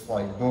was just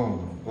like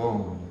boom,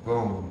 boom,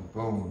 boom,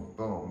 boom,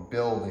 boom,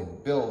 building,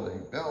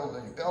 building,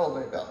 building,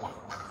 building, building.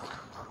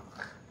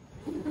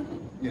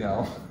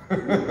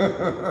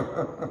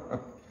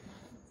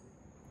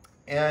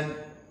 And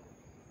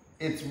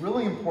it's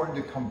really important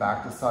to come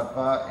back to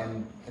sattva,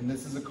 and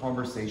this is a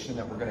conversation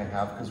that we're going to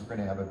have because we're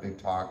going to have a big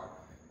talk.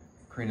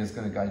 Karina's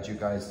going to guide you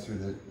guys through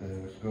the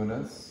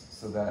gunas,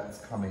 so that's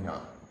coming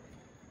up.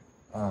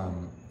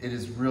 It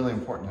is really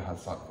important to have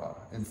sattva.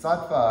 And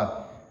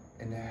sattva,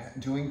 and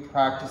doing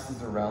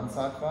practices around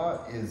sattva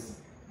is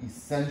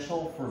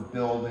essential for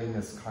building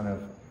this kind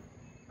of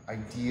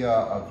idea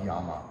of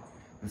yama,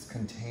 this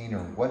container.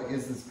 What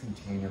is this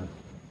container?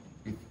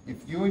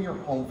 If you in your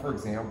home, for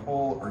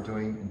example, are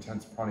doing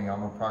intense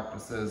pranayama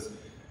practices,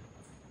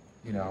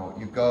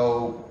 you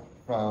go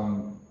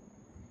from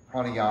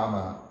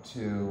pranayama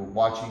to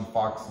watching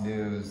Fox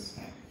News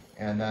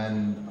and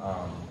then,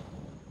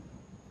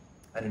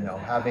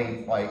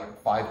 having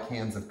like 5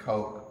 cans of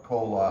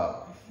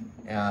Coca-Cola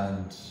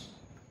and,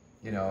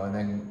 and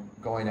then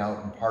going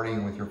out and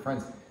partying with your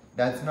friends.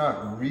 That's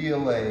not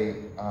really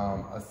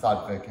a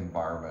sattvic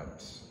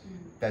environment.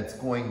 That's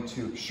going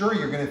to, sure,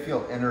 you're going to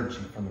feel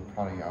energy from the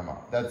pranayama.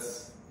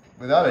 That's,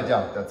 without a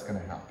doubt, that's going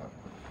to happen.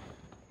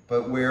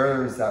 But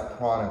where is that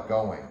prana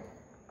going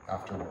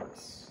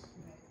afterwards?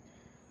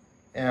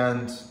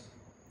 And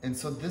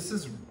so this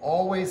is,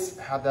 always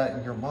have that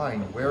in your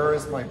mind. Where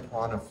is my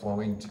prana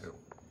flowing to?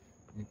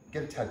 You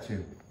get a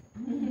tattoo.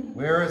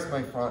 Where is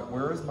my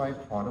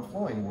prana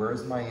flowing? Where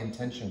is my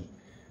intention?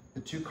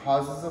 The 2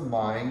 causes of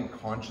mind,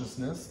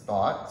 consciousness,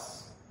 thoughts,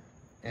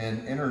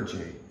 and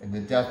energy. And the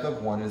death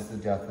of one is the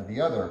death of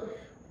the other.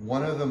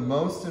 One of the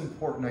most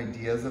important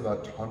ideas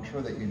about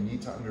Tantra that you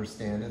need to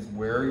understand is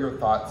where your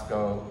thoughts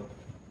go,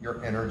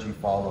 your energy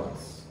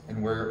follows.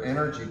 And where your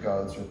energy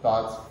goes, your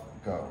thoughts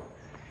go.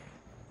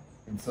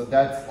 And so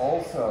that's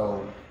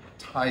also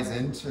ties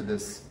into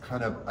this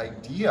kind of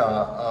idea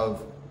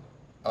of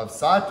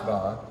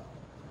sattva,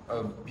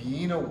 of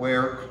being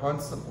aware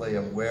constantly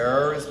of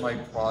where is my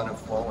prana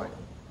flowing.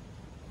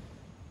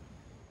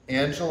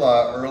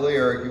 Angela,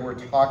 earlier you were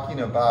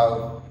talking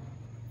about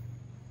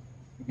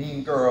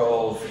mean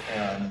girls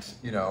and,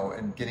 you know,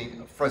 and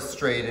getting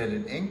frustrated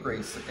and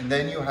angry. And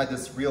then you had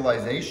this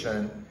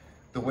realization,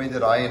 the way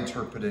that I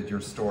interpreted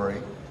your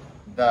story,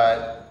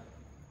 that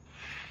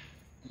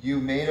you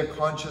made a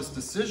conscious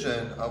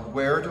decision of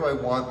where do I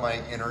want my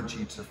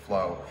energy to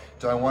flow?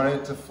 Do I want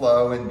it to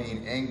flow in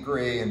being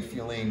angry and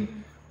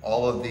feeling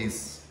all of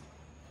these,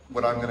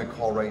 what I'm going to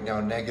call right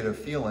now, negative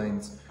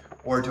feelings?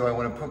 Or do I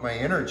want to put my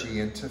energy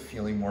into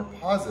feeling more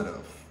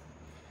positive?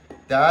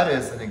 That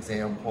is an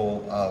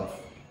example of,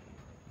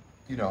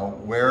 you know,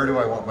 where do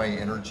I want my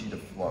energy to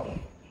flow?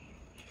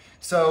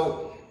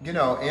 So, you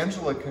know,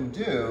 Angela can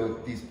do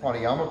these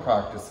pranayama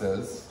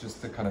practices,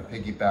 just to kind of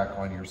piggyback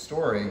on your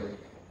story.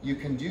 You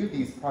can do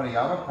these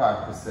pranayama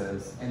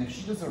practices, and if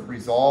she doesn't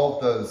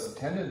resolve those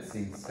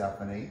tendencies,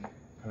 Stephanie,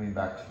 coming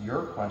back to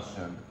your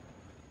question,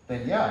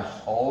 then yeah,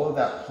 all of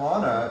that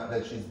prana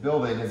that she's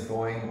building is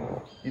going,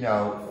 you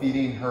know,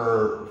 feeding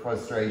her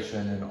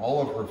frustration and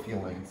all of her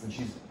feelings. And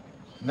she's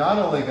not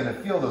only going to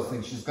feel those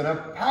things, she's going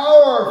to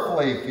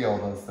powerfully feel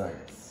those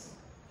things.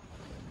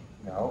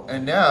 You know?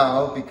 And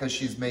now, because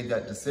she's made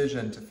that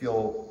decision to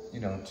feel, you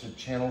know, to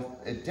channel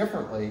it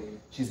differently,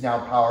 she's now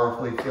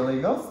powerfully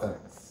feeling those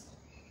things.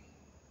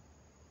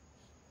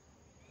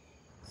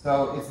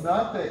 So it's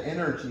not the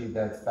energy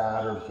that's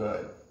bad or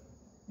good.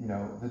 You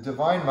know, the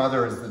Divine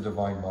Mother is the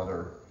Divine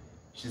Mother.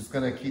 She's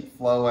going to keep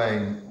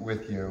flowing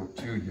with you,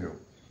 to you.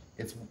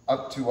 It's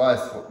up to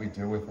us what we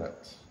do with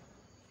it.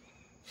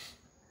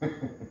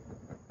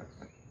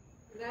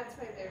 That's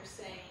why they're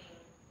saying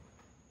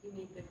you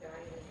need the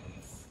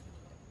guidance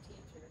of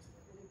teachers. Because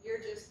if you're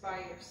just by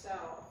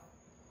yourself,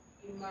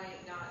 you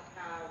might not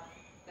have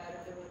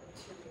that ability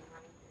to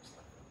remind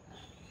yourself of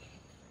that.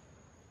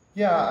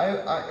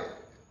 Yeah,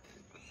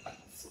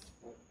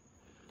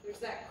 There's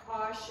that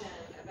caution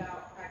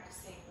about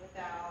practicing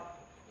without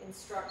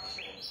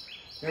instruction.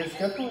 there's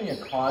definitely a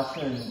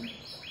caution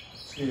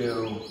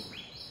to...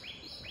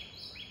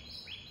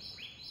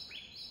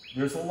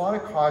 There's a lot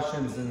of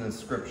cautions in the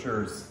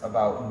scriptures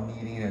about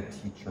needing a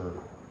teacher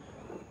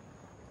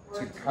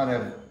to kind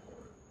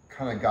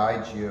of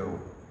guide you.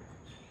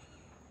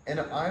 And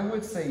I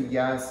would say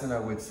yes, and I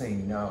would say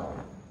no.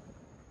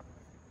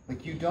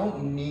 Like, you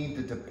don't need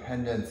the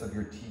dependence of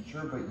your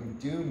teacher, but you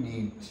do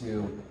need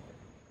to,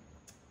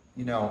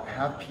 you know,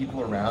 have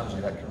people around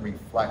you that can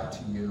reflect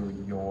to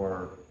you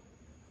your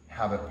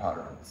habit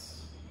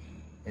patterns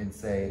and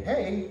say,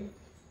 hey,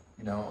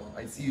 you know,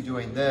 I see you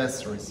doing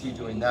this, or I see you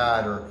doing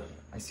that, or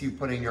I see you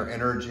putting your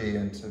energy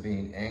into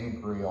being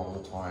angry all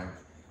the time.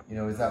 You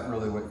know, is that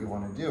really what you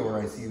want to do? Or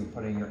I see you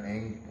putting your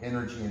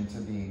energy into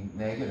being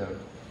negative.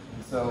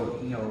 And so,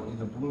 you know, in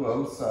the Blue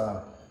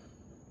Osa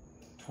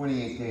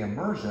 28-day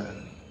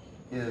immersion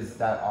is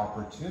that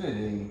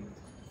opportunity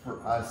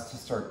for us to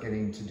start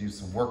getting to do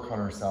some work on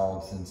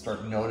ourselves and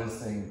start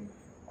noticing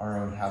our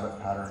own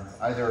habit patterns,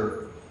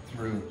 either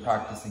through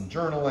practicing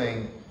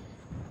journaling,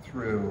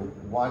 through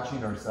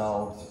watching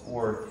ourselves,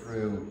 or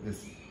through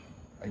this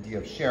idea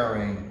of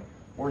sharing,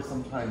 or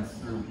sometimes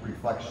through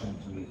reflection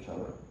to each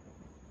other.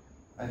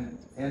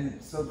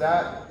 And so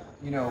that,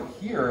 you know,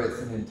 here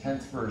it's an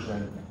intense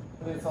version,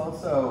 but it's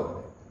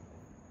also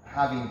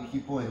having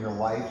people in your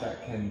life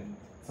that can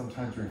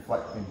sometimes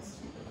reflect things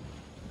to you.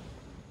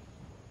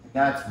 And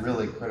that's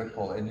really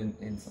critical. And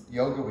in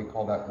yoga, we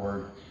call that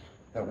word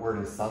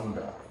is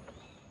sangha.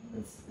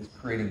 It's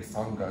creating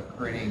sangha,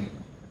 creating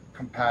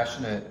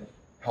compassionate,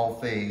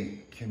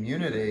 healthy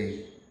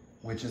community,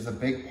 which is a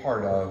big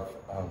part of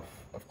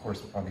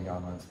course,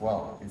 pranayama as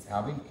well, is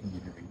having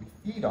community.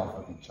 We feed off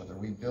of each other.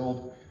 We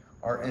build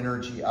our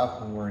energy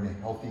up when we're in a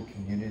healthy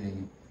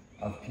community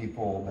of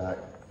people that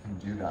can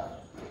do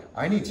that.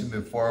 I need to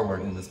move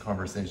forward in this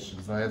conversation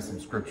because I have some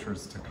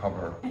scriptures to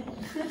cover.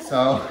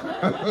 So,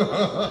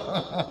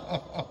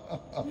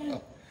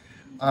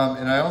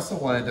 and I also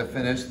wanted to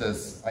finish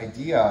this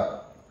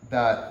idea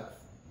that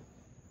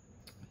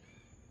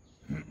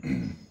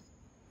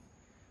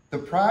the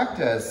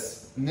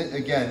practice,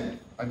 again,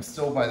 I'm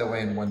still, by the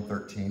way, in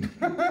 113.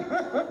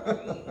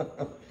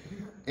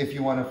 If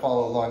you want to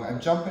follow along. I'm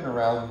jumping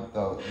around,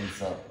 though,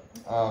 Lisa.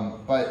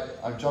 But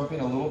I'm jumping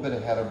a little bit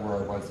ahead of where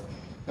I was.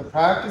 The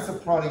practice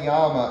of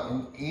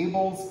pranayama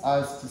enables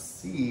us to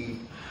see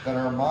that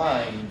our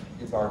mind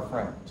is our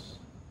friend.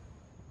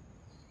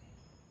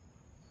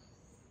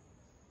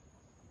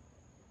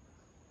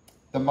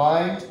 The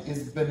mind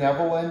is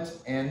benevolent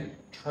and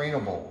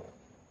trainable.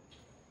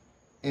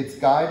 Its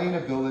guiding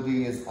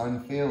ability is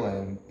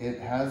unfailing. It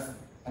has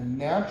a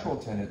natural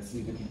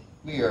tendency to be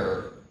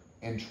clear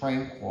and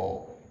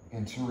tranquil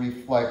and to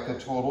reflect the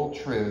total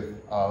truth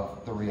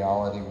of the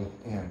reality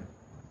within.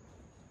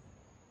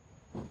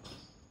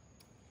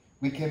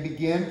 We can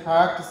begin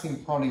practicing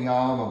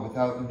pranayama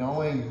without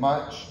knowing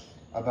much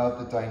about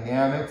the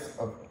dynamics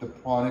of the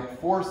pranic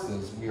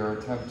forces we are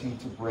attempting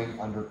to bring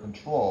under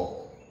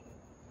control,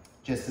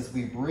 just as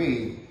we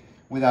breathe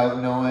without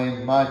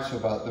knowing much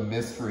about the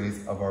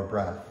mysteries of our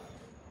breath.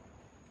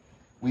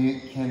 We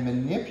can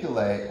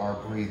manipulate our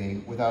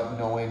breathing without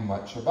knowing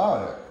much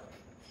about it.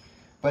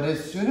 But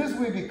as soon as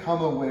we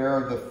become aware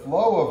of the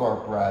flow of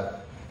our breath,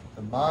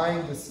 the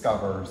mind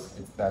discovers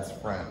its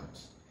best friend.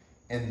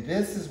 And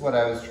this is what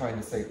I was trying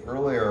to say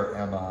earlier,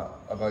 Emma,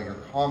 about your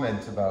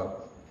comment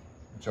about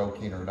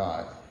joking or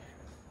not.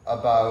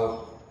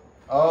 About,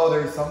 oh,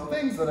 there's some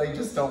things that I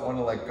just don't want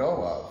to let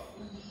go of.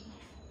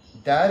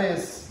 That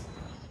is,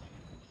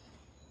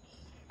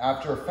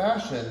 after a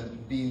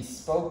fashion, being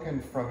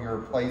spoken from your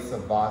place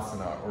of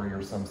vasana or your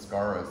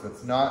samskaras.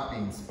 That's not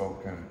being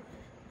spoken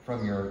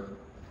from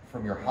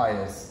your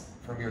highest,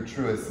 from your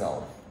truest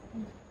self.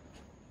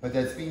 But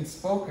that's being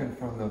spoken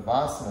from the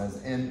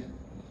vasanas. And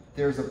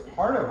there's a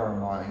part of our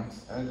mind,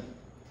 and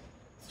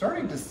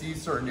starting to see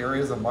certain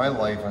areas of my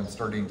life, I'm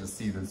starting to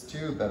see this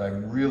too, that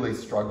I'm really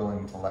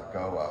struggling to let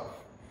go of.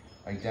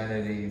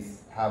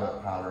 Identities,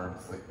 habit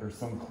patterns, like there's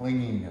some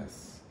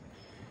clinginess.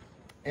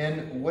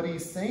 And what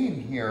he's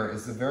saying here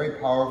is a very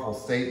powerful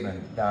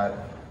statement that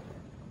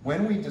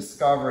when we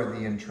discover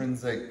the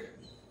intrinsic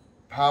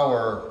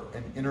power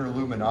and inner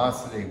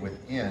luminosity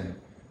within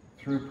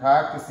through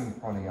practicing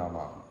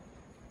pranayama,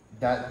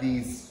 that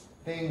these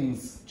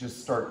things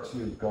just start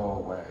to go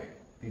away.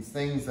 These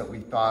things that we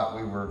thought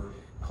we were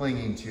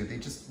clinging to, they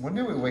just, one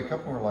day we wake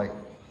up and we're like,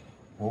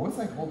 what was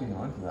I holding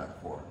on to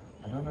that for?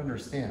 I don't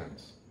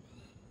understand.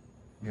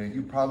 You know,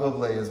 you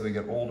probably, as we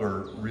get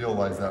older,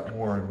 realize that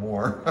more and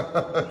more.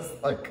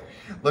 It's like,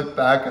 look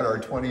back at our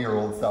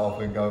 20-year-old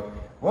self and go,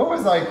 what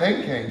was I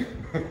thinking?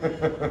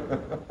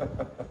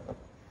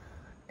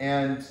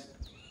 and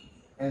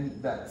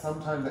that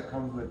sometimes that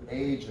comes with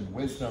age and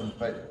wisdom,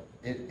 but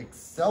it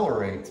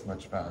accelerates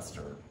much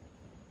faster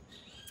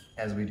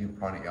as we do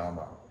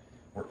pranayama.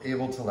 We're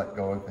able to let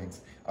go of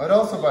things. I would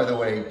also, by the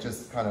way,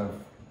 just kind of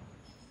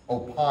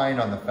opine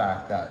on the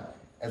fact that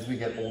as we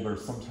get older,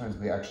 sometimes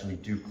we actually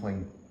do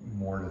cling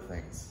more to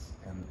things.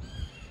 And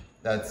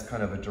that's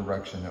kind of a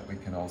direction that we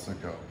can also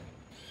go.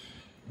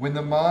 When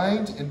the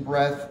mind and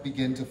breath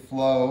begin to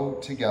flow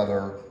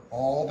together,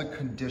 all the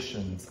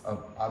conditions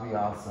of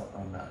abhyasa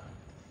are met.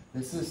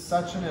 This is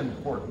such an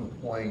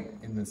important point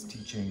in this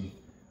teaching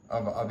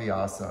of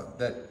abhyasa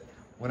that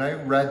when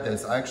I read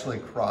this, I actually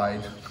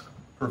cried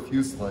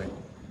profusely.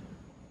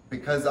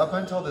 Because up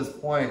until this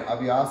point,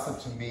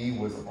 abhyasa to me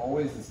was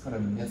always this kind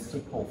of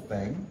mystical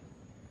thing.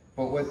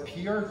 But what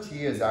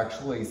PRT is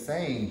actually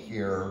saying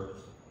here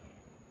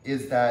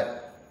is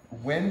that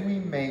when we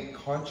make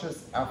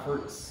conscious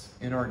efforts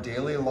in our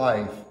daily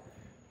life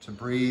to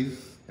breathe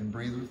and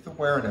breathe with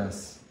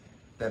awareness,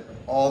 that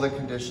all the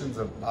conditions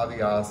of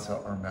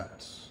abhyasa are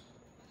met.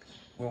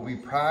 When we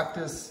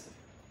practice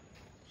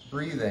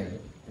breathing,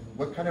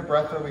 what kind of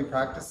breath are we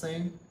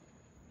practicing?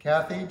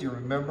 Kathy, do you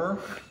remember?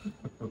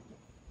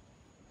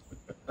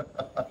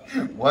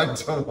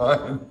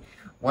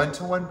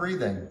 One-to-one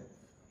breathing.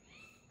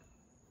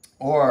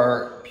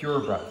 Or pure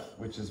breath,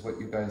 which is what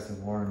you guys have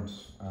learned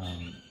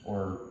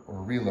or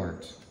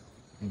relearned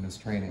in this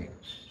training.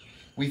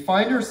 We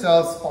find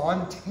ourselves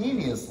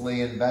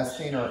spontaneously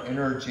investing our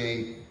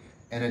energy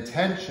and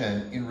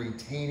attention in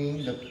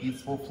retaining the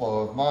peaceful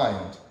flow of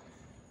mind.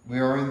 We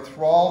are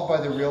enthralled by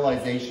the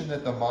realization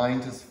that the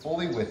mind is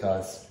fully with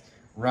us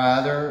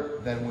rather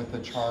than with the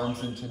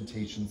charms and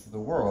temptations of the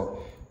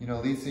world. You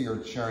know, Lisa,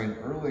 you're sharing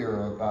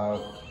earlier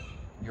about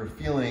your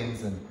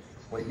feelings and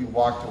what you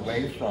walked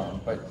away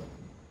from, but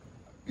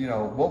you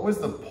know, what was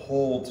the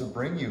pull to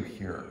bring you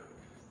here?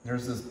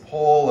 There's this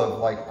pull of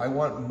like, I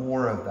want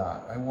more of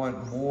that. I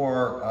want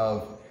more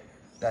of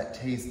that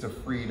taste of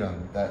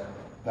freedom, that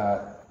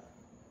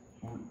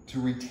to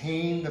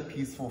retain the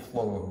peaceful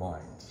flow of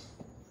mind.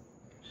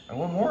 I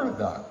want more of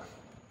that.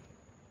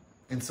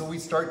 And so we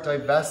start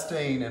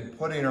divesting and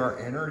putting our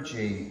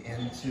energy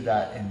into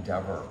that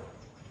endeavor.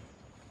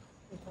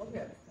 I told you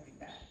I was coming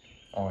back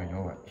Oh, I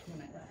know it.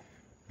 when I left.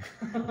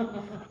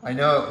 I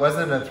know it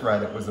wasn't a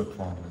threat, it was a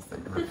promise that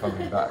you were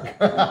coming back.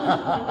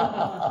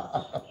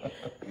 But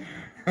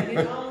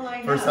it's all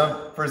lined For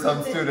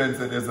some students,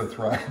 it is a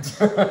threat.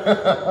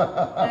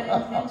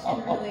 That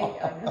intention really,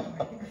 I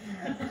know.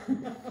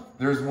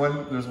 There's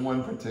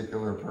one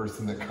particular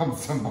person that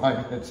comes to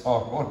mind that I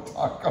won't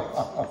talk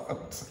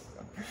about.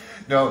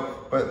 No,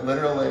 but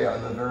literally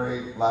on the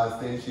very last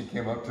day, she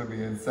came up to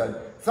me and said,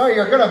 "So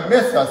you're gonna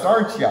miss us,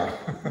 aren't you?"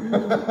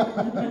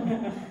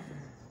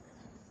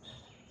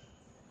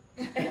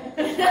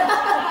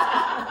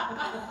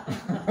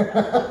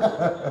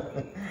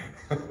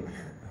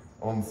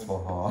 Om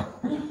Swaha.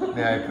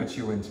 May I put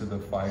you into the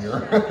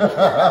fire?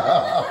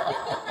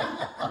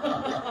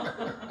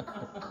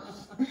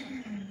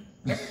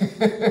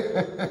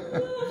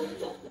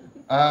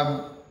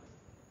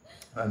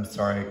 I'm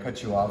sorry, I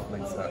cut you off,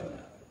 Lisa.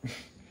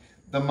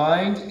 The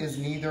mind is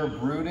neither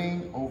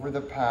brooding over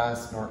the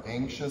past nor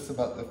anxious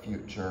about the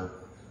future.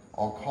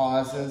 All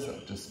causes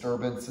of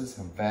disturbances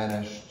have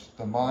vanished.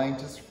 The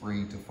mind is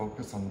free to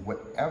focus on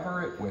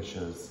whatever it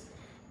wishes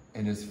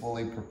and is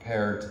fully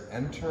prepared to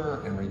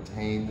enter and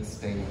retain the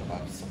state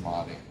of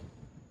samadhi.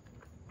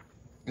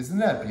 Isn't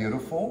that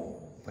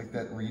beautiful? Like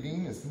that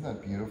reading, isn't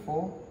that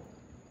beautiful?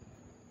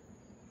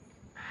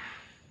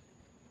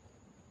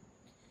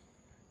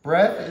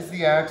 Breath is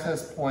the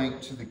access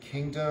point to the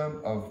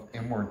kingdom of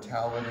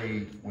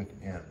immortality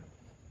within.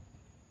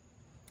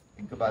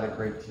 Think about a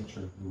great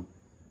teacher who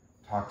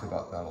talked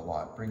about that a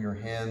lot. Bring your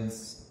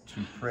hands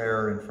to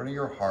prayer in front of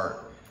your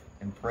heart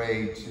and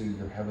pray to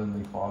your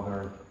Heavenly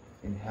Father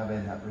in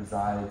heaven that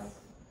resides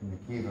in the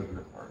cave of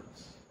your heart.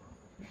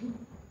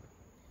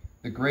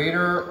 The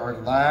greater our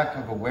lack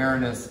of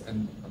awareness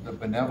and the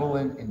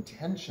benevolent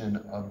intention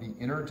of the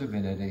inner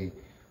divinity,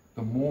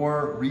 the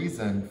more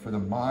reason for the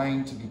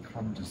mind to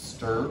become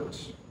disturbed,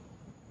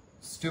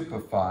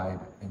 stupefied,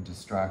 and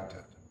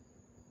distracted.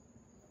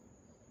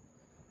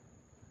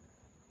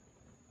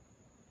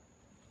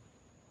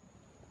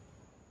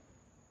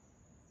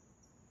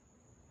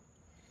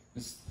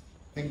 Just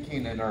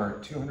thinking in our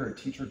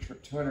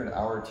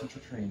 200-hour teacher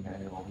training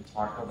manual, we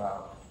talk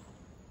about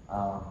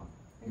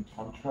in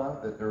Tantra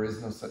that there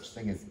is no such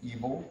thing as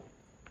evil,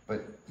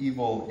 but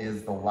evil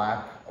is the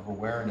lack of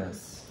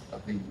awareness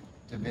of the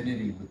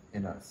divinity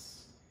within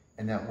us.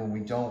 And that when we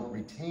don't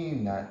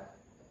retain that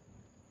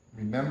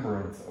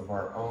remembrance of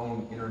our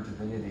own inner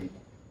divinity,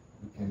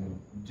 we can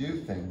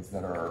do things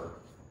that are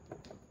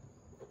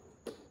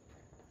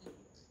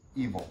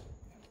evil.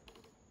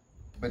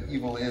 But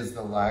evil is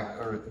the lack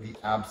or the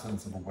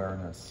absence of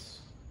awareness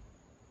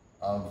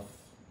of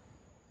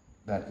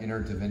that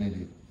inner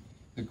divinity.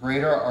 The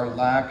greater our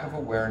lack of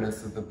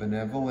awareness of the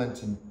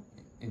benevolent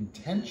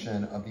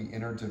intention of the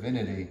inner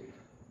divinity,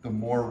 the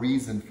more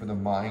reason for the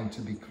mind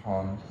to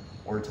become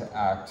or to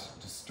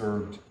act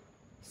disturbed,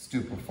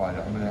 stupefied.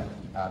 I'm going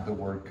to add the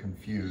word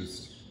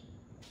confused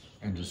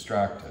and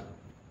distracted.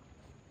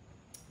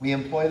 We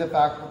employ the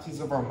faculties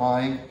of our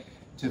mind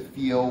to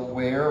feel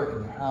where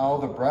and how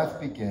the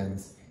breath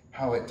begins,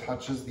 how it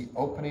touches the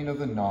opening of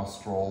the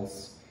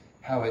nostrils,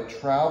 how it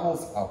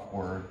travels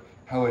upward,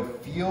 how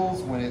it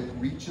feels when it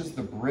reaches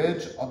the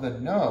bridge of the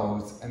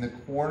nose and the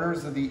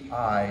corners of the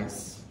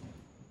eyes,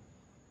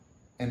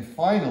 and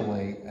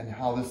finally, and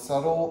how the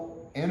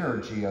subtle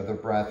energy of the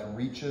breath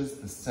reaches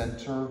the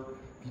center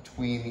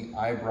between the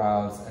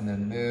eyebrows and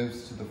then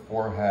moves to the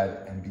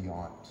forehead and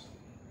beyond.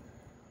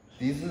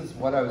 This is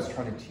what I was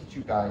trying to teach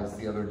you guys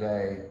the other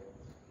day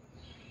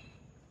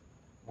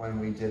when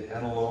we did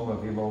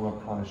Anuloma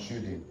Viloma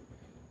Pranashuddhi.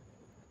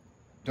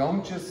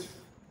 Don't just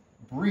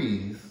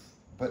breathe,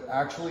 but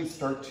actually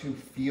start to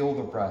feel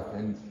the breath.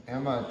 And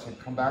Emma, to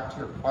come back to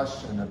your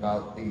question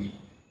about the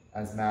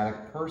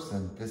asthmatic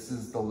person, this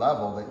is the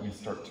level that you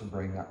start to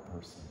bring that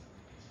person.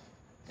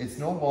 It's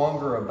no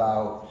longer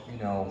about,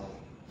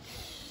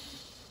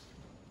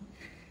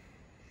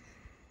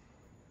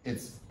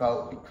 it's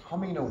about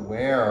becoming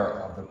aware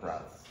of the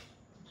breath.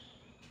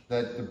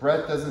 That the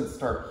breath doesn't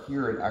start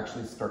here, it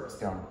actually starts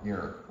down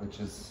here, which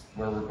is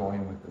where we're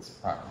going with this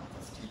practice,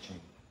 this teaching.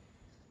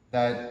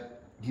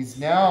 That he's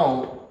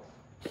now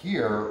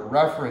here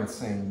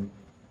referencing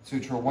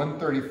Sutra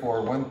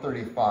 134,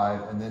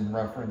 135, and then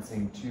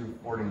referencing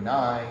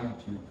 249,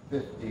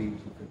 250,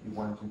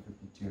 251,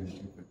 252, and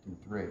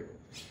 253.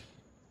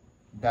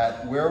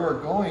 That where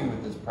we're going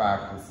with this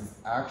practice is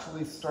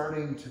actually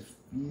starting to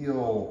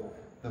feel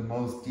the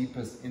most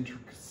deepest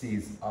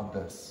intricacies of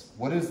this.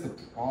 What is the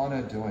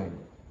prana doing?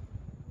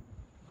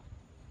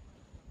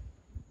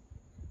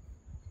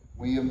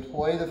 We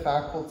employ the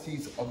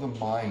faculties of the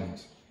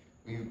mind.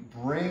 We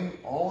bring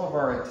all of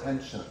our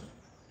attention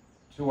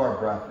to our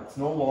breath. It's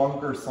no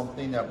longer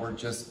something that we're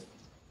just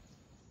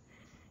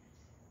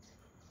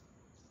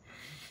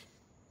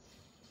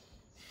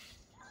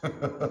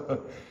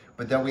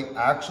but that we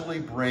actually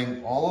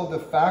bring all of the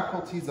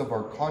faculties of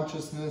our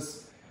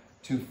consciousness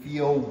to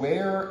feel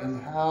where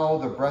and how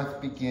the breath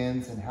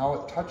begins and how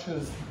it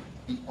touches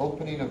the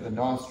opening of the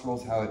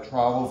nostrils, how it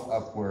travels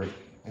upward,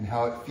 and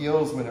how it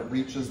feels when it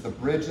reaches the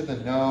bridge of the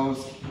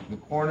nose, the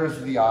corners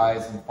of the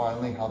eyes, and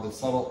finally how the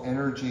subtle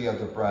energy of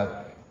the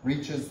breath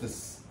reaches the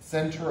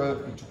center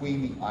of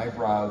between the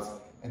eyebrows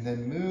and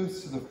then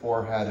moves to the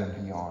forehead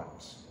and beyond.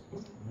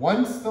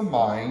 Once the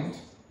mind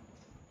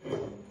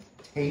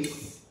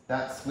tastes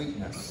that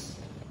sweetness,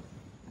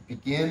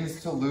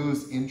 begins to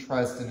lose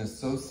interest in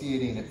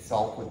associating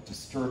itself with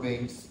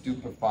disturbing,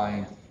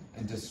 stupefying,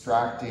 and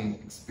distracting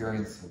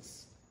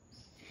experiences.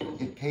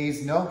 It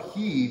pays no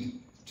heed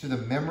to the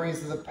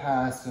memories of the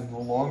past and no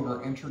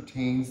longer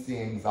entertains the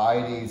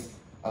anxieties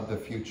of the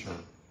future.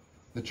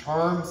 The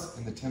charms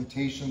and the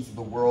temptations of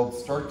the world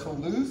start to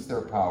lose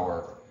their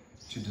power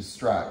to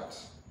distract.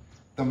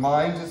 The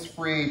mind is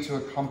free to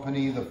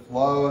accompany the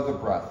flow of the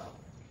breath.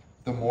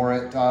 The more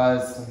it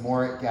does, the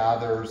more it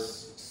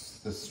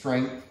gathers the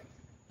strength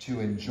to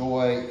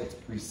enjoy its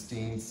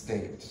pristine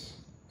state.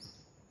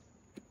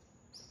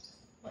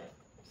 Life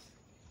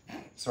goals.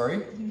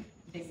 Sorry?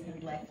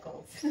 Big life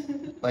goals.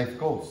 Life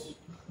goals.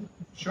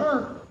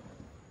 Sure.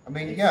 I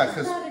mean, yeah,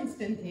 because it's not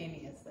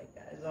instantaneous like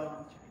that, is all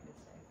I'm trying to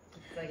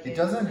say. It's like it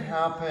doesn't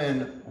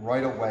happen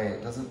right away.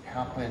 It doesn't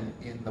happen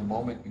in the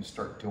moment you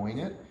start doing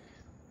it.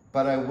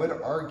 But I would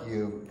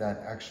argue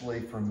that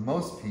actually for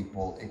most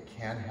people, it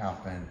can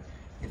happen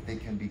if they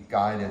can be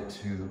guided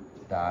to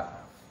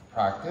that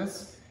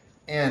practice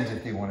and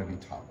if they want to be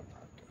taught the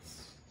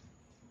practice.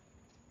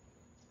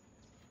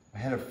 I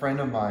had a friend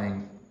of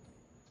mine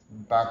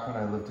back when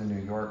I lived in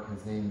New York.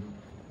 His name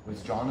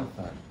was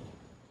Jonathan.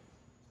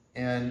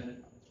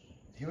 And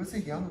he was a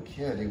young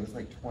kid. He was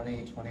like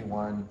 20,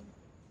 21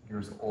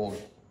 years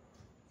old.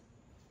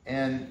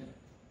 And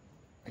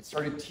I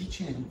started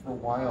teaching him for a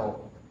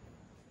while.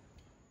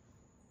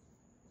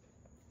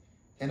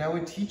 And I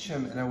would teach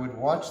him, and I would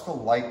watch the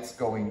lights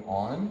going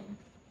on,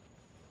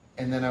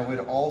 and then I would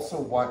also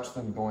watch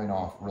them going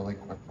off really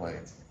quickly.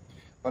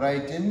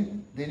 But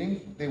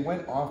they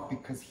went off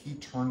because he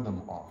turned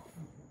them off.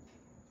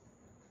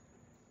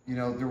 You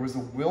know, there was a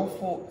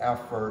willful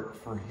effort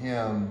for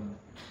him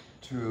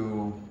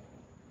to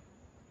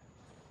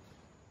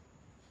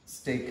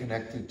stay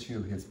connected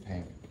to his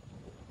pain,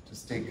 to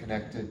stay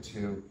connected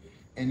to,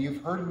 and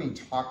you've heard me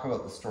talk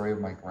about the story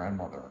of my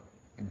grandmother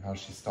and how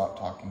she stopped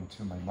talking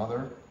to my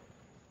mother.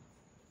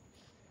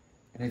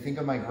 And I think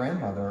of my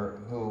grandmother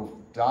who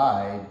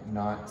died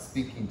not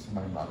speaking to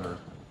my mother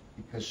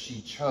because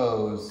she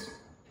chose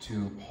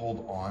to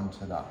hold on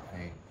to that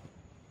pain.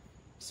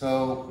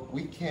 So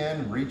we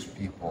can reach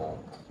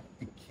people,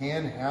 it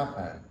can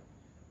happen,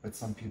 but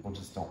some people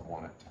just don't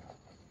want it to happen.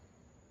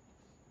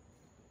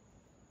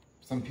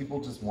 Some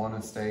people just want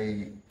to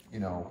stay, you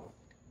know,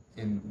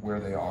 in where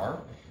they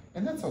are,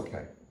 and that's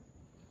okay.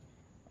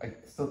 I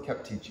still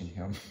kept teaching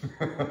him.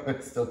 I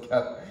still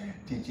kept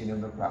teaching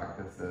him the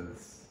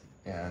practices.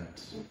 And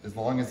as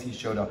long as he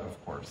showed up,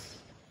 of course.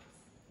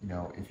 You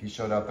know, if he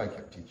showed up, I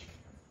kept teaching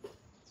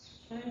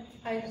him.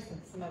 I just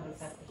think some of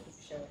us have to keep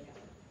showing up.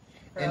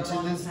 And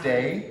to this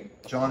day,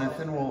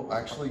 Jonathan will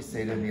actually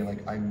say to me,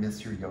 like, I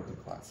miss your yoga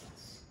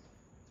classes.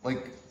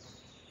 Like,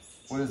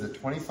 what is it,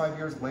 25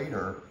 years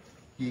later,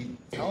 he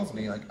tells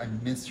me, like, I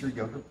miss your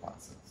yoga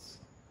classes.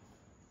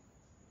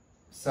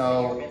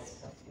 So,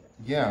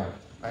 yeah,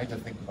 I had to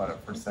think about it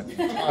for a second.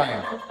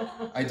 Time.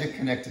 I did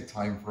connect to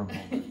time for a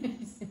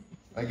moment.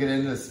 I get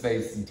into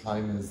space and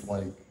time is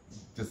like,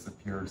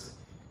 disappears.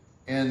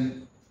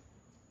 And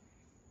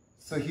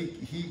so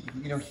he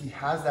you know, he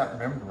has that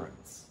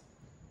remembrance.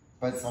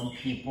 But some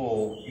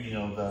people, you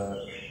know,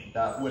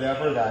 that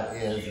whatever that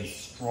is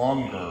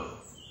stronger.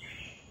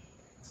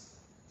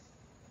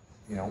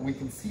 You know, we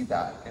can see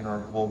that in our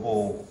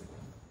global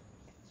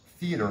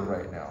theater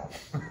right now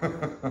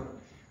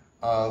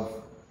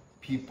of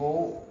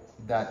people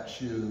that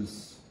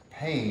choose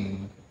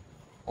pain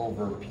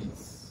over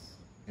peace.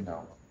 You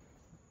know,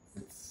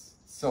 it's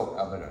so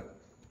evident.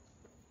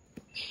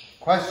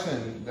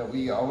 Question that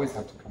we always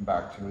have to come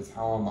back to is,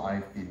 how am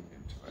I feeding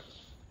into it?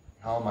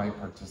 How am I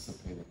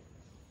participating?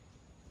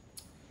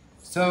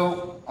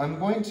 So I'm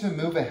going to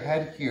move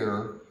ahead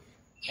here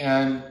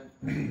and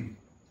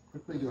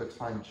quickly do a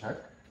time check.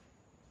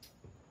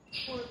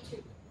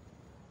 402.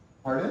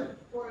 Pardon?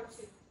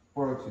 402.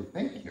 402,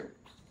 thank you.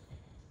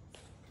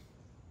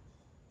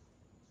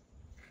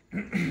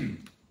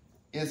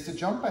 Is to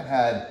jump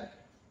ahead,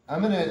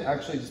 I'm going to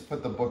actually just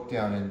put the book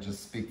down and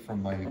just speak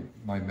from my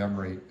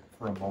memory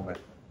for a moment.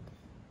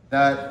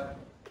 That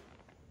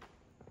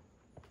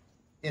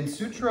in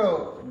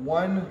Sutra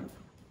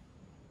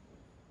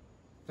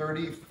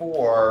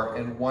 134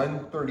 and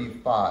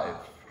 135,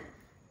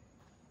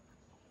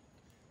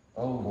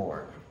 oh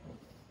Lord,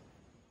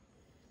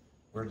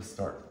 where to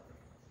start?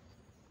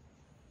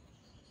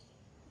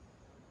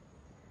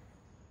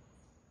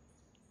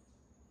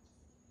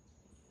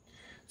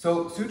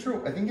 So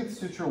Sutra, I think it's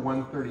Sutra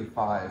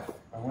 135.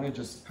 I want to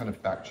just kind of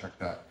fact check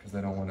that because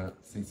I don't want to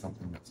say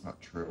something that's not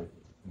true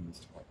in this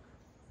talk.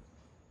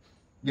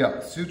 Yeah,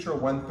 Sutra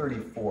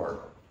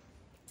 134.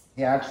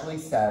 He actually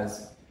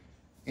says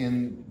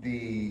in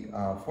the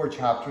 4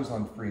 chapters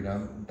on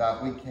freedom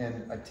that we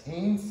can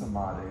attain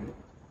samadhi,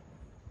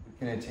 we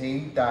can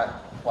attain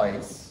that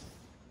place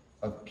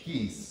of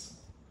peace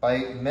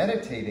by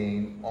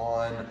meditating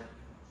on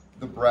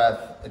the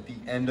breath at the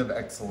end of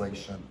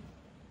exhalation.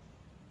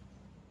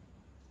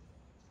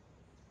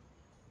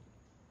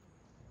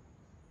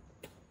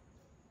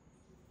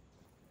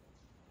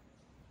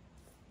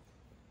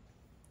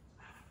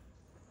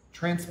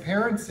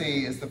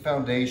 Transparency is the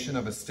foundation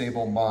of a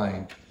stable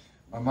mind.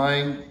 A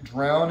mind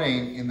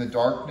drowning in the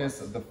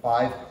darkness of the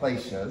 5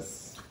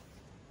 kleshas,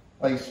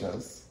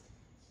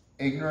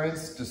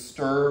 ignorance,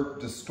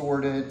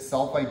 distorted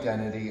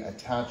self-identity,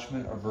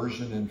 attachment,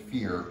 aversion, and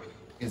fear,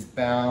 is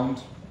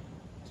bound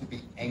to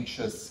be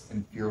anxious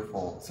and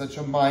fearful. Such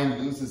a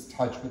mind loses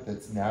touch with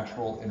its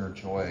natural inner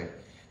joy.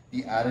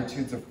 The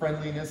attitudes of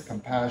friendliness,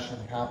 compassion,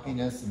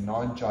 happiness, and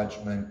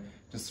non-judgment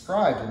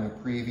described in the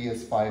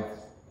previous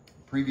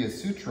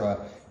sutra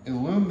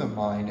illume the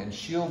mind and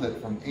shield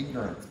it from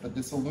ignorance, but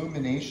this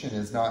illumination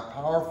is not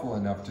powerful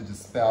enough to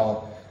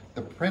dispel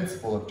the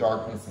principle of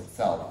darkness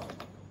itself.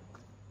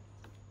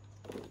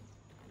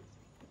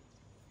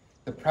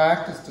 The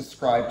practice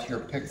described here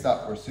picks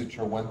up where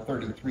Sutra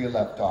 133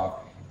 left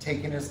off,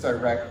 taking us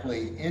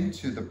directly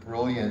into the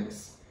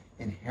brilliance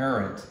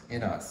inherent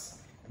in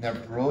us, and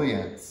that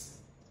brilliance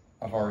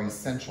of our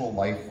essential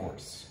life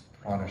force,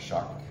 Prana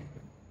Shakti.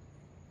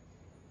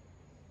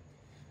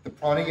 The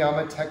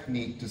Pranayama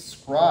technique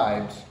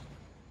described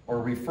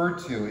or referred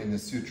to in the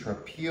sutra,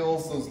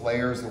 peels those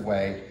layers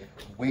away,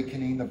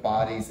 awakening the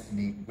body's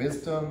innate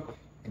wisdom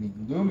and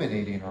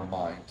illuminating our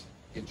mind.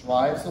 It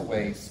drives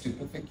away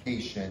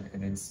stupefaction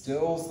and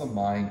instills the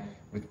mind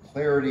with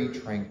clarity,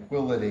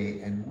 tranquility,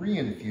 and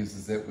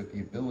reinfuses it with the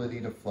ability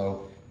to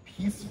flow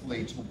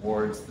peacefully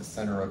towards the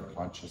center of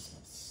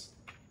consciousness.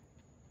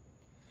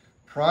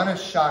 Prana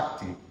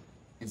Shakti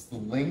is the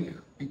link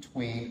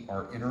between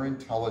our inner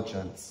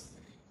intelligence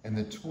and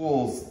the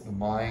tools the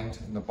mind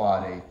and the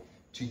body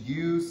to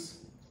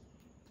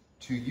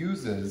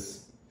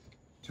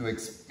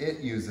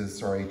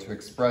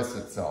express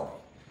itself.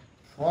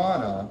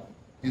 Prana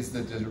is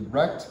the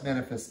direct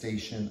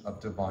manifestation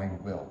of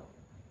divine will.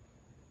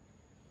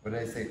 What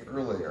did I say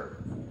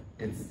earlier?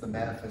 It's the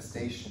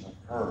manifestation of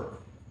her.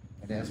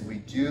 And as we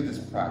do this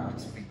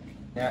practice, we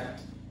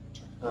connect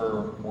to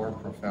her more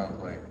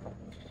profoundly.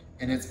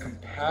 And it's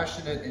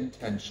compassionate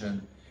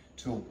intention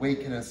to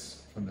awaken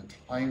us from the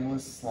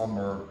timeless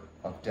slumber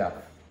of death.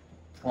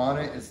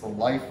 Prana is the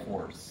life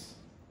force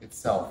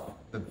itself,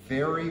 the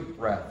very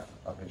breath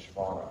of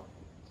Ishvara.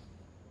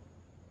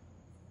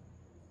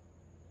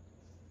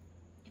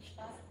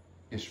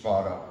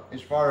 Ishvara.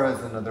 Ishvara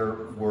is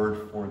another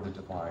word for the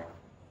divine.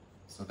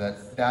 So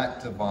that's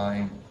that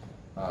divine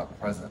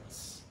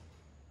presence.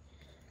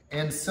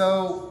 And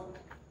so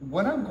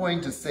what I'm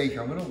going to say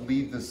here, I'm going to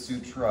leave the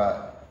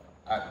sutra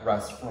at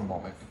rest for a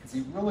moment because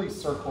he really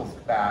circles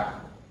back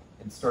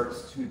and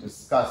starts to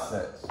discuss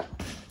it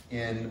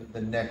in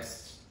the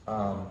next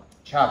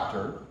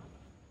chapter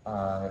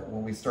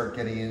when we start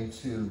getting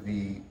into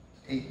the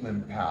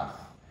 8-limb path.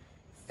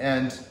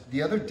 And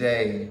the other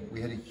day, we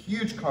had a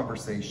huge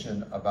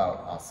conversation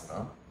about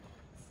asana.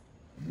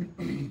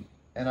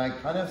 And I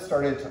kind of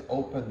started to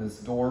open this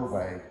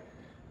doorway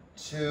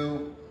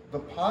to the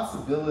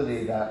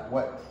possibility that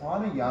what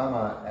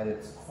pranayama at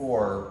its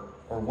core,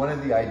 or one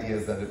of the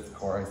ideas at its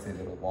core, I say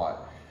that a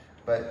lot,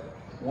 but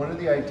one of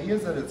the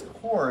ideas at its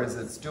core is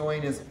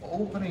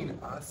opening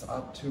us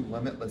up to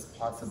limitless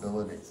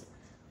possibilities.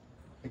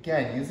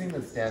 Again, using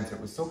this dance, it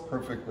was so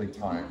perfectly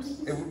timed.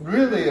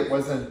 It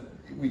wasn't,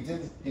 we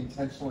didn't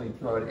intentionally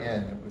throw it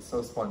in. It was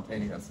so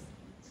spontaneous.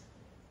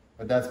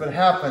 But that's what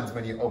happens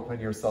when you open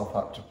yourself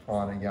up to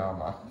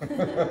pranayama.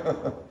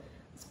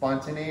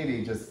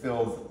 Spontaneity just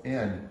fills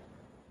in.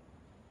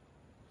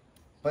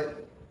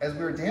 But as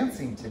we were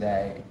dancing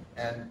today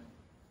and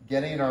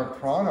getting our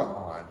prana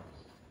on,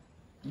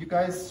 you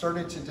guys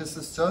started to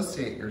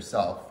disassociate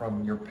yourself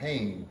from your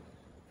pain,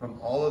 from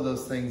all of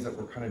those things that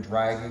were kind of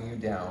dragging you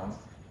down,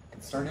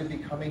 and started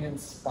becoming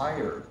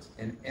inspired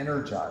and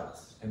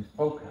energized and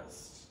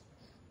focused.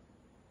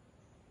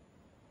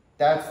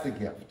 That's the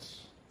gift.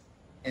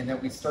 And that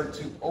we start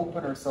to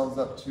open ourselves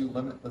up to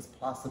limitless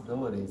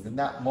possibilities. In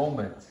that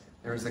moment,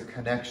 there's a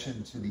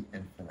connection to the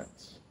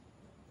infinite.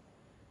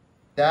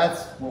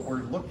 That's what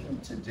we're looking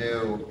to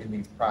do in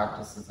these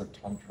practices of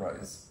Tantra,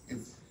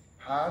 is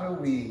how do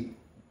we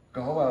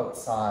go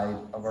outside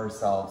of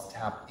ourselves,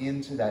 tap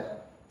into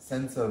that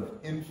sense of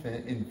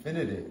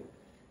infinite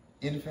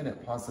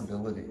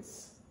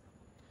possibilities.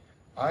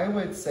 I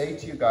would say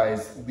to you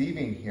guys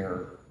leaving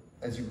here,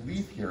 as you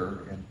leave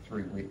here in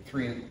 3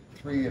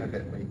 and a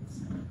bit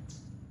weeks,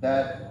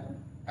 that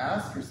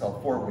ask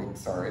yourself, 4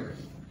 weeks,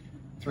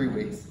 3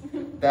 weeks,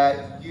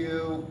 that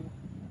you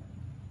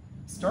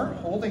start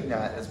holding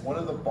that as one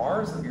of the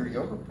bars of your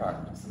yoga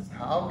practices.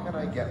 How can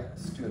I get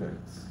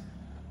students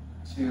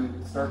to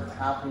start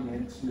tapping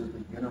into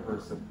the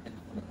universe of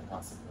infinite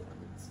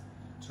possibilities,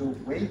 to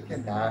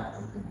awaken that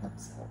within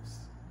themselves?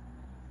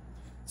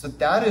 So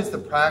that is the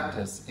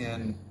practice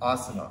in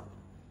asana,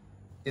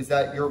 is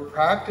that your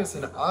practice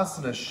in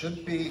asana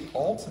should be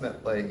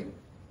ultimately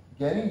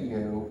getting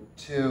you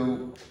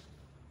to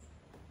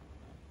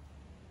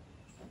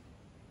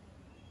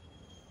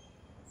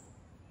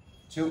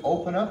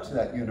open up to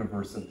that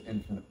universe of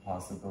infinite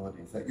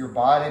possibilities, that your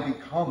body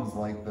becomes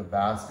like the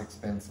vast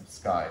expanse of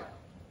sky.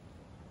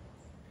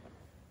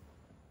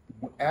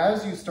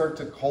 As you start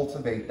to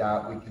cultivate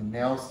that, we can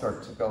now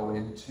start to go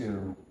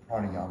into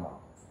pranayama.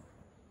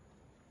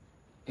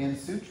 In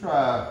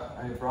Sutra,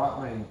 I brought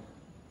my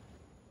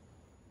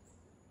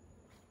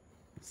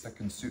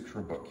second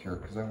Sutra book here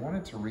because I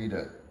wanted to read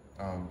it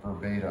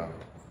verbatim.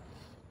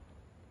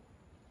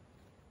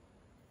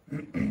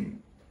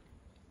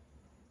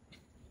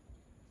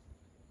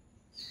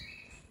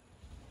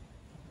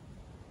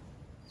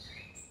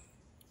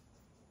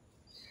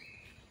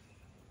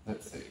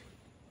 Let's see.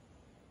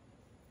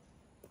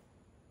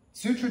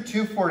 Sutra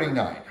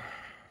 249.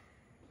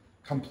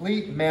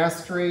 Complete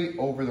mastery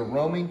over the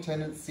roaming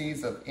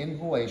tendencies of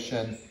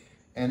inhalation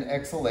and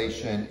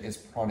exhalation is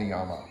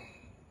pranayama.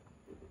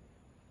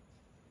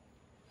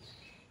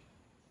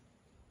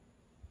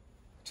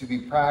 To be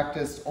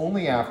practiced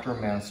only after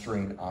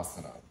mastering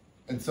asana.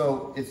 And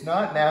so it's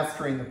not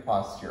mastering the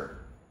posture.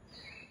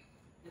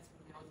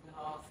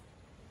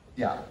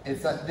 Yeah,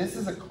 it's that this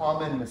is a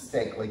common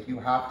mistake. Like you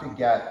have to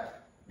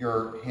get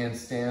your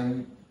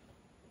handstand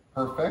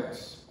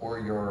perfect or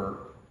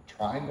your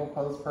triangle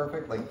pose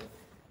perfect. Like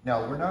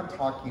Now, we're not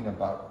talking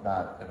about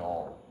that at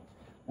all.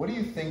 What do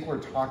you think we're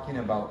talking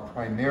about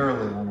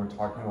primarily when we're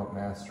talking about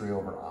mastery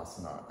over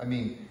asana? I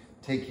mean,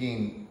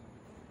 taking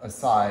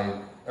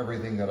aside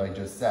everything that I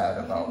just said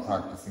about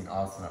practicing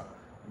asana,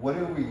 what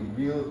are we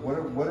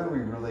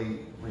really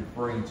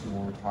referring to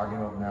when we're talking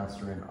about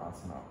mastery in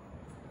asana?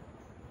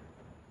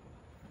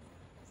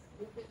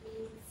 If it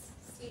means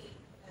seating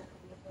and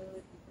the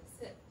ability to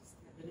sit.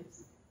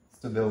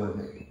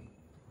 Stability.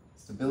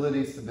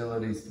 Stability,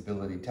 stability,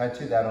 stability.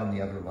 Tattoo that on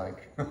the other leg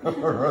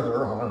or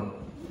other arm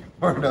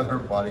or another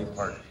body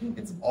part.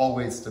 It's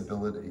always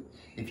stability.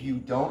 If you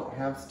don't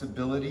have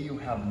stability, you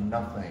have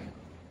nothing.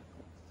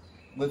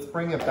 Let's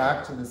bring it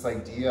back to this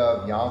idea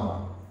of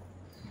Yama.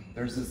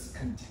 There's this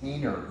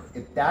container.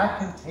 If that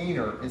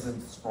container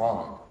isn't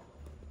strong,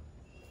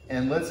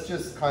 and let's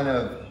just kind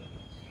of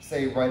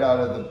say right out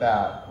of the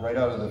bat, right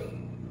out of the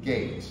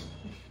gate,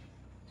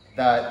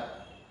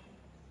 that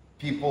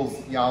people's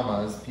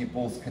yamas,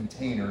 people's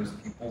containers,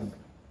 people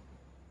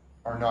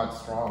are not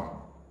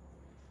strong.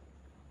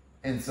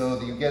 And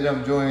so you get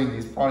them doing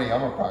these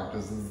pranayama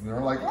practices, and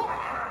they're like,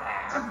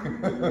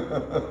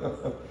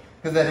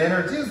 because that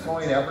energy is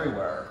going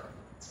everywhere.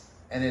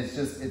 And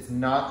it's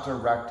not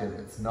directed,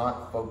 it's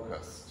not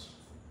focused.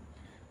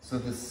 So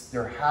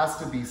there has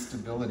to be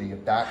stability.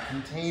 If that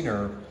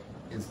container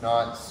is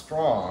not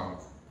strong,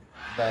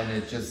 then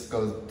it just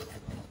goes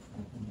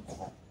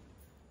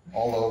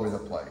all over the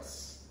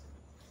place.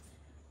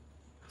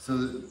 So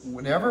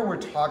whenever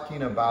we're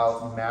talking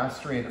about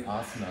mastery in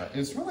asana,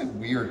 it's really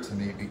weird to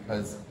me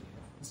because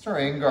Mr.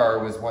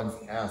 Angar was once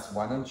asked,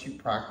 why don't you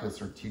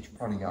practice or teach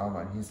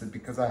pranayama? And he said,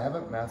 because I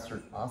haven't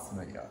mastered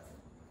asana yet.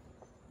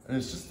 And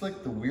it's just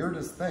like the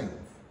weirdest thing.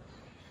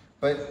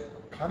 But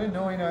kind of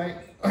knowing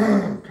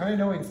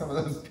some of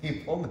those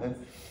people, then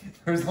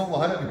there's a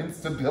lot of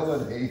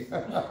instability.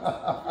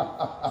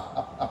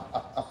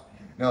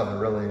 No, there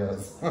really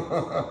is.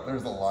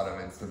 There's a lot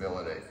of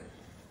instability.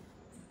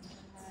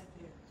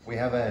 We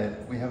have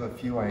a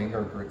few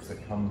anger groups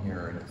that come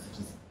here, and it's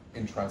just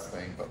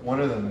interesting. But one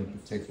of them in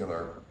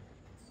particular,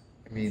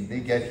 I mean, they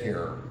get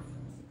here,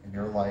 and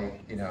you're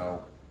like, you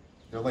know,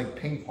 they're like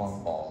ping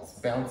pong balls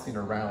bouncing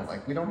around.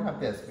 Like, we don't have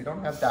this, we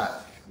don't have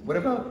that. What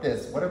about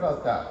this? What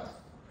about that?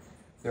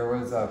 There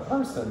was a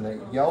person that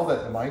yelled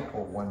at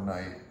Michael one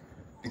night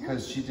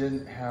because she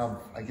didn't have,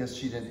 I guess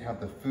she didn't have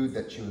the food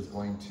that she was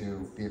going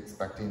to be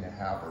expecting to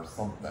have or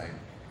something.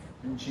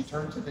 And she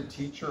turned to the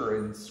teacher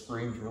and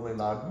screamed really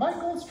loud,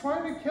 Michael's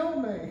trying to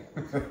kill me.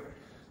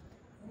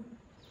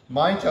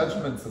 My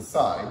judgments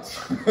aside,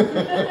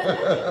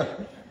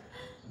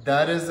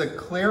 that is a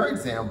clear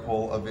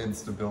example of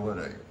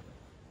instability.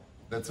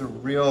 That's a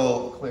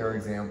real clear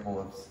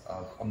example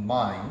of a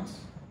mind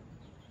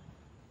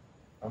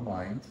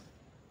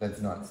that's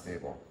not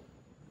stable.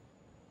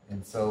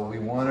 And so we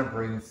want to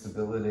bring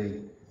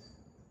stability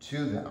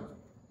to them.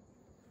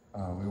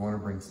 We want to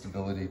bring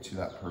stability to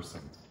that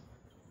person.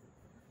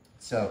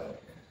 So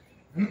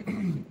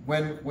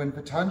when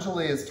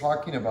Patanjali is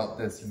talking about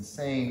this, he's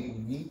saying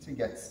we need to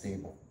get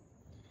stable.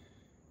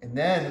 And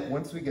then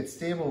once we get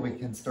stable, we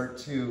can start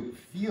to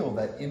feel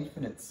that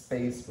infinite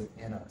space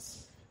within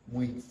us.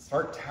 When we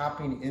start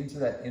tapping into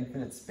that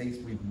infinite space,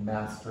 we've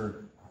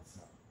mastered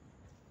asana.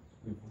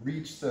 We've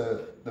reached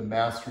the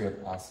mastery of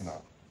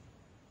asana.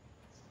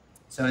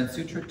 So in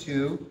Sutra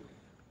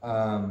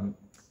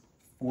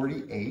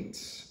 248,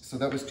 so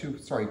that was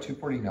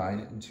 249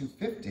 and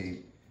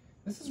 250,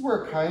 this is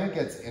where it kind of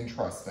gets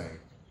interesting.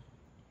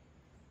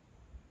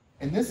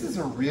 And this is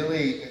a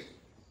really,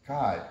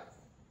 God,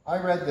 I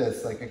read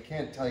this, like I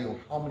can't tell you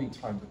how many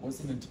times. It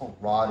wasn't until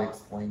Rod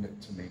explained it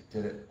to me,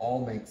 did it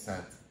all make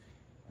sense.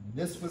 And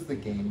this was the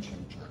game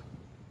changer.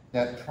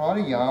 That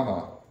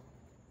pranayama,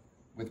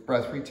 with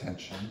breath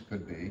retention,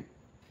 could be,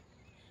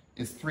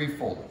 is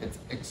threefold. It's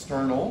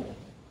external,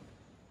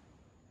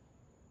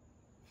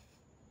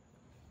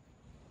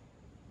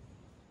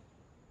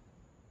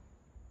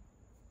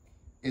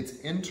 it's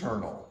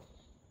internal,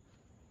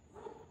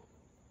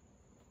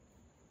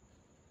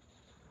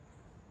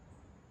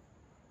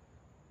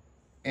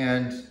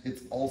 and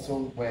it's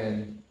also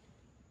when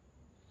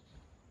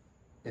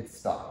it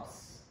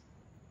stops.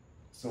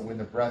 So when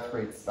the breath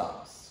rate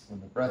stops, when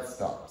the breath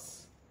stops.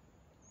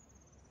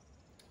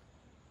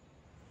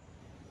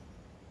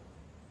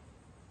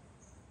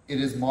 It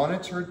is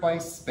monitored by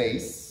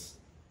space,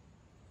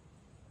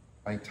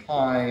 by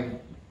time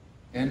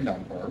and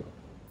number.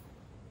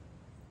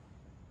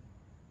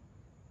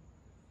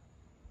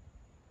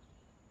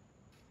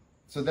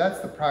 So that's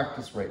the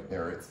practice right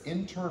there. It's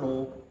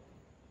external,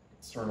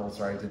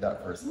 sorry, I did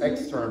that first.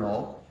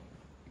 External,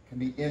 it can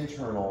be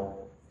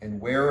internal,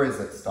 and where is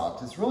it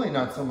stopped? It's really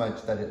not so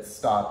much that it's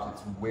stopped,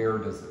 it's where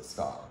does it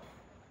stop?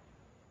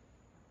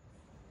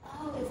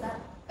 Oh, is that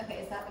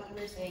what you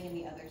were saying in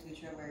the other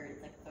sutra where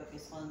it's like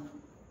focus on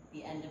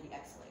the end of the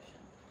exhalation?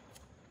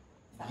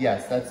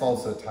 Yes, that's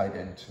also tied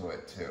into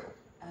it too.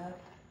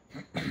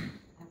 Okay.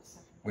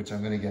 Which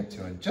I'm going to get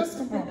to in just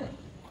a moment.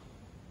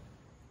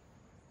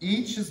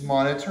 Each is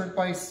monitored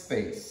by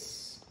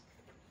space.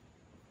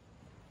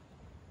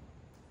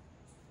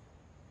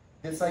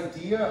 this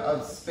idea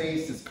of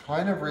space is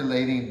kind of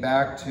relating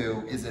back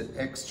to, is it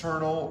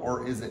external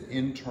or is it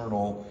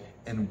internal,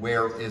 and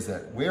where is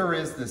it? Where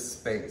is this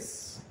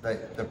space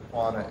that the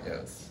prana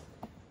is?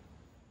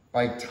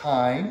 By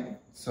time,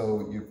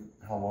 so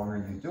how long are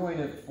you doing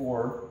it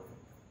for,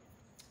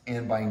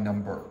 and by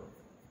number.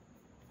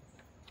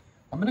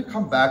 I'm going to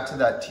come back to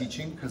that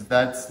teaching because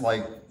that's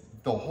like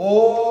the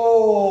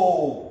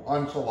whole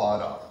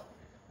enchilada.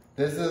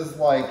 This is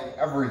like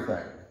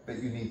everything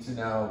that you need to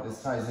know.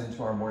 This ties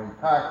into our morning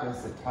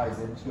practice. It ties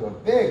into a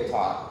big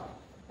talk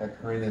that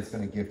Karina is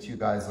going to give to you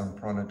guys on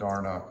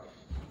Pranadharna.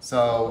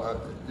 So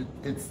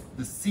it's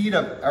the seed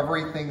of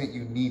everything that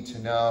you need to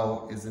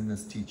know is in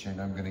this teaching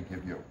I'm going to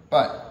give you.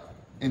 But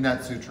in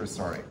that sutra,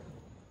 sorry.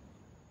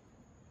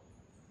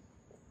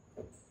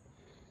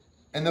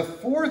 And the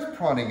fourth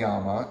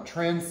pranayama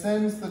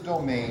transcends the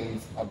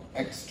domains of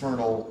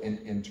external and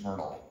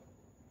internal.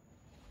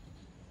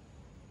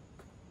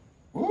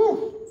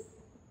 Woo!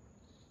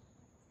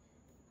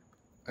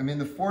 I mean,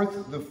 the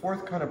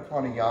fourth kind of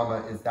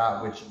pranayama is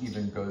that which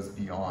even goes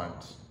beyond.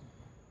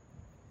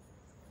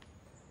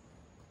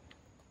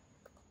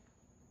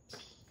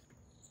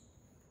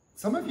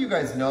 Some of you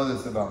guys know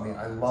this about me.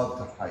 I love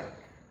to hike.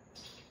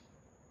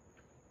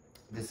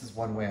 This is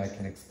one way I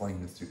can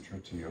explain the sutra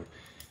to you.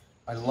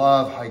 I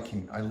love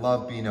hiking. I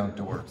love being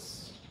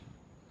outdoors.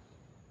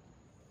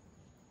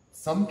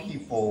 Some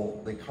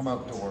people, they come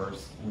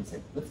outdoors and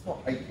say, let's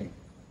go hiking.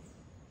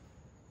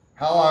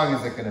 How long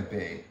is it going to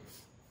be?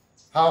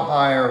 How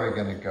high are we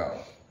going to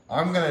go?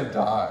 I'm going to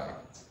die.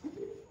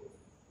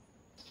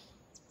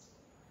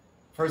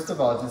 First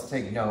of all, just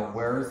take note,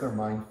 where is their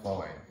mind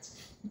flowing?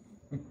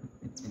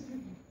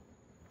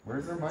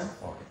 Where's their mind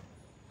flowing?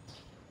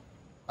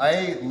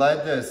 I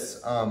led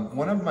this,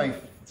 one of my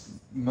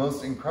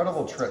most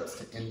incredible trips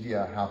to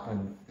India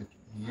happened the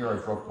year I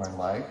broke my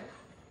leg.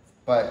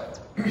 But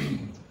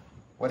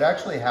what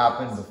actually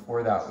happened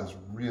before that was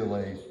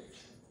really,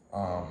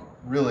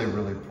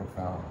 really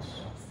profound.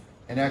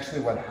 And actually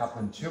what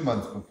happened 2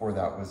 months before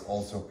that was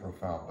also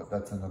profound, but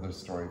that's another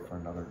story for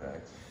another day.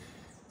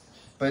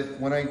 But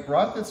when I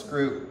brought this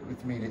group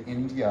with me to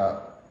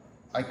India,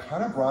 I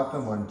kind of brought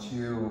them on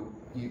two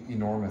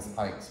enormous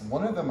hikes.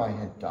 One of them I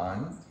had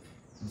done,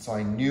 and so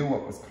I knew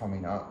what was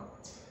coming up.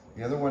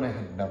 The other one I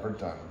had never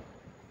done.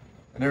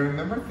 And I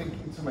remember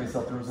thinking to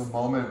myself, there was a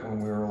moment when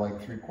we were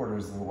like 3/4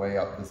 of the way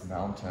up this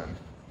mountain,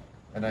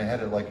 and I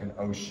had like an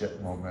oh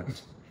shit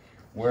moment.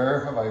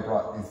 Where have I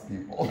brought these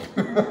people?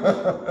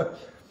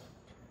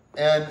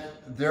 And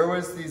there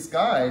was these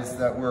guys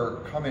that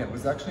were coming, it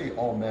was actually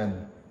all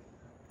men.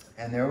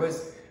 And there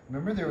was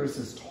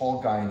this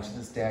tall guy, and to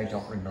this day I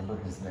don't remember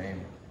his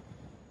name.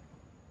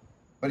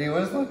 But he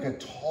was like a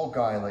tall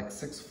guy, like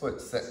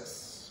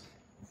 6'6",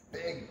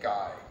 big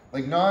guy.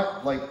 Like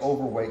not like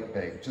overweight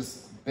big,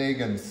 just big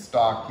and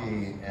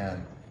stocky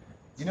and,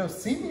 you know,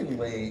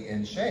 seemingly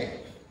in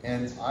shape.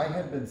 And I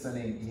had been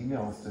sending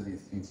emails to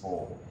these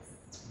people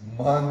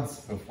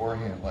months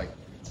beforehand, like,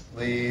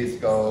 please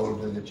go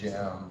to the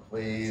gym,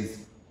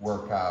 please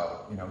work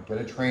out, you know, get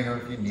a trainer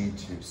if you need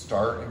to,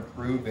 start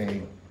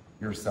improving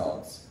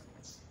yourselves.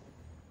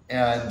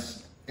 And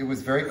it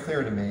was very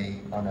clear to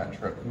me on that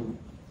trip who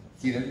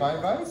heeded my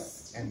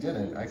advice and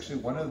didn't. Actually,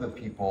 one of the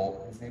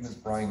people, his name is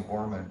Brian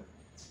Gorman,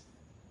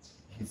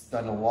 he's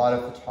done a lot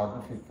of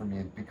photography for me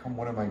and become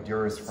one of my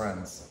dearest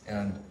friends.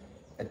 And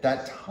at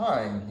that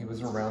time, he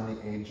was around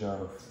the age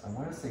of, I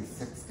want to say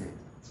 60.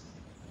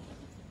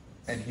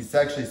 And he's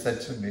actually said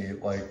to me,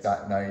 like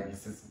that night, he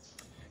says,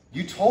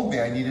 you told me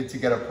I needed to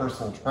get a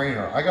personal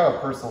trainer. I got a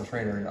personal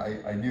trainer, and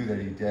I knew that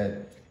he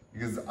did.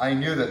 Because I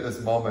knew that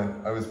this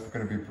moment, I was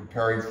going to be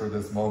preparing for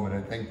this moment,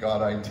 and thank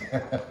God I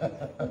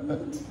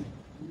did.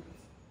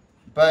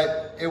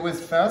 But it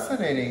was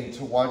fascinating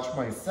to watch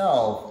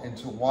myself and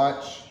to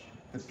watch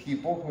the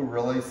people who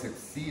really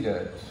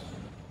succeeded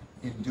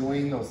in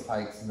doing those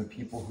hikes and the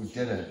people who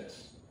didn't.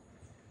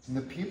 And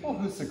the people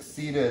who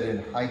succeeded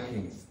in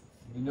hiking,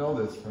 you know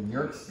this from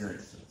your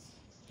experiences,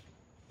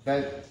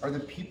 that are the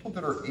people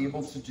that are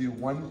able to do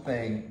one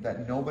thing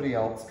that nobody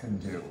else can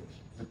do.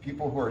 The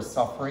people who are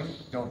suffering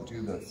don't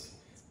do this.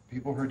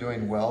 People who are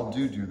doing well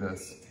do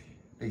this.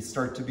 They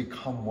start to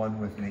become one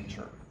with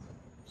nature.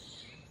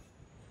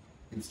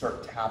 They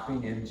start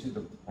tapping into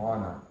the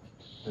prana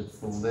that's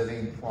the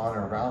living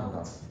prana around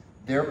them.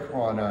 Their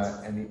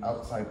prana and the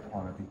outside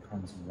prana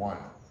becomes one.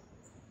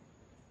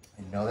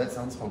 I know that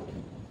sounds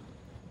hokey,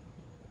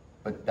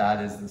 but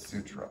that is the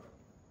sutra.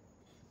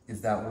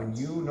 Is that when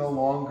you no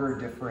longer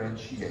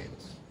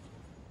differentiate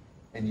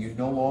and you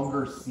no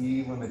longer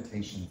see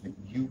limitations, that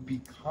you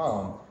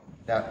become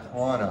that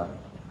prana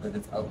that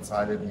is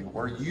outside of you.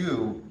 Or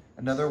you,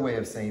 another way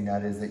of saying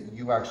that is that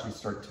you actually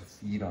start to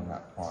feed on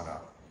that prana,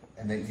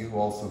 and that you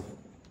also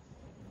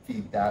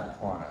feed that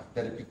prana,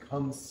 that it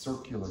becomes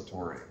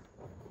circulatory.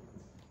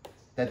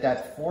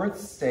 That fourth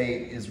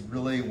state is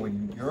really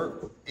when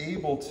you're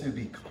able to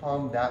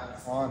become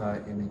that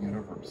prana in the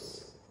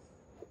universe.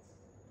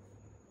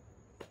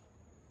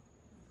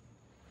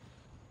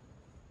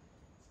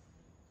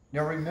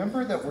 Now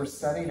remember that we're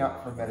setting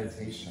up for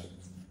meditation.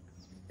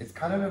 It's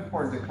kind of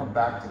important to come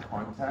back to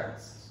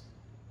context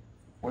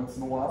once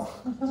in a while.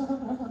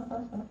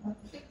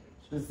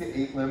 This is the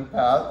 8-limb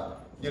path,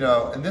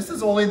 and this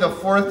is only the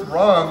 4th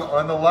rung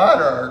on the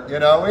ladder,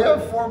 we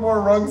have 4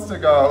 more rungs to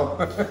go.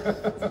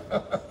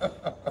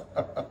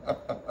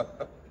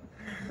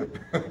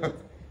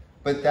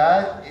 But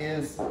that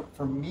is,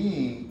 for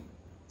me,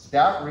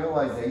 that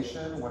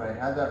realization, when I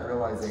had that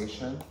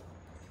realization,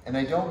 and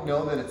I don't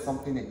know that it's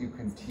something that you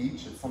can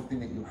teach, it's something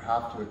that you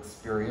have to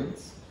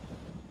experience.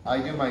 I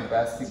do my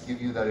best to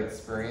give you that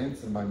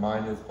experience, and my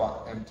mind is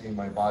empty, and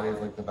my body is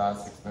like the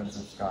vast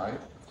expansive sky.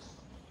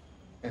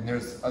 And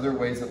there's other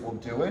ways that we'll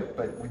do it,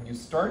 but when you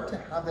start to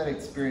have that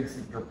experience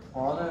that your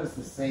prana is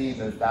the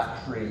same as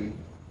that tree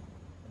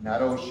and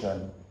that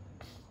ocean,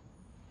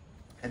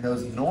 and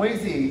those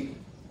noisy,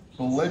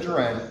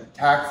 belligerent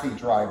taxi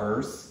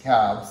drivers,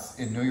 cabs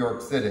in New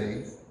York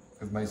City,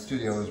 because my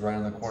studio is right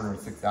on the corner of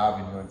 6th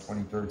Avenue and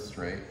 23rd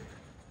Street,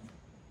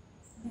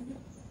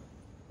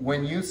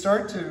 when you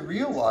start to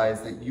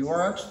realize that you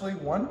are actually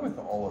one with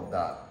all of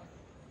that,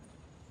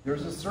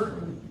 there's a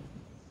certain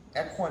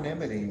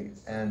equanimity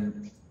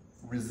and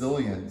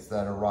resilience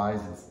that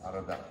arises out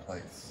of that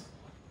place.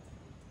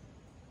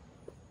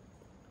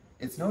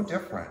 It's no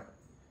different.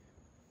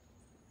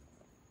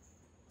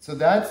 So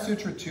that's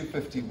Sutra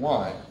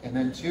 251. And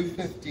then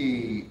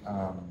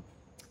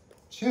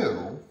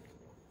 252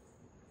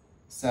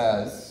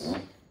 says,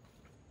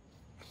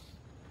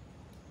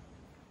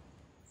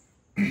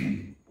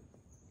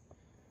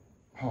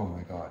 oh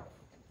my God.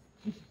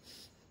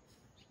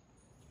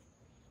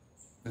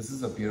 This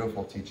is a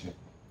beautiful teaching.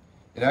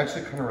 It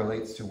actually kind of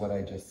relates to what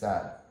I just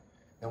said.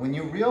 And when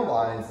you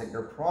realize that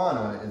your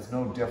prana is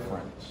no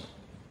different,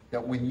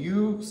 that when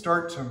you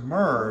start to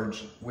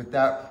merge with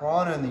that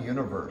prana in the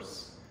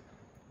universe,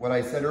 what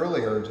I said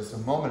earlier just a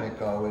moment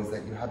ago is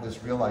that you have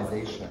this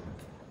realization.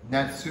 And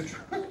that's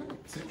Sutra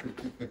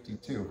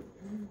 252,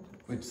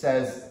 which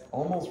says,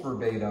 almost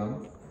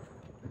verbatim,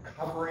 the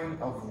covering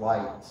of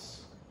light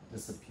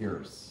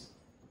disappears.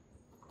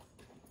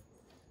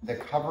 The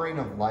covering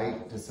of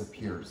light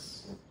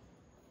disappears.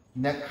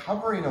 And that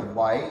covering of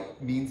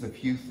light means a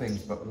few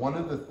things, but one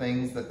of the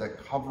things that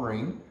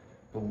covering,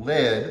 the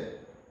lid,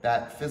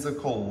 that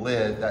physical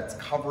lid that's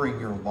covering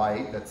your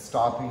light, that's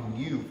stopping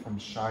you from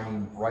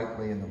shining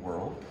brightly in the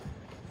world,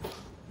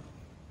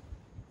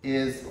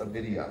 is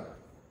avidya.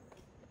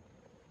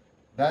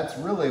 That's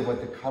really what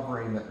the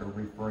covering that you're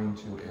referring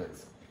to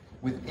is.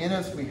 Within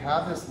us, we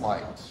have this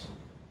light,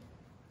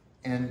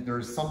 and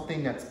there's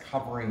something that's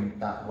covering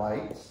that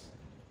light.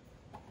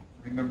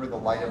 Remember the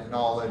light of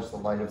knowledge, the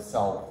light of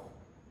self.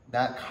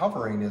 That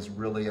covering is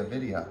really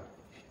avidya.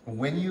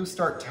 When you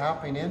start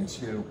tapping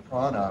into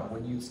prana,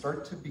 when you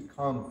start to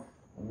become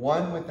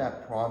one with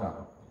that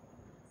prana,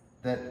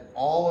 that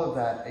all of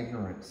that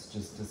ignorance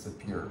just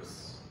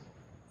disappears.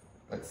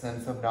 That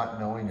sense of not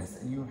knowingness,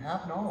 and you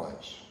have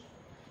knowledge.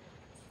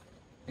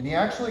 And he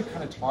actually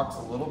kind of talks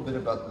a little bit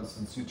about this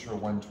in Sutra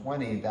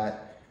 120,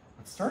 that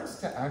what starts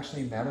to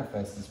actually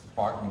manifest is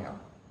prajna.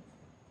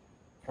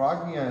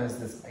 Prajna is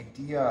this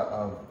idea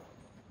of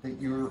that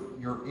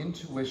your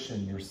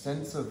intuition, your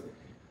sense of,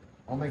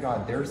 oh my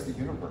God, there's the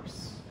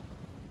universe.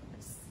 I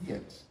see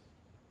it.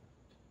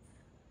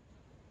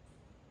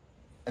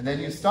 And then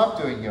you stop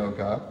doing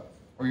yoga,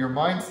 or your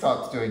mind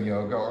stops doing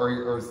yoga,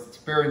 or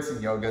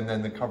experiencing yoga, and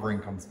then the covering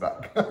comes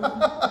back.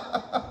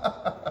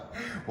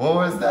 What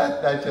was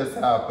that? That just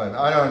happened.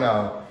 I don't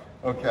know.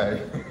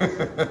 Okay.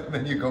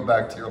 Then you go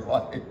back to your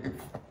life.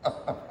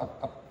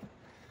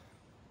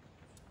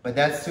 But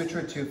that's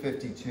Sutra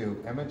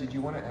 252. Emma, did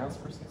you want to ask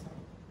for something?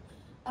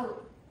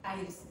 Oh,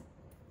 I just,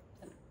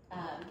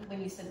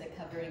 when you said the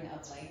covering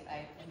of light,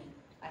 I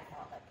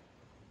thought like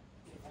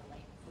it was a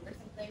light or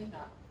something,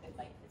 not the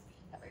light is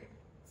being covered.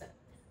 So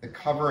the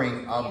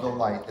covering of the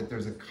light, that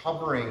there's a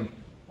covering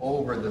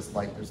over this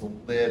light, there's a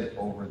lid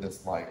over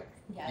this light.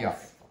 Yes, yeah.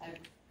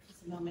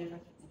 Just a moment of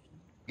recognition.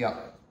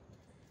 Yeah.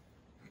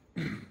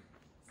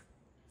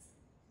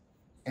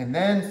 And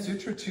then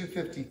Sutra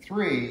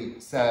 253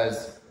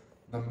 says,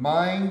 the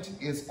mind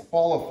is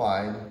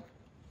qualified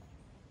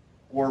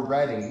or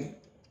ready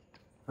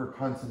for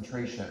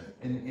concentration.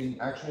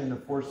 Actually in the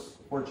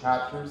four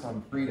chapters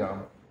on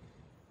freedom,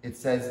 it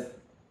says,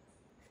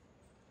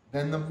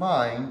 then the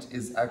mind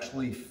is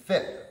actually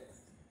fit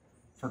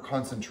for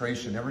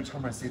concentration. Every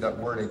time I see that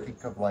word, I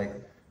think of like,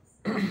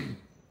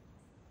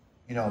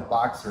 a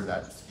boxer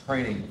that's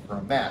training for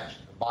a match.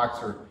 The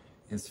boxer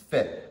is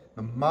fit.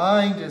 The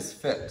mind is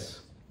fit.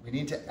 We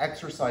need to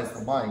exercise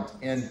the mind.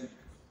 And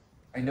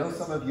I know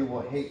some of you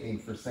will hate me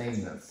for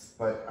saying this,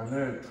 but I'm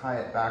going to tie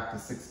it back to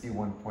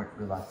 61-point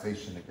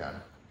relaxation again.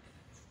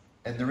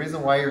 And the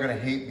reason why you're going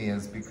to hate me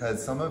is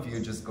because some of you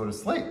just go to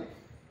sleep.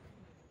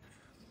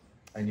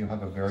 And you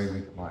have a very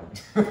weak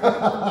mind.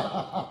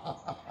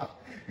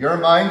 Your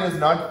mind is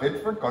not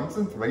fit for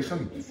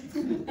concentration.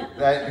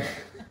 That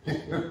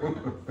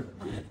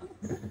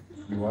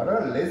you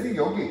are a lazy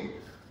yogi.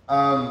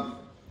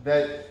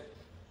 That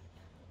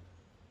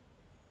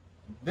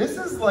This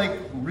is like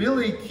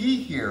really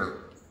key here.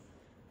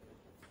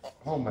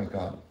 Oh my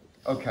God.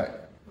 Okay.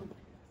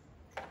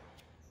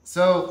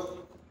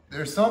 So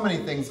there's so many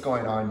things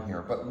going on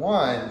here, but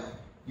one,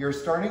 you're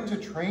starting to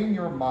train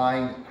your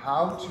mind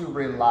how to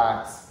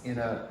relax in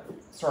a,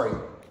 sorry,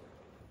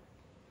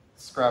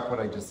 scrap what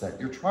I just said.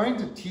 You're trying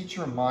to teach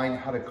your mind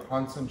how to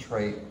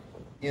concentrate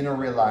in a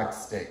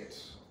relaxed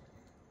state.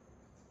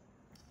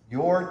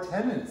 Your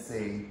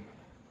tendency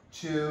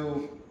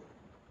to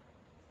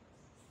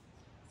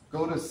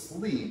go to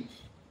sleep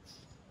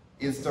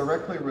is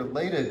directly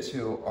related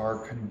to our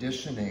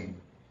conditioning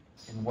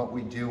in what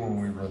we do when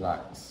we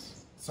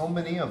relax. So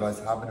many of us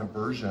have an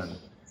aversion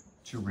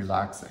to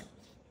relaxing.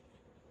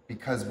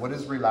 Because what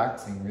is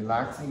relaxing?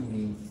 Relaxing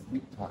means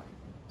sleep time.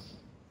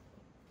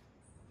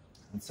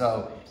 And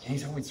so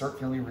anytime we start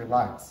feeling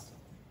relaxed,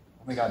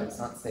 oh my God, it's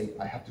not safe.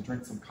 I have to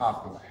drink some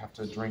coffee. I have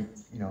to drink,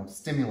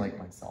 stimulate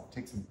myself,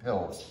 take some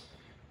pills.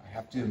 I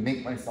have to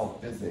make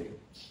myself busy.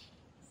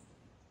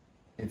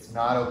 It's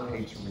not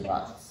okay to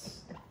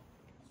relax.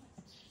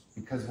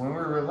 Because when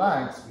we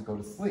relax, we go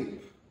to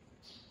sleep.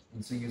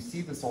 And so you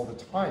see this all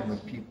the time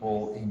with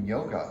people in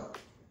yoga,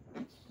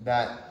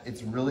 that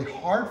it's really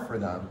hard for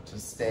them to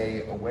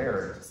stay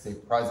aware, to stay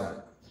present,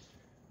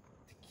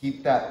 to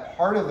keep that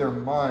part of their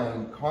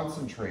mind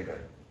concentrated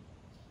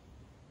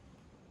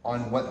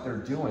on what they're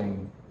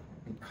doing,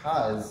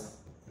 because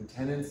the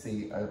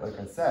tendency, like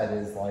I said,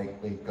 is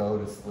like they go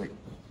to sleep.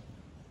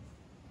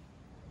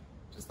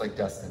 Just like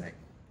Destiny.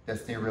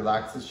 Destiny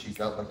relaxes, she's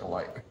out like a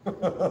light.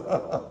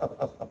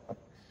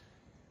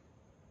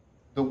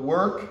 The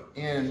work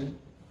in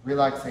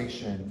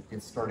relaxation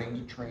is starting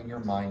to train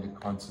your mind to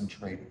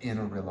concentrate in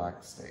a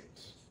relaxed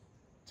state,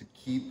 to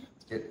keep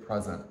it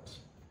present.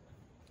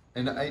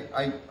 And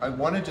I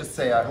want to just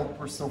say, I hope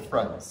we're still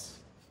friends.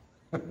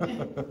 I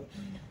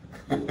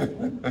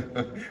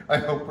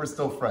hope we're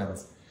still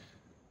friends.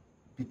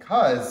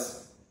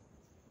 Because,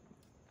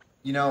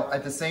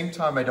 at the same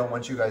time, I don't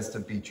want you guys to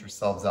beat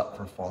yourselves up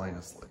for falling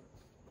asleep.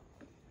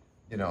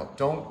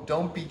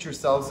 Don't beat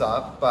yourselves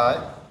up,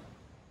 but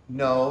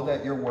know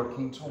that you're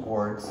working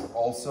towards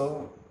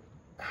also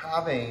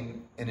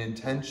having an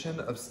intention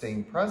of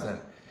staying present.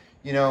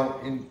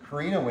 In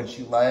Karina, when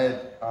she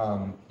led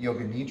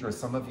Yoga Nidra,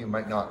 some of you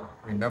might not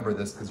remember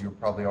this because you're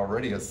probably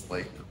already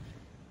asleep,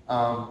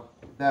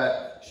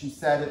 that she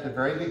said at the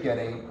very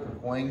beginning, I'm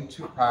going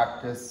to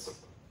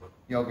practice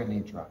Yoga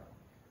Nidra.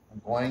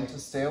 I'm going to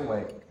stay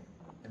awake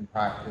and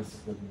practice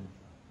Yoga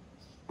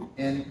Nidra.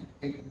 And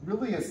it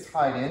really is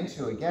tied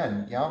into,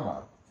 again,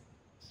 Yama.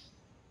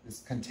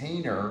 This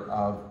container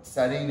of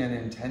setting an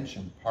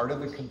intention. Part of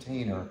that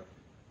container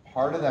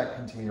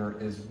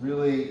is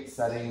really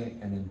setting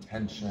an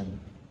intention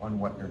on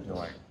what you're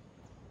doing.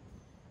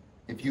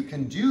 If you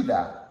can do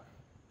that,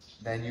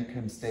 then you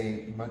can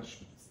stay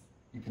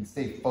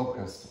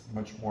focused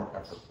much more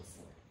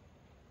effortlessly.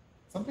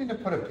 Something to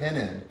put a pin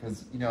in,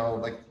 because,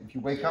 like if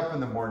you wake up in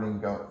the morning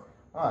and go,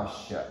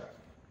 oh shit,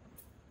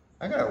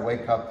 I gotta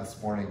wake up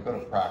this morning, go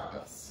to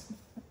practice.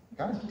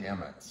 God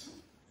damn it.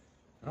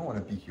 I don't want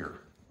to be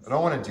here. I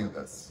don't want to do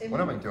this.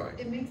 What am I doing?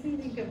 It makes me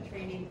think of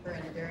training for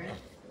endurance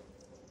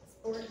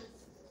sports.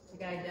 The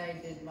guy I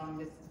did long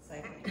distance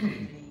cycling for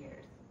many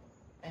years.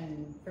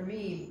 And for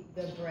me,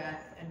 the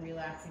breath and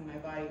relaxing my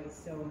body was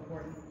so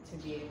important to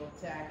be able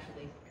to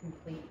actually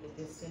complete the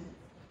distance.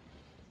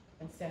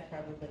 And Steph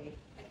probably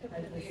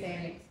has the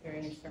same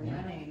experience from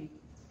running,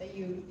 that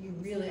you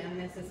really, and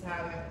this is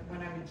how,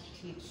 when I would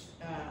teach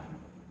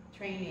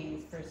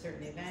trainings for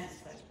certain events,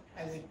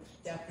 I would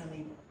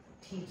definitely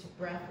teach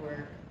breath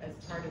work as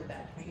part of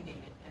that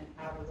training, and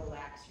how to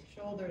relax your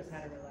shoulders, how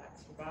to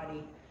relax your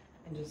body,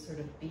 and just sort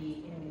of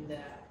be in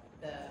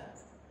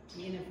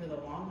be in it for the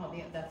long haul.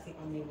 That's the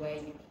only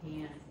way you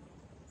can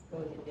go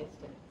the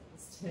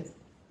distance,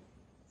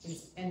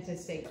 and to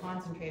stay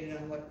concentrated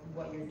on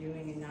what you're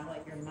doing, and not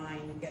let your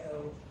mind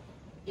go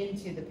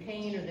into the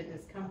pain or the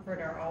discomfort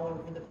or all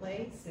over the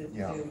place, is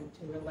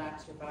to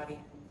relax your body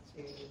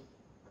and to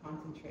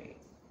concentrate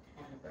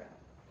on the breath.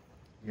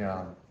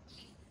 Yeah.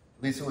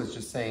 Lisa was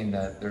just saying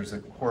that there's a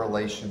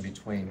correlation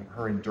between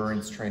her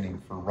endurance training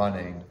for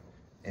running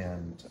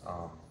and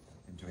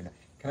doing that.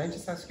 Can I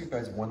just ask you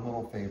guys one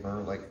little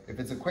favor? Like, if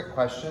it's a quick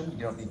question,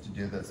 you don't need to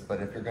do this,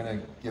 but if you're going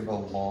to give a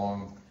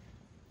long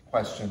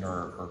question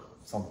or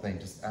something,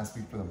 just ask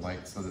me for the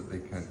mic so that they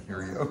can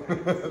hear you.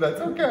 That's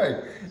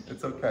okay.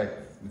 It's okay.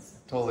 It's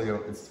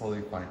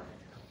totally fine.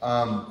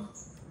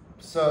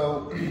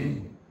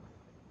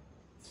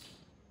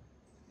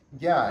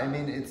 Yeah, I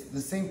mean, it's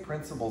the same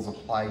principles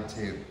apply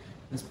to.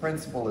 This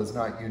principle is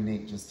not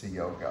unique just to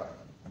yoga.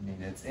 I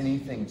mean, it's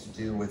anything to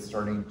do with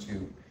starting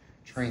to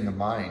train the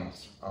mind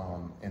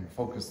and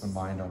focus the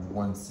mind on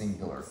one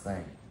singular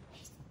thing.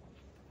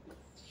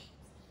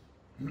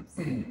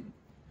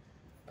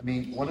 I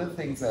mean, one of the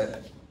things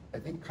that I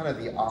think kind of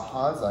the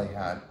ahas I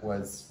had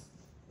was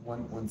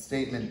one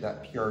statement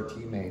that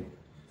PRT made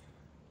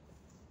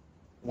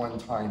one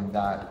time,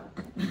 that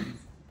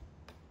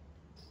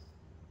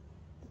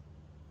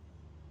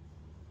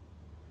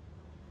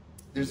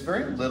there's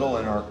very little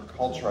in our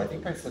culture. I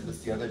think I said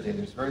this the other day.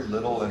 There's very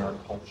little in our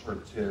culture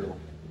to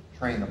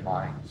train the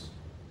mind.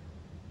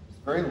 There's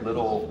very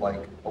little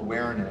like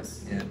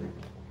awareness in,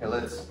 okay,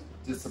 let's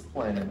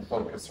discipline and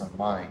focus our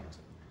mind.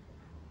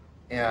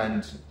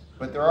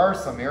 But there are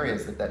some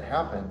areas that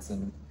happens,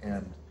 and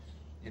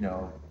you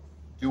know,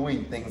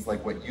 doing things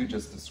like what you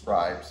just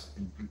described,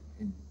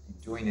 in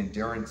doing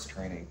endurance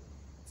training,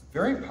 it's a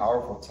very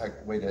powerful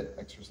way to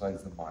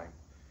exercise the mind.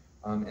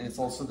 And it's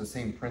also the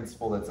same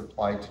principle that's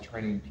applied to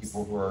training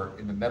people who are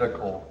in the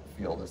medical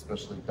field,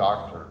 especially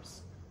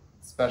doctors,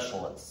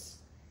 specialists.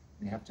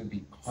 They have to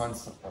be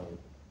constantly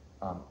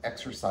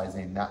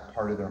exercising that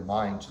part of their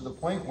mind to the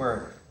point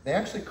where they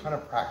actually kind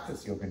of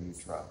practice Yoga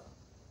Nidra.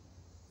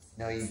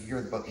 Now you hear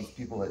about these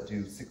people that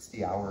do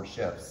 60-hour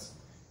shifts,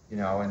 you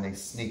know, and they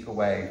sneak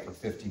away for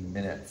 15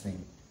 minutes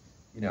and,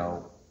 you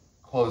know,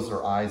 close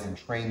their eyes and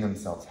train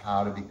themselves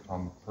how to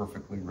become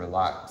perfectly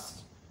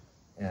relaxed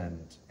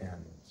and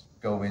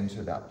go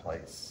into that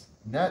place.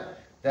 And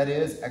that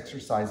is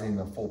exercising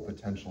the full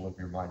potential of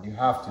your mind. You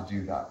have to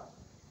do that.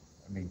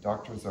 I mean,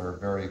 doctors are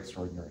very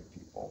extraordinary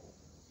people,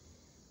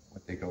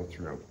 what they go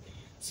through.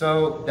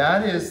 So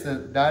that is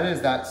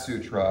that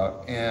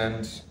sutra.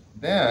 And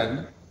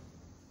then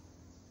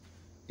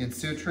in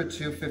Sutra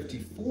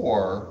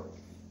 254,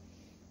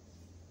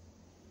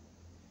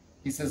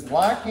 he says,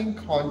 lacking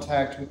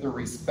contact with the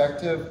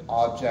respective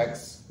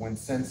objects when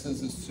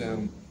senses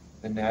assume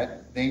the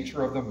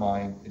nature of the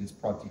mind, it is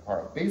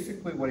pratyahara.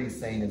 Basically what he's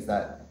saying is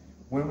that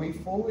when we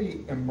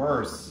fully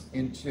immerse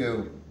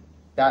into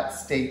that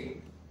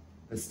state,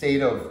 the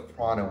state of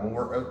prana, when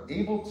we're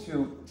able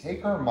to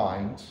take our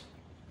mind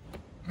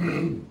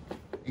and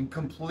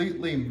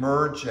completely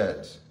merge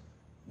it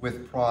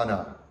with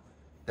prana,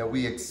 that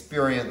we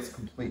experience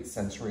complete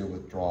sensory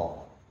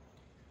withdrawal.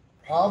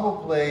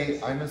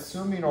 Probably, I'm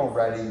assuming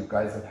already you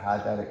guys have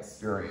had that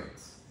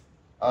experience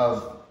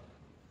of,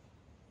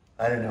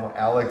 I don't know,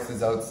 Alex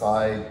is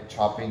outside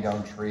chopping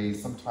down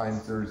trees.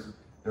 Sometimes there's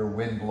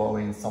wind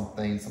blowing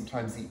something.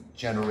 Sometimes the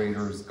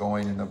generator is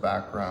going in the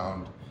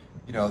background.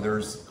 You know,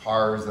 there's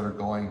cars that are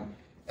going.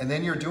 And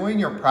then you're doing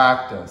your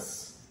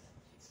practice.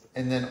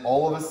 And then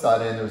all of a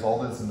sudden, there's all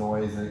this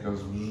noise and it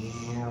goes,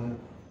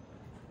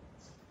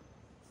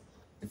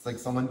 it's like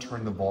someone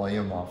turned the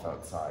volume off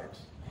outside.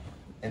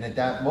 And at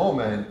that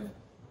moment,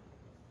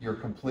 you're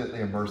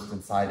completely immersed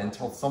inside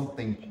until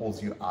something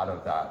pulls you out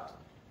of that.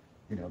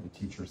 You know, the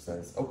teacher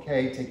says,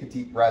 okay, take a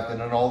deep breath, and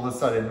then all of a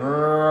sudden,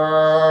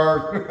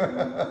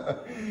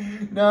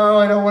 no,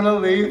 I don't want to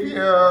leave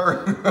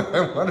here.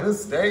 I want to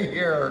stay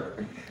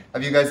here.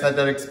 Have you guys had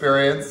that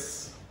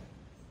experience?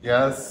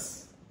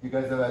 Yes? You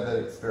guys have had that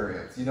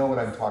experience. You know what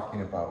I'm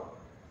talking about.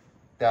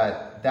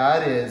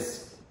 That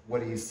is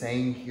what he's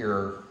saying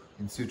here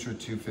in Sutra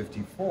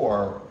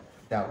 254,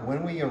 that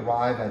when we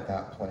arrive at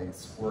that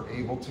place, we're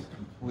able to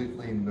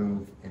completely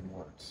move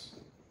inwards.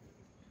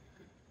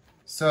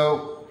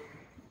 So,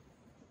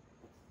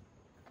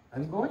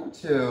 I'm going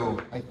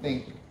to, I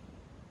think,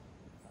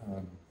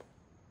 I'm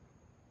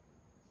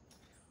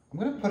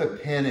going to put a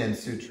pin in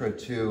Sutra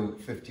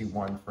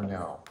 251 for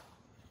now,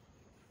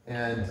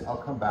 and I'll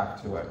come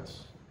back to it.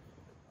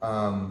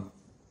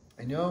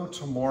 I know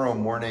tomorrow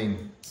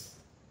morning,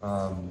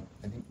 I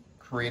think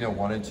Karina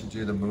wanted to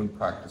do the moon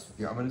practice with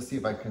you. I'm going to see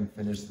if I can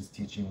finish this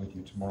teaching with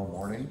you tomorrow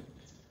morning,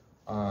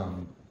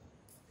 and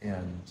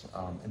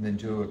then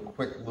do a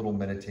quick little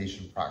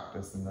meditation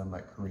practice, and then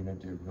let Karina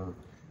do her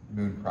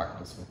moon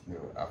practice with you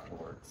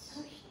afterwards.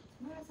 Oh,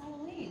 tomorrow's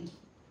Halloween.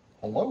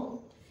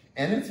 Hello?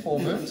 And it's full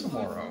moon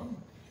tomorrow.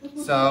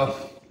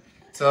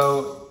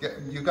 So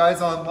you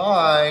guys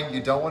online,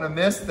 you don't want to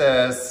miss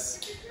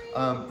this.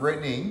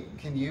 Brittany,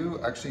 can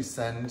you actually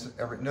send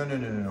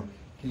no.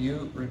 Can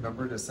you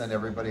remember to send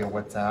everybody a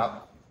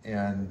WhatsApp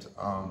and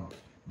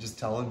just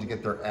tell them to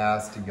get their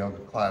ass to yoga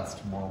class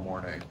tomorrow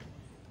morning?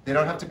 They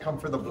don't have to come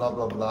for the blah,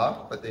 blah,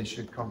 blah, but they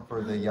should come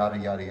for the yada,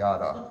 yada,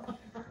 yada.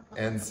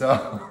 And so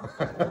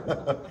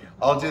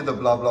I'll do the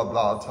blah, blah,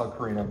 blah. I'll tell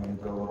Karina I'm going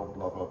to do a little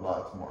blah, blah,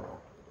 blah tomorrow.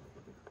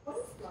 What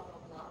is blah,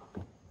 blah,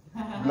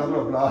 blah? Blah,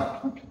 blah,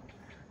 blah.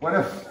 What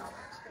if...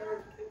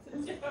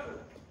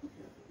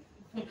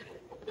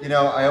 You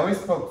know, I always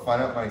poke fun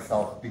at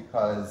myself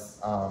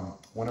because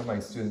one of my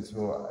students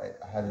who I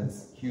had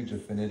this huge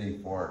affinity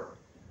for,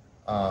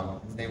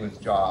 his name was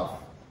Joff,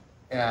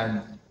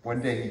 and one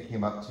day he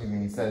came up to me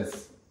and he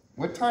says,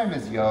 "What time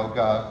is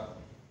yoga?"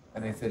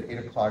 And I said, 8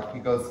 o'clock. He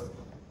goes,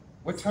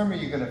 "What time are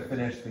you going to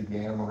finish the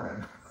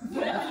yammering?"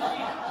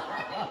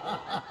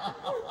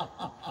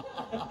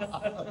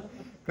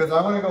 Because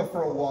I want to go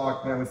for a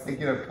walk, and I was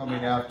thinking of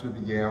coming after the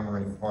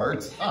yammering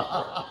part.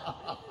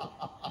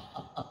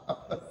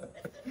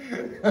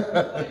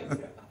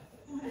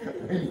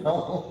 I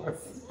know.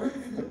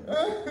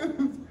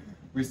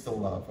 We still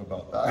laugh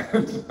about that.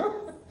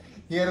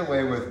 He had a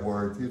way with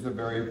words. He has a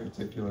very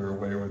particular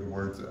way with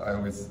words.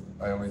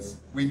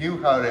 We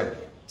knew how to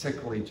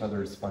tickle each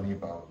other's funny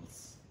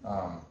bones.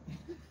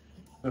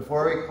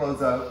 Before we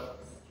close out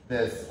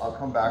this, I'll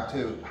come back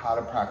to how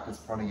to practice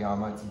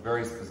pranayama. It's a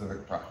very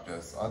specific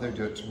practice. I'll either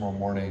do it tomorrow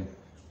morning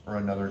or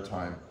another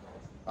time.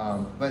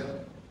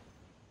 But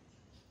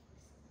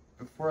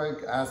before I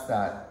ask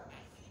that,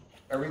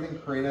 everything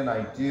Karina and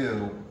I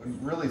do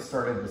really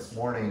started this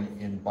morning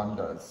in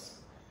bandhas.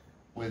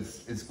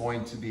 Is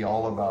going to be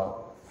all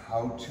about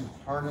how to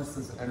harness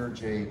this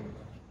energy,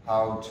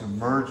 how to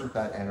merge with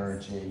that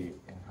energy,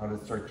 and how to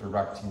start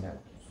directing it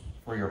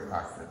for your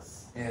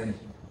practice. And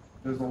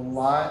there's a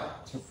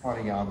lot to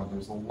pranayama.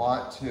 There's a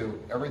lot to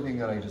everything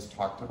that I just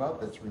talked about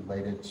that's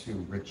related to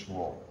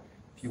ritual.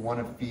 If you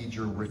want to feed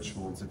your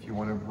rituals, if you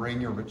want to bring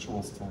your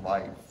rituals to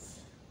life,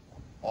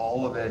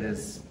 all of it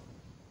is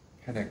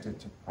connected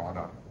to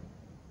prana.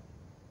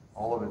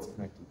 All of it's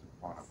connected to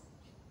prana.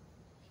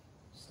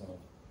 So,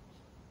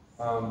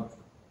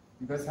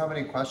 you guys have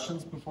any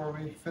questions before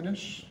we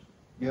finish?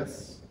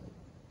 Yes?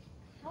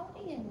 How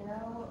do you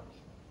know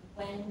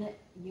when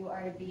you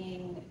are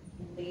being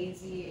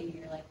lazy in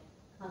your like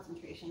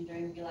concentration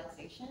during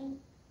relaxation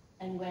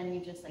and when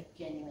you just like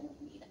genuinely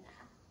need a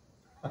nap?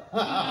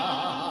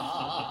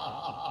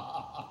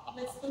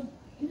 What's the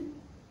line?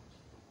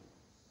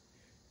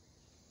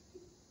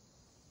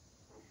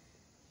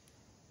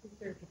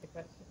 Repeat the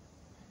question.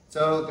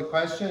 So the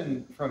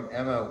question from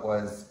Emma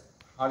was,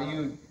 how do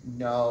you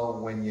know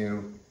when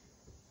you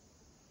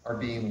are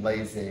being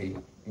lazy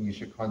and you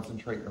should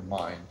concentrate your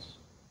mind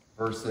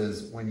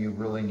versus when you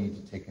really need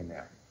to take a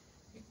nap?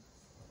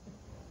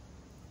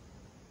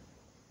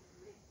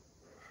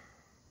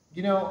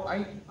 You know,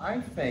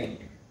 I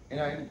think, and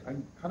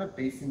I'm kind of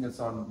basing this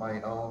on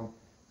my own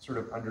sort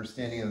of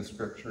understanding of the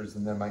scriptures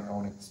and then my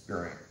own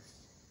experience.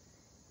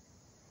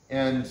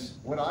 And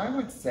what I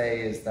would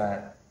say is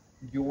that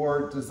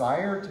your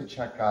desire to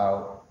check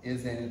out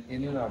is in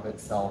and of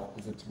itself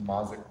is a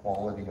tamasic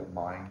quality of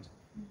mind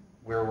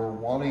where we're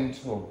wanting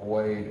to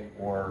avoid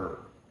or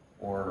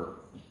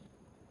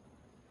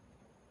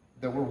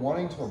that we're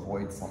wanting to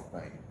avoid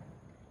something.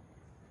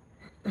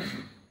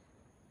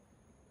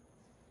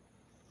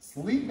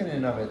 Sleep in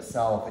and of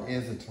itself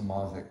is a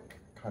tamasic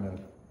kind of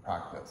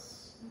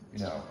practice, you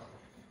know.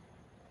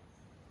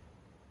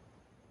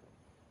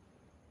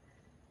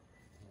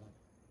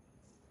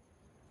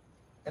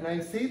 And I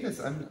say this,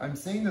 I'm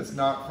saying this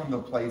not from the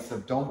place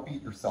of don't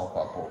beat yourself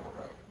up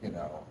over it, you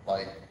know,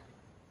 like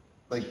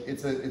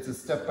it's a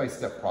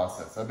step-by-step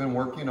process. I've been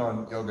working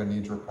on yoga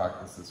nidra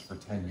practices for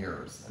 10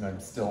 years and I'm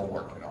still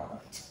working on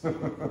it.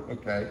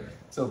 Okay?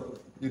 So,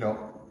 you know,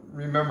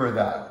 remember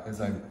that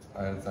as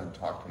I'm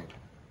talking.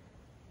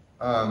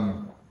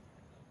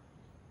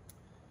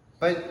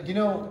 But you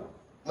know,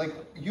 like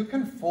you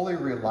can fully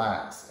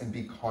relax and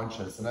be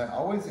conscious. And I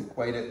always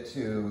equate it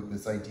to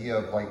this idea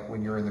of like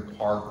when you're in the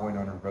car going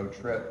on a road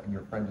trip and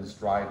your friend is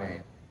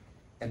driving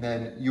and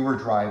then you were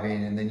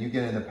driving and then you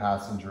get in the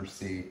passenger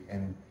seat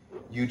and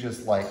you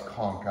just like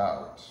conk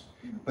out.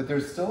 But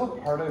there's still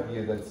a part of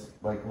you that's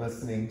like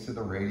listening to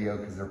the radio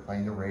because they're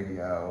playing the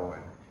radio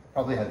and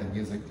probably had the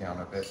music down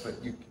a bit, but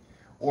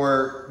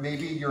or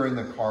maybe you're in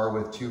the car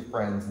with two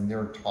friends and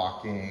they're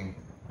talking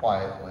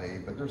quietly,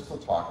 but they're still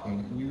talking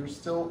and you're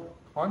still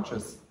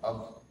conscious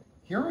of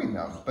hearing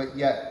them, but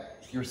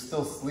yet you're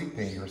still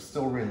sleeping, you're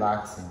still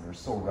relaxing, you're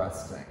still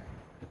resting.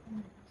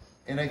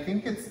 And I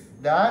think it's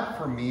that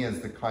for me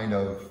is the kind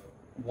of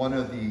one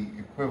of the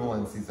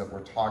equivalencies that we're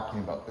talking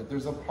about, that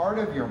there's a part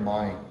of your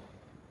mind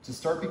to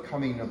start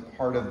becoming a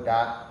part of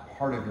that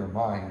part of your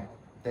mind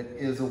that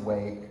is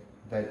awake,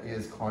 that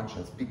is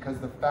conscious, because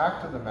the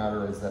fact of the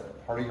matter is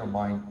that part of your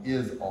mind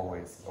is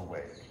always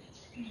awake.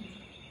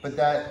 But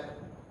that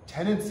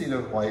tendency to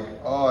like,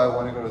 oh, I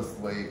want to go to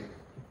sleep,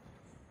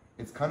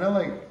 it's kind of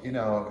like, you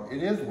know,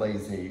 it is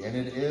lazy and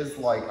it is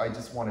like, I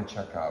just want to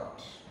check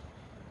out.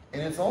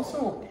 And it's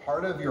also a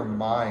part of your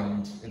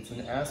mind, it's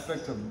an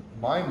aspect of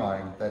my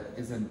mind that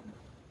isn't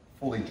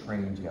fully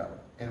trained yet.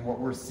 And what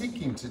we're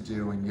seeking to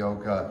do in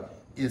yoga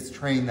is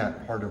train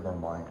that part of our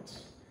mind.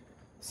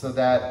 So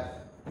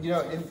that, you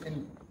know,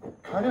 in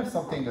kind of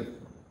something to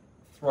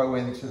throw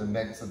into the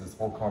mix of this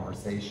whole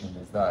conversation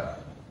is that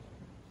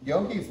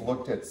yogis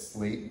looked at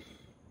sleep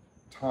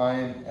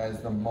time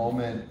as the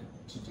moment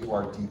to do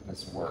our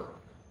deepest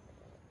work.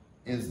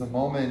 Is the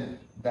moment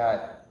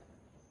that,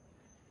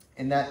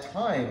 in that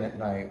time at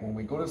night when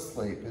we go to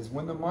sleep, is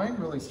when the mind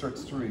really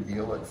starts to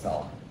reveal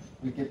itself.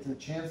 We get the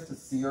chance to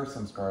see our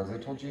samskaras. I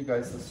told you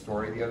guys the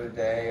story the other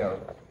day of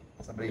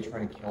somebody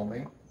trying to kill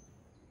me.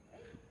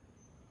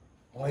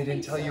 Oh, I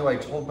didn't tell you I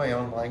told my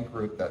online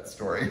group that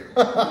story.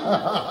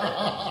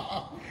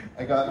 I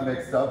got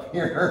mixed up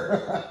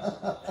here.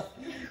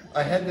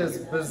 I had this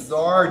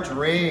bizarre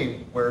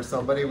dream where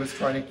somebody was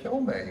trying to kill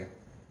me.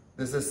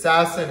 This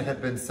assassin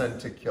had been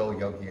sent to kill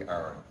Yogi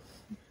Aaron.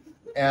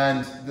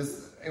 And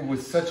it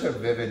was such a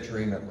vivid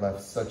dream. It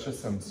left such a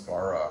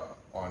samskara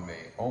on me.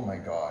 Oh my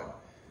God.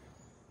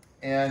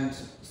 And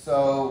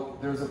so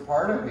there's a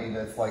part of me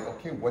that's like,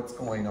 okay, what's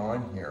going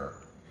on here?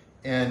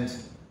 And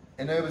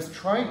I was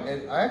trying,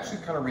 and I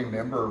actually kind of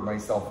remember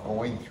myself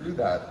going through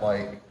that,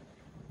 like,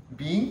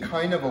 being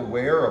kind of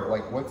aware of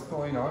like what's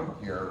going on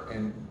here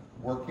and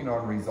working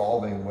on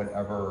resolving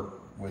whatever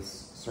was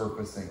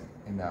surfacing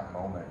in that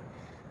moment.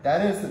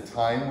 That is the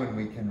time when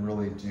we can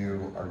really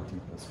do our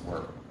deepest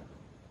work.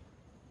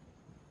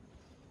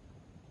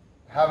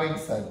 Having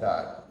said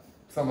that,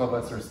 some of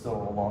us are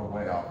still a long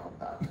way off of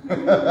that.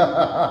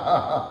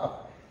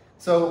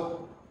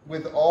 So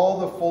with all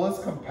the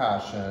fullest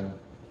compassion,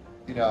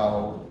 you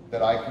know,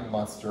 that I can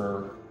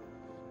muster,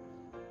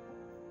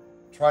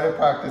 try to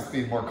practice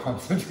being more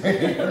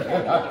concentrated in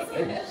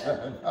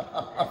relaxation.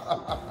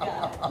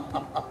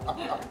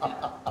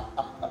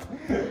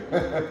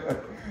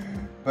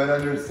 But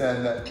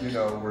understand that, you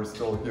know, we're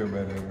still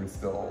human and we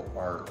still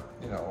are,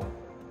 you know,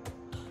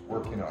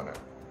 working on it.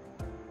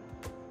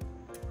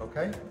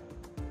 Okay?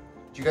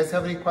 Do you guys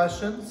have any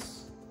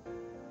questions?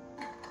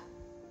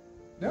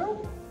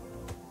 No?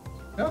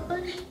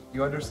 Nothing?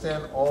 You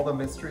understand all the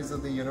mysteries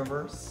of the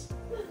universe?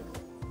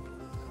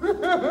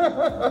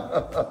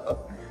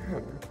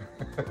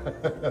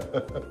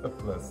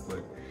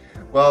 Leslie.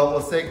 Well,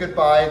 we'll say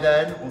goodbye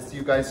then. We'll see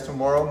you guys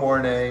tomorrow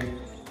morning.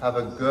 Have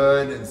a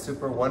good and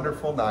super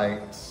wonderful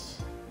night.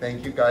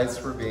 Thank you guys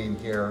for being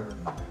here.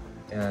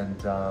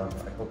 And I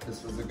hope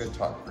this was a good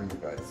talk for you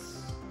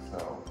guys.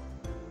 So,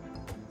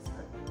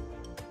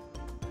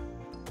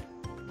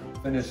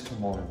 finish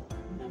tomorrow.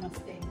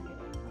 Namaste.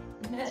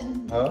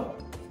 Huh?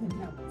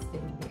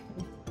 Namaste.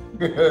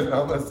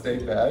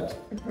 Namaste bed.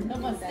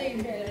 Namaste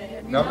in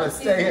bed.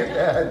 Namaste in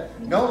bed.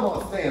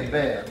 Namaste in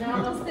bed.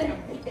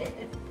 Namaste in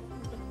bed.